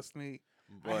killed that snake.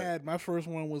 But, my first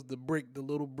one was the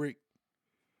little brick,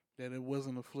 that it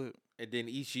wasn't a flip. and then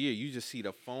each year you just see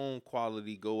the phone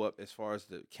quality go up as far as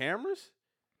the cameras.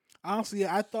 Honestly,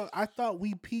 I thought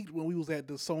we peaked when we was at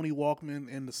the Sony Walkman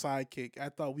and the Sidekick. I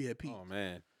thought we had peaked. Oh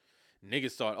man,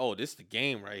 niggas thought, oh, this the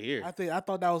game right here. I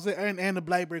thought that was it, and the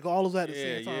BlackBerry, all those at the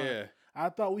same time. Yeah. I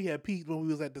thought we had peaked when we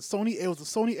was at the Sony. It was the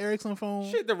Sony Ericsson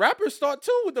phone. Shit, the rappers start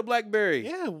too with the BlackBerry.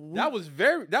 Yeah, that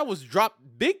was dropped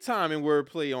big time in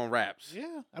wordplay on raps.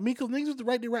 Yeah, I mean, cause niggas used to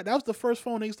write their rap. That was the first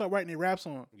phone niggas started writing their raps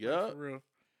on. Yeah, for real.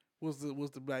 Was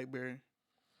the BlackBerry.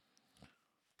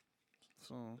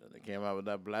 So They came out with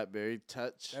that BlackBerry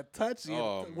Touch. that touch, yeah,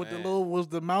 Oh, with the man. little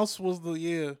the mouse was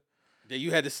the That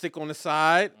you had to stick on the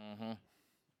side.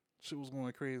 shit was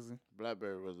going crazy.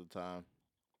 BlackBerry was the time.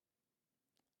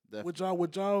 Would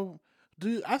y'all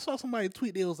do? I saw somebody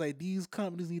tweet. They was like, these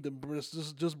companies need to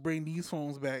just bring these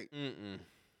phones back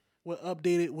with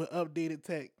updated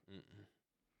tech.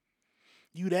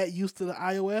 You that used to the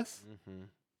iOS?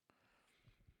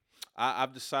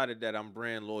 I've decided that I'm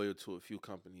brand loyal to a few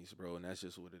companies, bro, and that's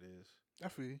just what it is. I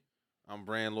feel you. I'm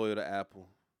brand loyal to Apple.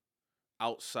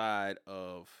 Outside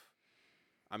of,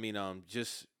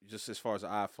 just as far as the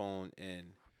iPhone and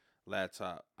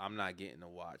laptop, I'm not getting a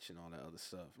watch and all that other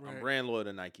stuff. Right. I'm brand loyal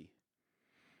to Nike.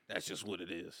 That's just what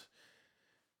it is.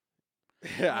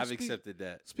 I've accepted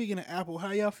that. Speaking of Apple,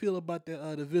 how y'all feel about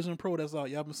the Vision Pro that's out?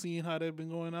 Y'all been seeing how they've been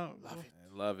going out?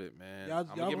 Love it, man. Y'all- I'm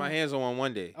gonna y'all get my gonna- hands on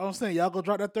one day. I was saying, y'all gonna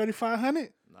drop that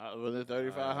 3500? Not with the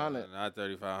 3500. Not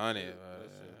 3500.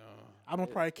 I'm gonna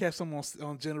probably catch them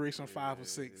on Generation 5 or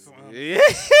 6. Yeah.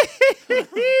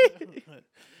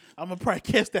 I'm gonna probably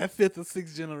catch that 5th or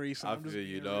 6th generation. I I'm just feel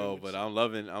you being real know, with but you. I'm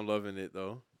loving it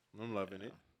though. I'm loving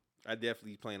it. I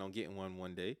definitely plan on getting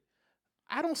one day.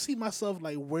 I don't see myself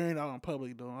like wearing it out in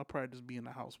public though. I'll probably just be in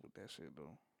the house with that shit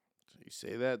though. You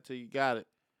say that till you got it.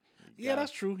 Yeah,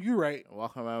 that's true. You're right.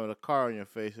 Walking around with a car on your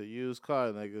face, a used car,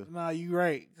 nigga. Nah, you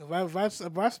right.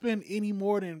 If I spend any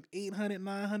more than 800,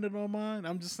 900 on mine,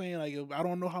 I'm just saying like I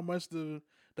don't know how much the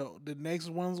next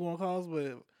one's gonna cost,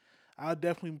 but I'll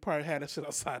definitely probably have that shit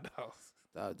outside the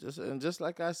house. Just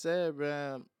like I said,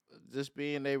 man, just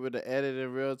being able to edit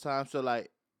in real time. So like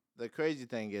the crazy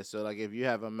thing is, so like if you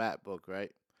have a MacBook,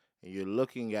 right, and you're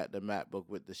looking at the MacBook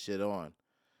with the shit on,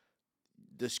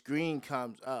 the screen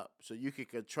comes up, so you can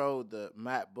control the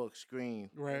MacBook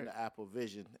screen in the Apple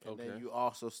Vision, and then you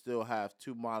also still have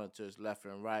 2 monitors left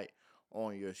and right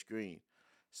on your screen.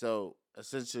 So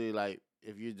essentially, like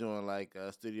if you're doing like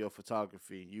studio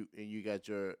photography, you got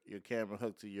your camera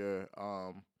hooked to your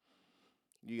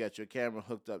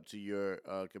hooked up to your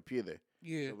computer.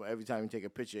 Yeah. So every time you take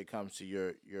a picture, it comes to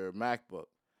your MacBook.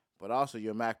 But also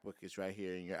your MacBook is right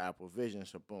here in your Apple Vision,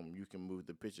 so boom, you can move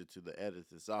the picture to the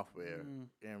editing software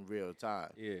in real time.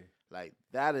 Yeah. Like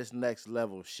that is next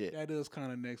level shit. That is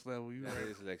kind of next level. You That right.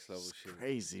 is next level shit.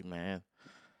 Crazy, man.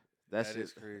 That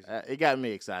is crazy. It got me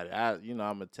excited.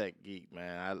 I'm a tech geek,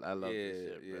 man. I love this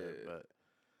shit, bro. But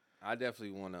I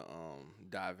definitely want to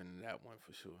dive into that one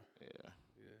for sure. Yeah.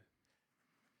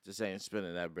 Just ain't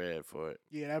spending that bread for it.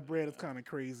 Yeah, that bread is kind of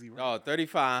crazy. Right? Oh,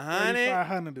 3,500?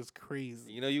 3,500 is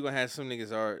crazy. You know, you're going to have some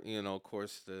niggas of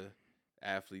course, the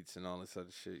athletes and all this other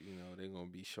shit, they're going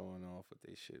to be showing off with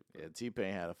their shit. Bro. Yeah,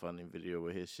 T-Pain had a funny video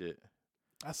with his shit.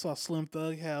 I saw Slim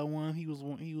Thug had one. He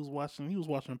was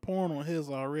watching porn on his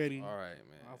already. All right,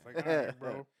 man. I was like, all right,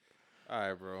 bro. All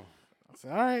right, bro. I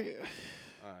said, all right.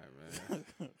 All right,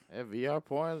 man. Yeah, VR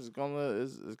porn is gonna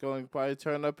probably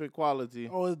turn up in quality.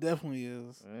 Oh, it definitely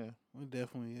is. Yeah, it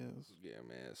definitely is. Yeah,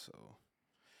 man. So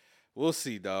we'll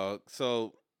see, dog.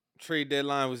 So trade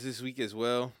deadline was this week as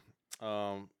well.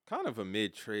 Kind of a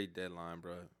mid-trade deadline,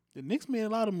 bro. The Knicks made a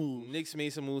lot of moves. Knicks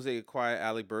made some moves. They acquired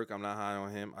Alec Burke. I'm not high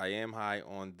on him. I am high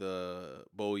on the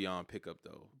Bojan pickup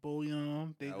though.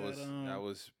 Bojan, that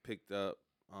was picked up.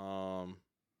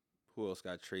 Who else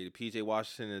got traded? PJ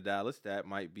Washington to Dallas. That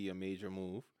might be a major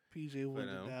move. PJ went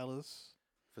to Dallas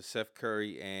for Seth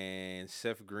Curry and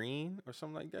Seth Green or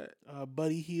something like that.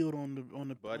 Buddy Hield on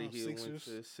the Buddy Hield Sixers.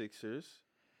 Went to Sixers.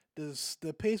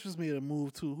 The Pacers made a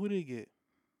move too. Who did they get?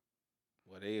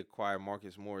 Well, they acquired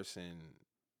Marcus Morris and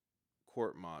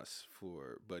Court Moss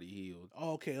for Buddy Hield.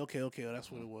 Oh, okay.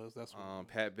 That's what it was.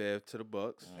 Pat Bev to the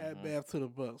Bucks. Pat Bev to the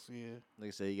Bucks. Yeah.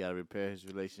 Like say he got to repair his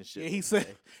relationship. Yeah, he said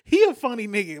he a funny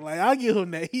nigga. Like I'll give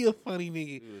him that. He a funny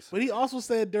nigga. But he also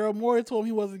said Daryl Morey told him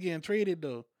he wasn't getting traded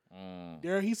though.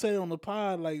 Daryl, he said it on the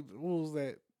pod like what was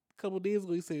that? A couple of days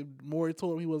ago, he said Morey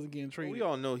told him he wasn't getting traded. Well, we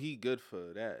all know he good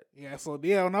for that. Yeah. So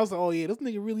and I was like, oh yeah, this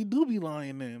nigga really do be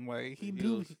lying then. Like he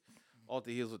do. Off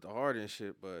the heels with the Harden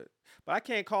shit, but I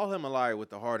can't call him a liar with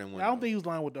the Harden one. I don't think he was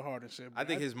lying with the Harden shit. I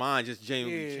think his mind just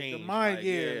genuinely changed. The mind,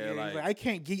 like, like, I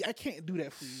can't do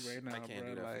that for you right now. I can't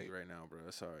do that like, for you right now, bro.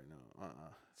 Sorry, no.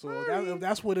 So if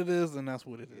that's what it is, then that's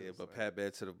what it is. Yeah, but Pat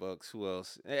Bev to the Bucks. Who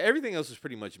else? Everything else was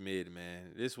pretty much mid,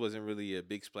 man. This wasn't really a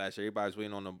big splash. Everybody's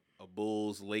waiting on a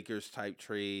Bulls Lakers type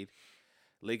trade.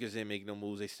 Lakers didn't make no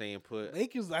moves. They staying put.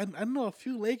 Lakers, I know a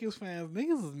few Lakers fans.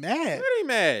 Niggas is mad. Why they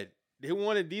mad? They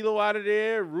wanted D'Lo out of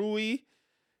there, Rui,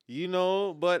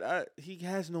 but he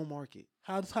has no market.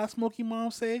 How Smokey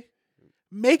Mom say?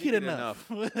 Make it enough.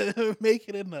 Make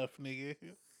it enough, nigga.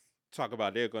 Talk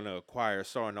about they're going to acquire a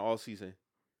star in the offseason.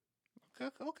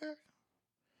 Okay.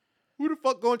 Who the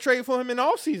fuck going to trade for him in the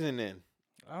offseason then?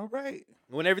 All right.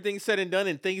 When everything's said and done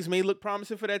and things may look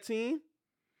promising for that team?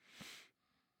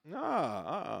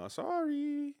 Nah,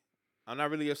 sorry. I'm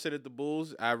not really upset at the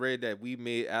Bulls. I read that we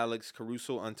made Alex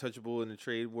Caruso untouchable in the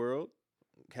trade world.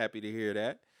 Happy to hear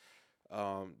that.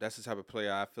 That's the type of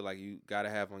player I feel like you got to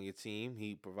have on your team.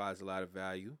 He provides a lot of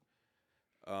value.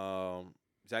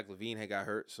 Zach LaVine had got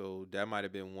hurt, so that might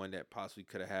have been one that possibly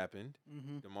could have happened.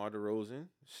 DeMar DeRozan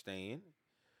staying.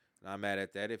 Not mad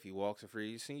at that. If he walks a free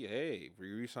agency, hey, if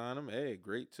we re-sign him, hey,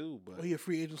 great too. But he a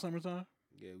free agent summertime?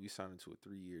 Yeah, we signed him to a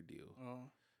 3-year deal. Oh.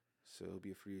 So he'll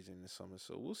be a free agent in the summer.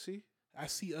 So we'll see. I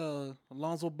see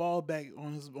Alonzo Ball back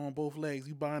on both legs.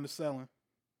 You buying or selling?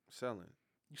 Selling.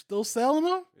 You still selling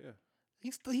him? Yeah.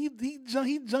 He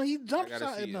jump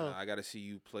shot enough. I gotta see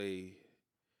you play.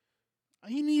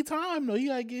 He need time though. He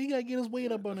gotta get his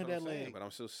weight up under that leg. But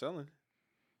I'm still selling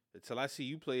until I see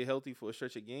you play healthy for a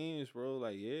stretch of games, bro.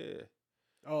 Like yeah.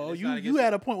 Oh, you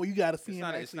had a point where you gotta see him.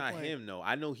 It's not him though.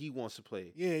 I know he wants to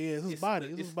play. Yeah, it's his body.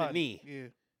 It's his body. The knee. Yeah.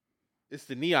 It's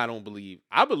the knee I don't believe.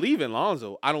 I believe in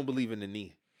Lonzo. I don't believe in the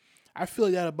knee. I feel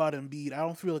that about Embiid. I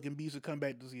don't feel like Embiid should come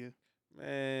back this year.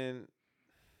 Man.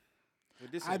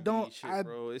 With this Embiid shit,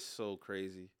 bro, it's so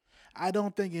crazy. I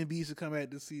don't think Embiid should come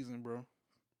back this season, bro.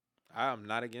 I'm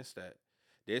not against that.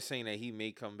 They're saying that he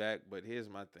may come back, but here's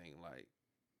my thing. Like,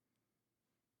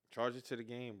 charge it to the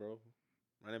game, bro.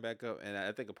 Run it back up. And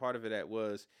I think a part of it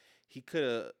was he could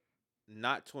have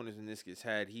not torn his meniscus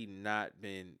had he not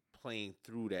been playing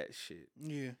through that shit.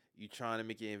 Yeah. You trying to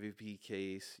make your MVP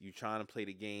case. You trying to play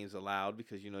the games aloud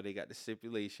because, they got the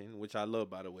stipulation, which I love,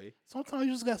 by the way. Sometimes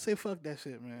you just got to say fuck that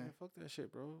shit, man. Yeah, fuck that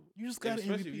shit, bro. You just got to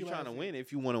Especially if you're trying to win,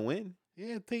 if you want to win.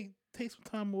 Yeah, take some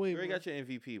time away, You already bro. got your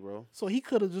MVP, bro. So he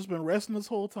could have just been resting this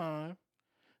whole time,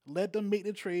 let them make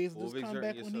the trades, and just come Overexerting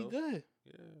back when he yourself. good.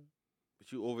 Yeah.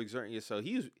 But you overexerting yourself.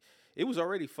 It was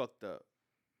already fucked up.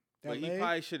 That But he leg?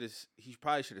 probably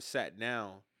should have sat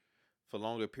down for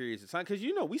longer periods of time. Because,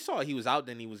 we saw he was out,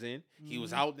 then he was in. He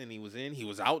was out, then he was in. He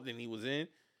was out, then he was in.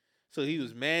 So he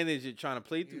was managing, trying to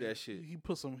play through that shit. He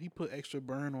put extra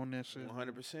burn on that shit.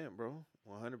 100%, bro.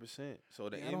 100%. So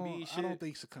the Yeah, NBA shit, I don't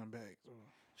think he should come back. So.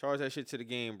 charge that shit to the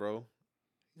game, bro.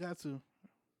 You got to.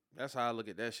 That's how I look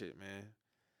at that shit, man.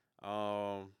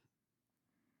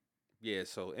 Yeah,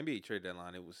 so NBA trade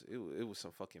deadline, it was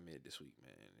some fucking mid this week,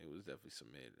 man. It was definitely some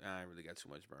mid. I ain't really got too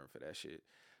much burn for that shit.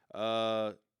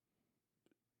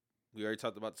 We already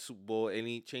talked about the Super Bowl.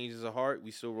 Any changes of heart?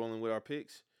 We still rolling with our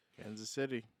picks? Kansas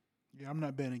City. Yeah, I'm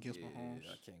not betting against Mahomes.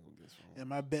 I can't go against Mahomes. And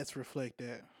my bets reflect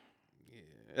that.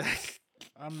 Yeah.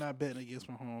 I'm not betting against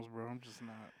Mahomes, bro. I'm just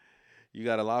not. You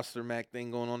got a lobster mac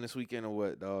thing going on this weekend or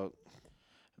what, dog?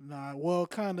 Nah, well,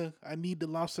 kind of. I need the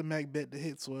lobster mac bet to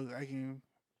hit so I can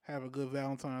have a good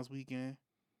Valentine's weekend.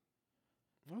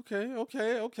 Okay.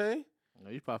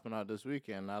 You popping out this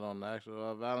weekend, not on the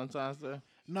actual Valentine's Day?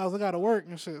 No, I got to work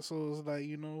and shit, so it's like,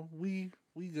 we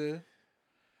good.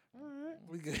 All right.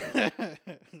 We good.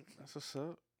 That's what's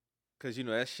up. Because,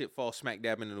 that shit falls smack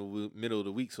dab in the middle of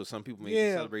the week, so some people may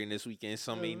be celebrating this weekend,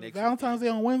 some may next Valentine's Day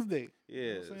on Wednesday.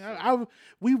 Yeah.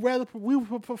 We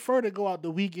would prefer to go out the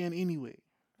weekend anyway.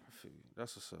 I feel you.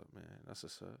 That's what's up, man. That's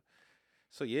what's up.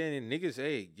 So, yeah, and niggas,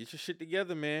 hey, get your shit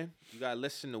together, man. You got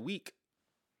less than a week.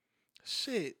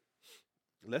 Shit.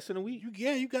 Less than a week.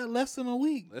 You got less than a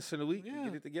week. Less than a week. Yeah.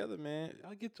 Get it together, man.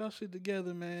 I'll get y'all shit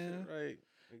together, man. Right.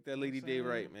 Make that lady day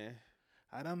right, man.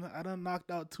 I done knocked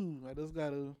out 2. I just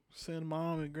gotta send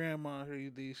mom and grandma her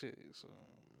these shit. So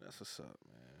that's what's up,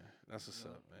 man. That's what's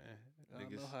up, man.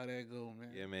 Y'all know how that go, man.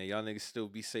 Yeah, man. Y'all niggas still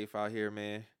be safe out here,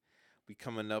 man. We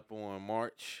coming up on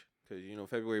March because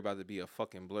February about to be a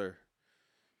fucking blur.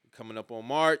 Coming up on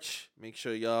March. Make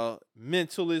sure y'all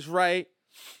mental is right,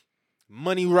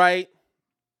 money right.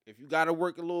 If you gotta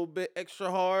work a little bit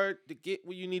extra hard to get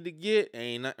what you need to get,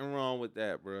 ain't nothing wrong with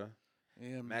that, bro.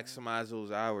 Yeah, man. Maximize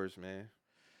those hours, man.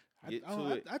 Get to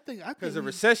it. I think Because the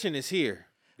recession is here.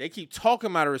 They keep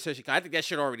talking about a recession. I think that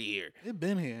shit already here. It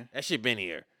been here. That shit been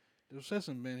here. The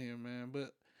recession been here, man.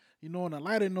 But on a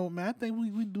lighter note, man, I think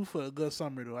we do for a good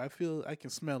summer though. I feel I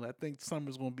can smell it. I think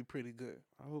summer's gonna be pretty good.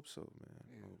 I hope so, man.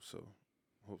 Yeah.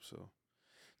 I hope so.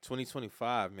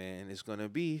 2025, man, is gonna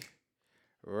be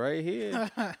right here.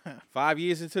 5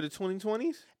 years into the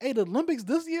 2020s. Hey, the Olympics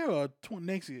this year or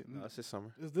next year? No, it's this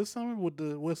summer. Is this summer with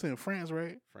what's in France,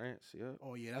 right? France, yep.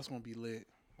 Oh yeah, that's gonna be lit.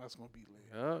 That's gonna be lit.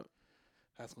 Yep.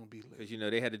 That's gonna be lit.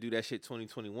 Because they had to do that shit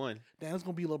 2021. That's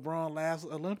gonna be LeBron last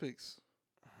Olympics.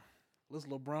 Was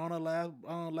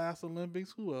LeBron last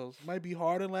Olympics? Who else? Might be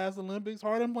Harden last Olympics.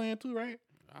 Harden playing too, right?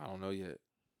 I don't know yet.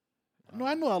 No,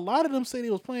 I know a lot of them say they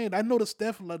was playing. I know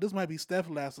this might be Steph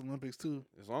last Olympics too.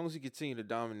 As long as you continue to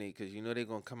dominate, because they're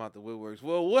going to come out the woodworks.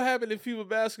 Well, what happened in FIBA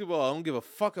basketball? I don't give a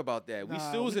fuck about that. We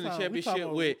still was in the championship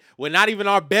with not even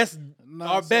our best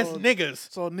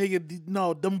niggas. So, nigga,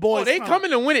 no, them boys. Oh, they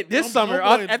coming to win it this summer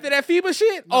after that FIBA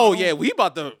shit? No, yeah, we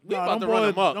about to run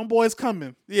them up. Them boys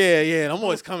coming. Yeah, them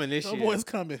boys coming this year. Them boys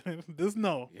coming. Just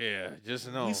know. Yeah,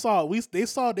 just know. They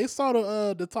saw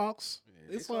the talks. Yeah,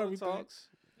 they saw the talks.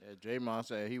 Yeah, Draymond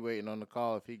said he waiting on the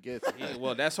call if he gets it. Yeah,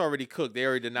 well, that's already cooked. They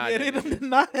already denied they that.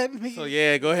 denied that. So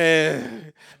yeah, go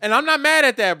ahead. And I'm not mad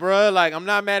at that, bro. Like I'm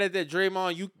not mad at that,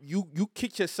 Draymond. You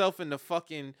kicked yourself in the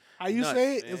fucking. How you nuts,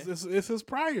 say it? Man. It's his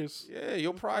priors. Yeah,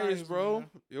 your priors, bro. Man.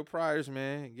 Your priors,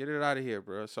 man. Get it out of here,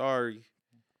 bro. Sorry.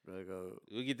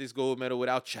 We'll get this gold medal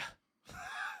without ya.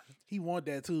 He want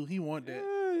that too. He want that.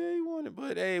 Yeah, he want it.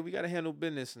 But hey, we gotta handle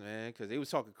business, man. Because they was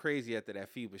talking crazy after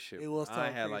that FIBA shit. It was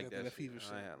talking crazy like after that FIBA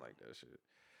shit. I had like that shit.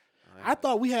 I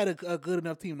thought we had a good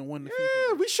enough team to win the FIFA.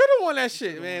 Yeah, we should have won that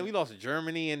shit, man. We lost to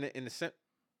Germany in the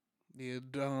Yeah,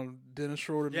 Dennis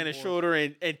Schroeder. Dennis Schroeder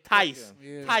and Tice.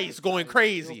 Yeah. Tice going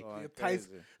crazy.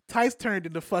 Tice turned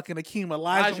into fucking Akeem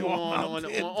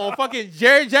Olajuwon on fucking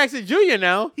Jared Jackson Jr.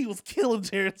 now. He was killing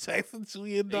Jared Jackson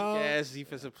Jr. Dog. Ass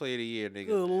defensive player of the year, nigga.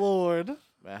 Good Lord.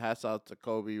 Man, hats out to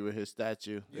Kobe with his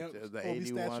statue. Yep. The Kobe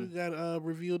 81 statue got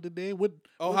revealed today.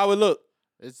 How it look?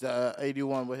 It's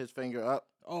 81 with his finger up.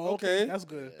 Oh, okay. That's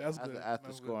good. That's good.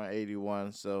 After scoring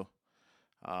 81, so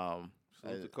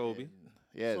salute to Kobe.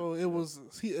 Yeah. So it was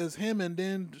him and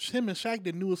then him and Shaq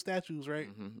did newest statues, right?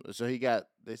 Mm-hmm. So he got.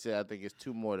 They said I think it's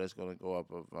 2 more that's gonna go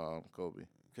up of Kobe.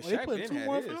 Oh, they put 2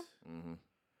 more for him?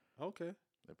 Mm-hmm. Okay.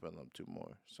 They're putting up 2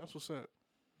 more. So That's what's up.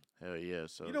 hell yeah.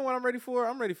 So You know what I'm ready for?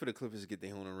 I'm ready for the Clippers to get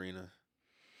their own arena.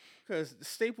 Because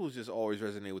Staples just always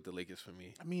resonate with the Lakers for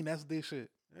me. I mean, that's their shit.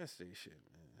 That's their shit,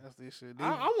 man. That's their shit.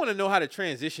 I want to know how the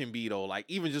transition be, though. Like,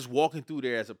 even just walking through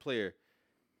there as a player.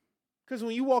 Because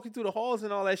when you walking through the halls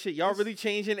and all that shit, y'all really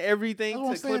changing everything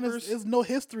to Clippers? There's no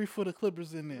history for the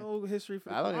Clippers in there. No history for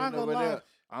the I don't Clippers. even know where they'll.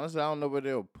 Honestly, I don't know where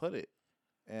they'll put it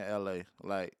in LA.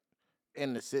 Like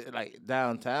in the city, like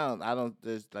downtown. I don't.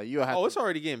 There's like you have. Oh, it's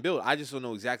already getting built. I just don't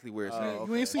know exactly where it's at.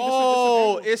 You ain't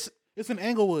seen It's in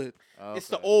Englewood. it's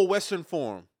the old Western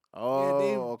Forum.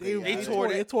 Oh, they, okay.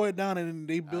 they tore it down and then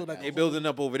they built like They building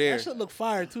up over there. That shit look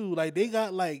fire too. Like they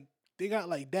got like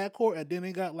that court and then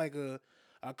they got like a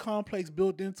complex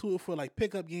built into it for like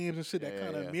pickup games and shit that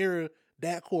kind of mirror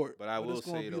that court. But I will it's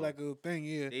gonna say be though, like a thing.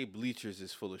 Yeah, they bleachers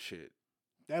is full of shit.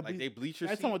 Like they bleachers.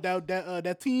 I'm talking about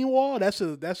that team wall. That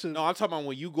shit. No, I'm talking about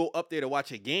when you go up there to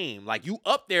watch a game. Like you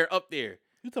up there.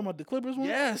 You talking about the Clippers one?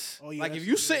 Yes. Oh, yeah, like if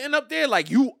you sitting up there, like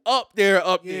you up there.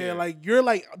 Yeah, like you're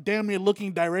like damn near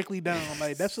looking directly down.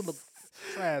 Like that should look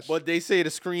trash. But they say the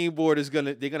screen board is they're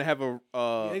gonna have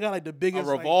they got like the biggest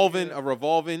a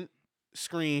revolving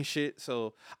screen shit.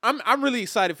 So I'm really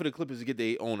excited for the Clippers to get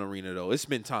their own arena though. It's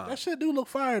been time. That shit do look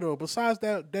fire though. Besides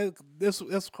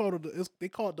that's called they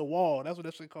call it the wall. That's what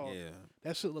that shit called. Yeah.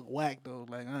 That shit look whack though.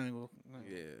 Like I ain't gonna.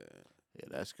 Yeah,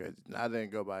 that's crazy. I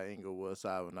didn't go by Inglewood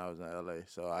side when I was in LA,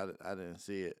 so I didn't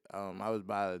see it. I was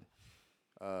by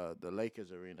the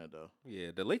Lakers arena though.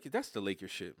 Yeah, the Lakers. That's the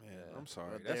Lakers shit, man. Yeah. I'm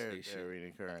sorry, but that's their shit.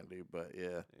 arena currently, but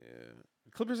yeah.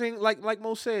 Clippers ain't like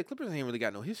Mo said. Clippers ain't really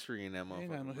got no history in that motherfucker.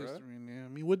 Ain't got no history in there. I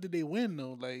mean, what did they win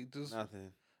though? Like just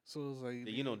nothing. So it's like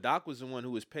you know, Doc was the one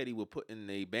who was petty with putting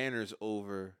the banners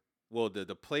over. Well,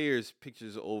 the players'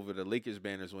 pictures over the Lakers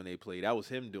banners when they played. That was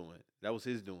him doing. That was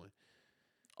his doing.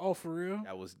 Oh, for real?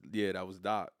 That was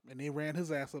Doc. And they ran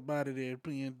his ass up out of there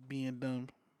being dumb.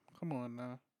 Come on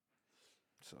now.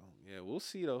 So yeah, we'll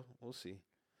see though. We'll see.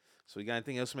 So we got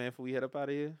anything else, man, before we head up out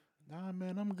of here? Nah,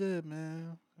 man, I'm good,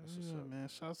 man. That's what's up. Man.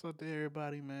 Shouts out to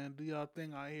everybody, man. Do y'all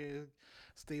thing out here.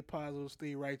 Stay positive,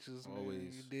 stay righteous, always.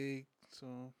 Man. You dig?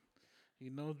 So,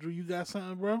 Drew, you got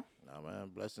something, bro? Nah, man.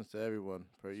 Blessings to everyone.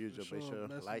 Per usual, make sure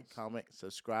blessings. like, comment,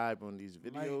 subscribe on these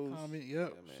videos. Like, comment,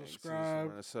 yep. Yeah, man.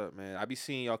 Subscribe. What's up, man? I be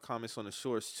seeing y'all comments on the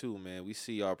shorts too, man. We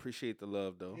see y'all. Appreciate the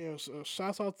love though. Yeah,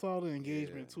 shouts out to all the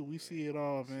engagement too. We see it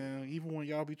all, man. Even when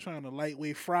y'all be trying to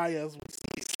lightweight fry us, we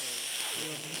see it.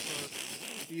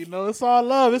 So, it's all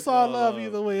love. It's all love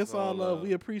either way. It's all love.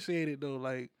 We appreciate it though.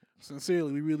 Like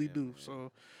sincerely, we really do. Man.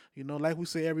 So, like we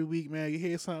say every week, man, you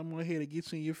hear something on here to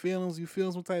get you in your feelings. You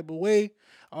feel some type of way.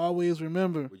 Always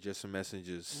remember, we're just some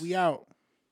messengers. We out.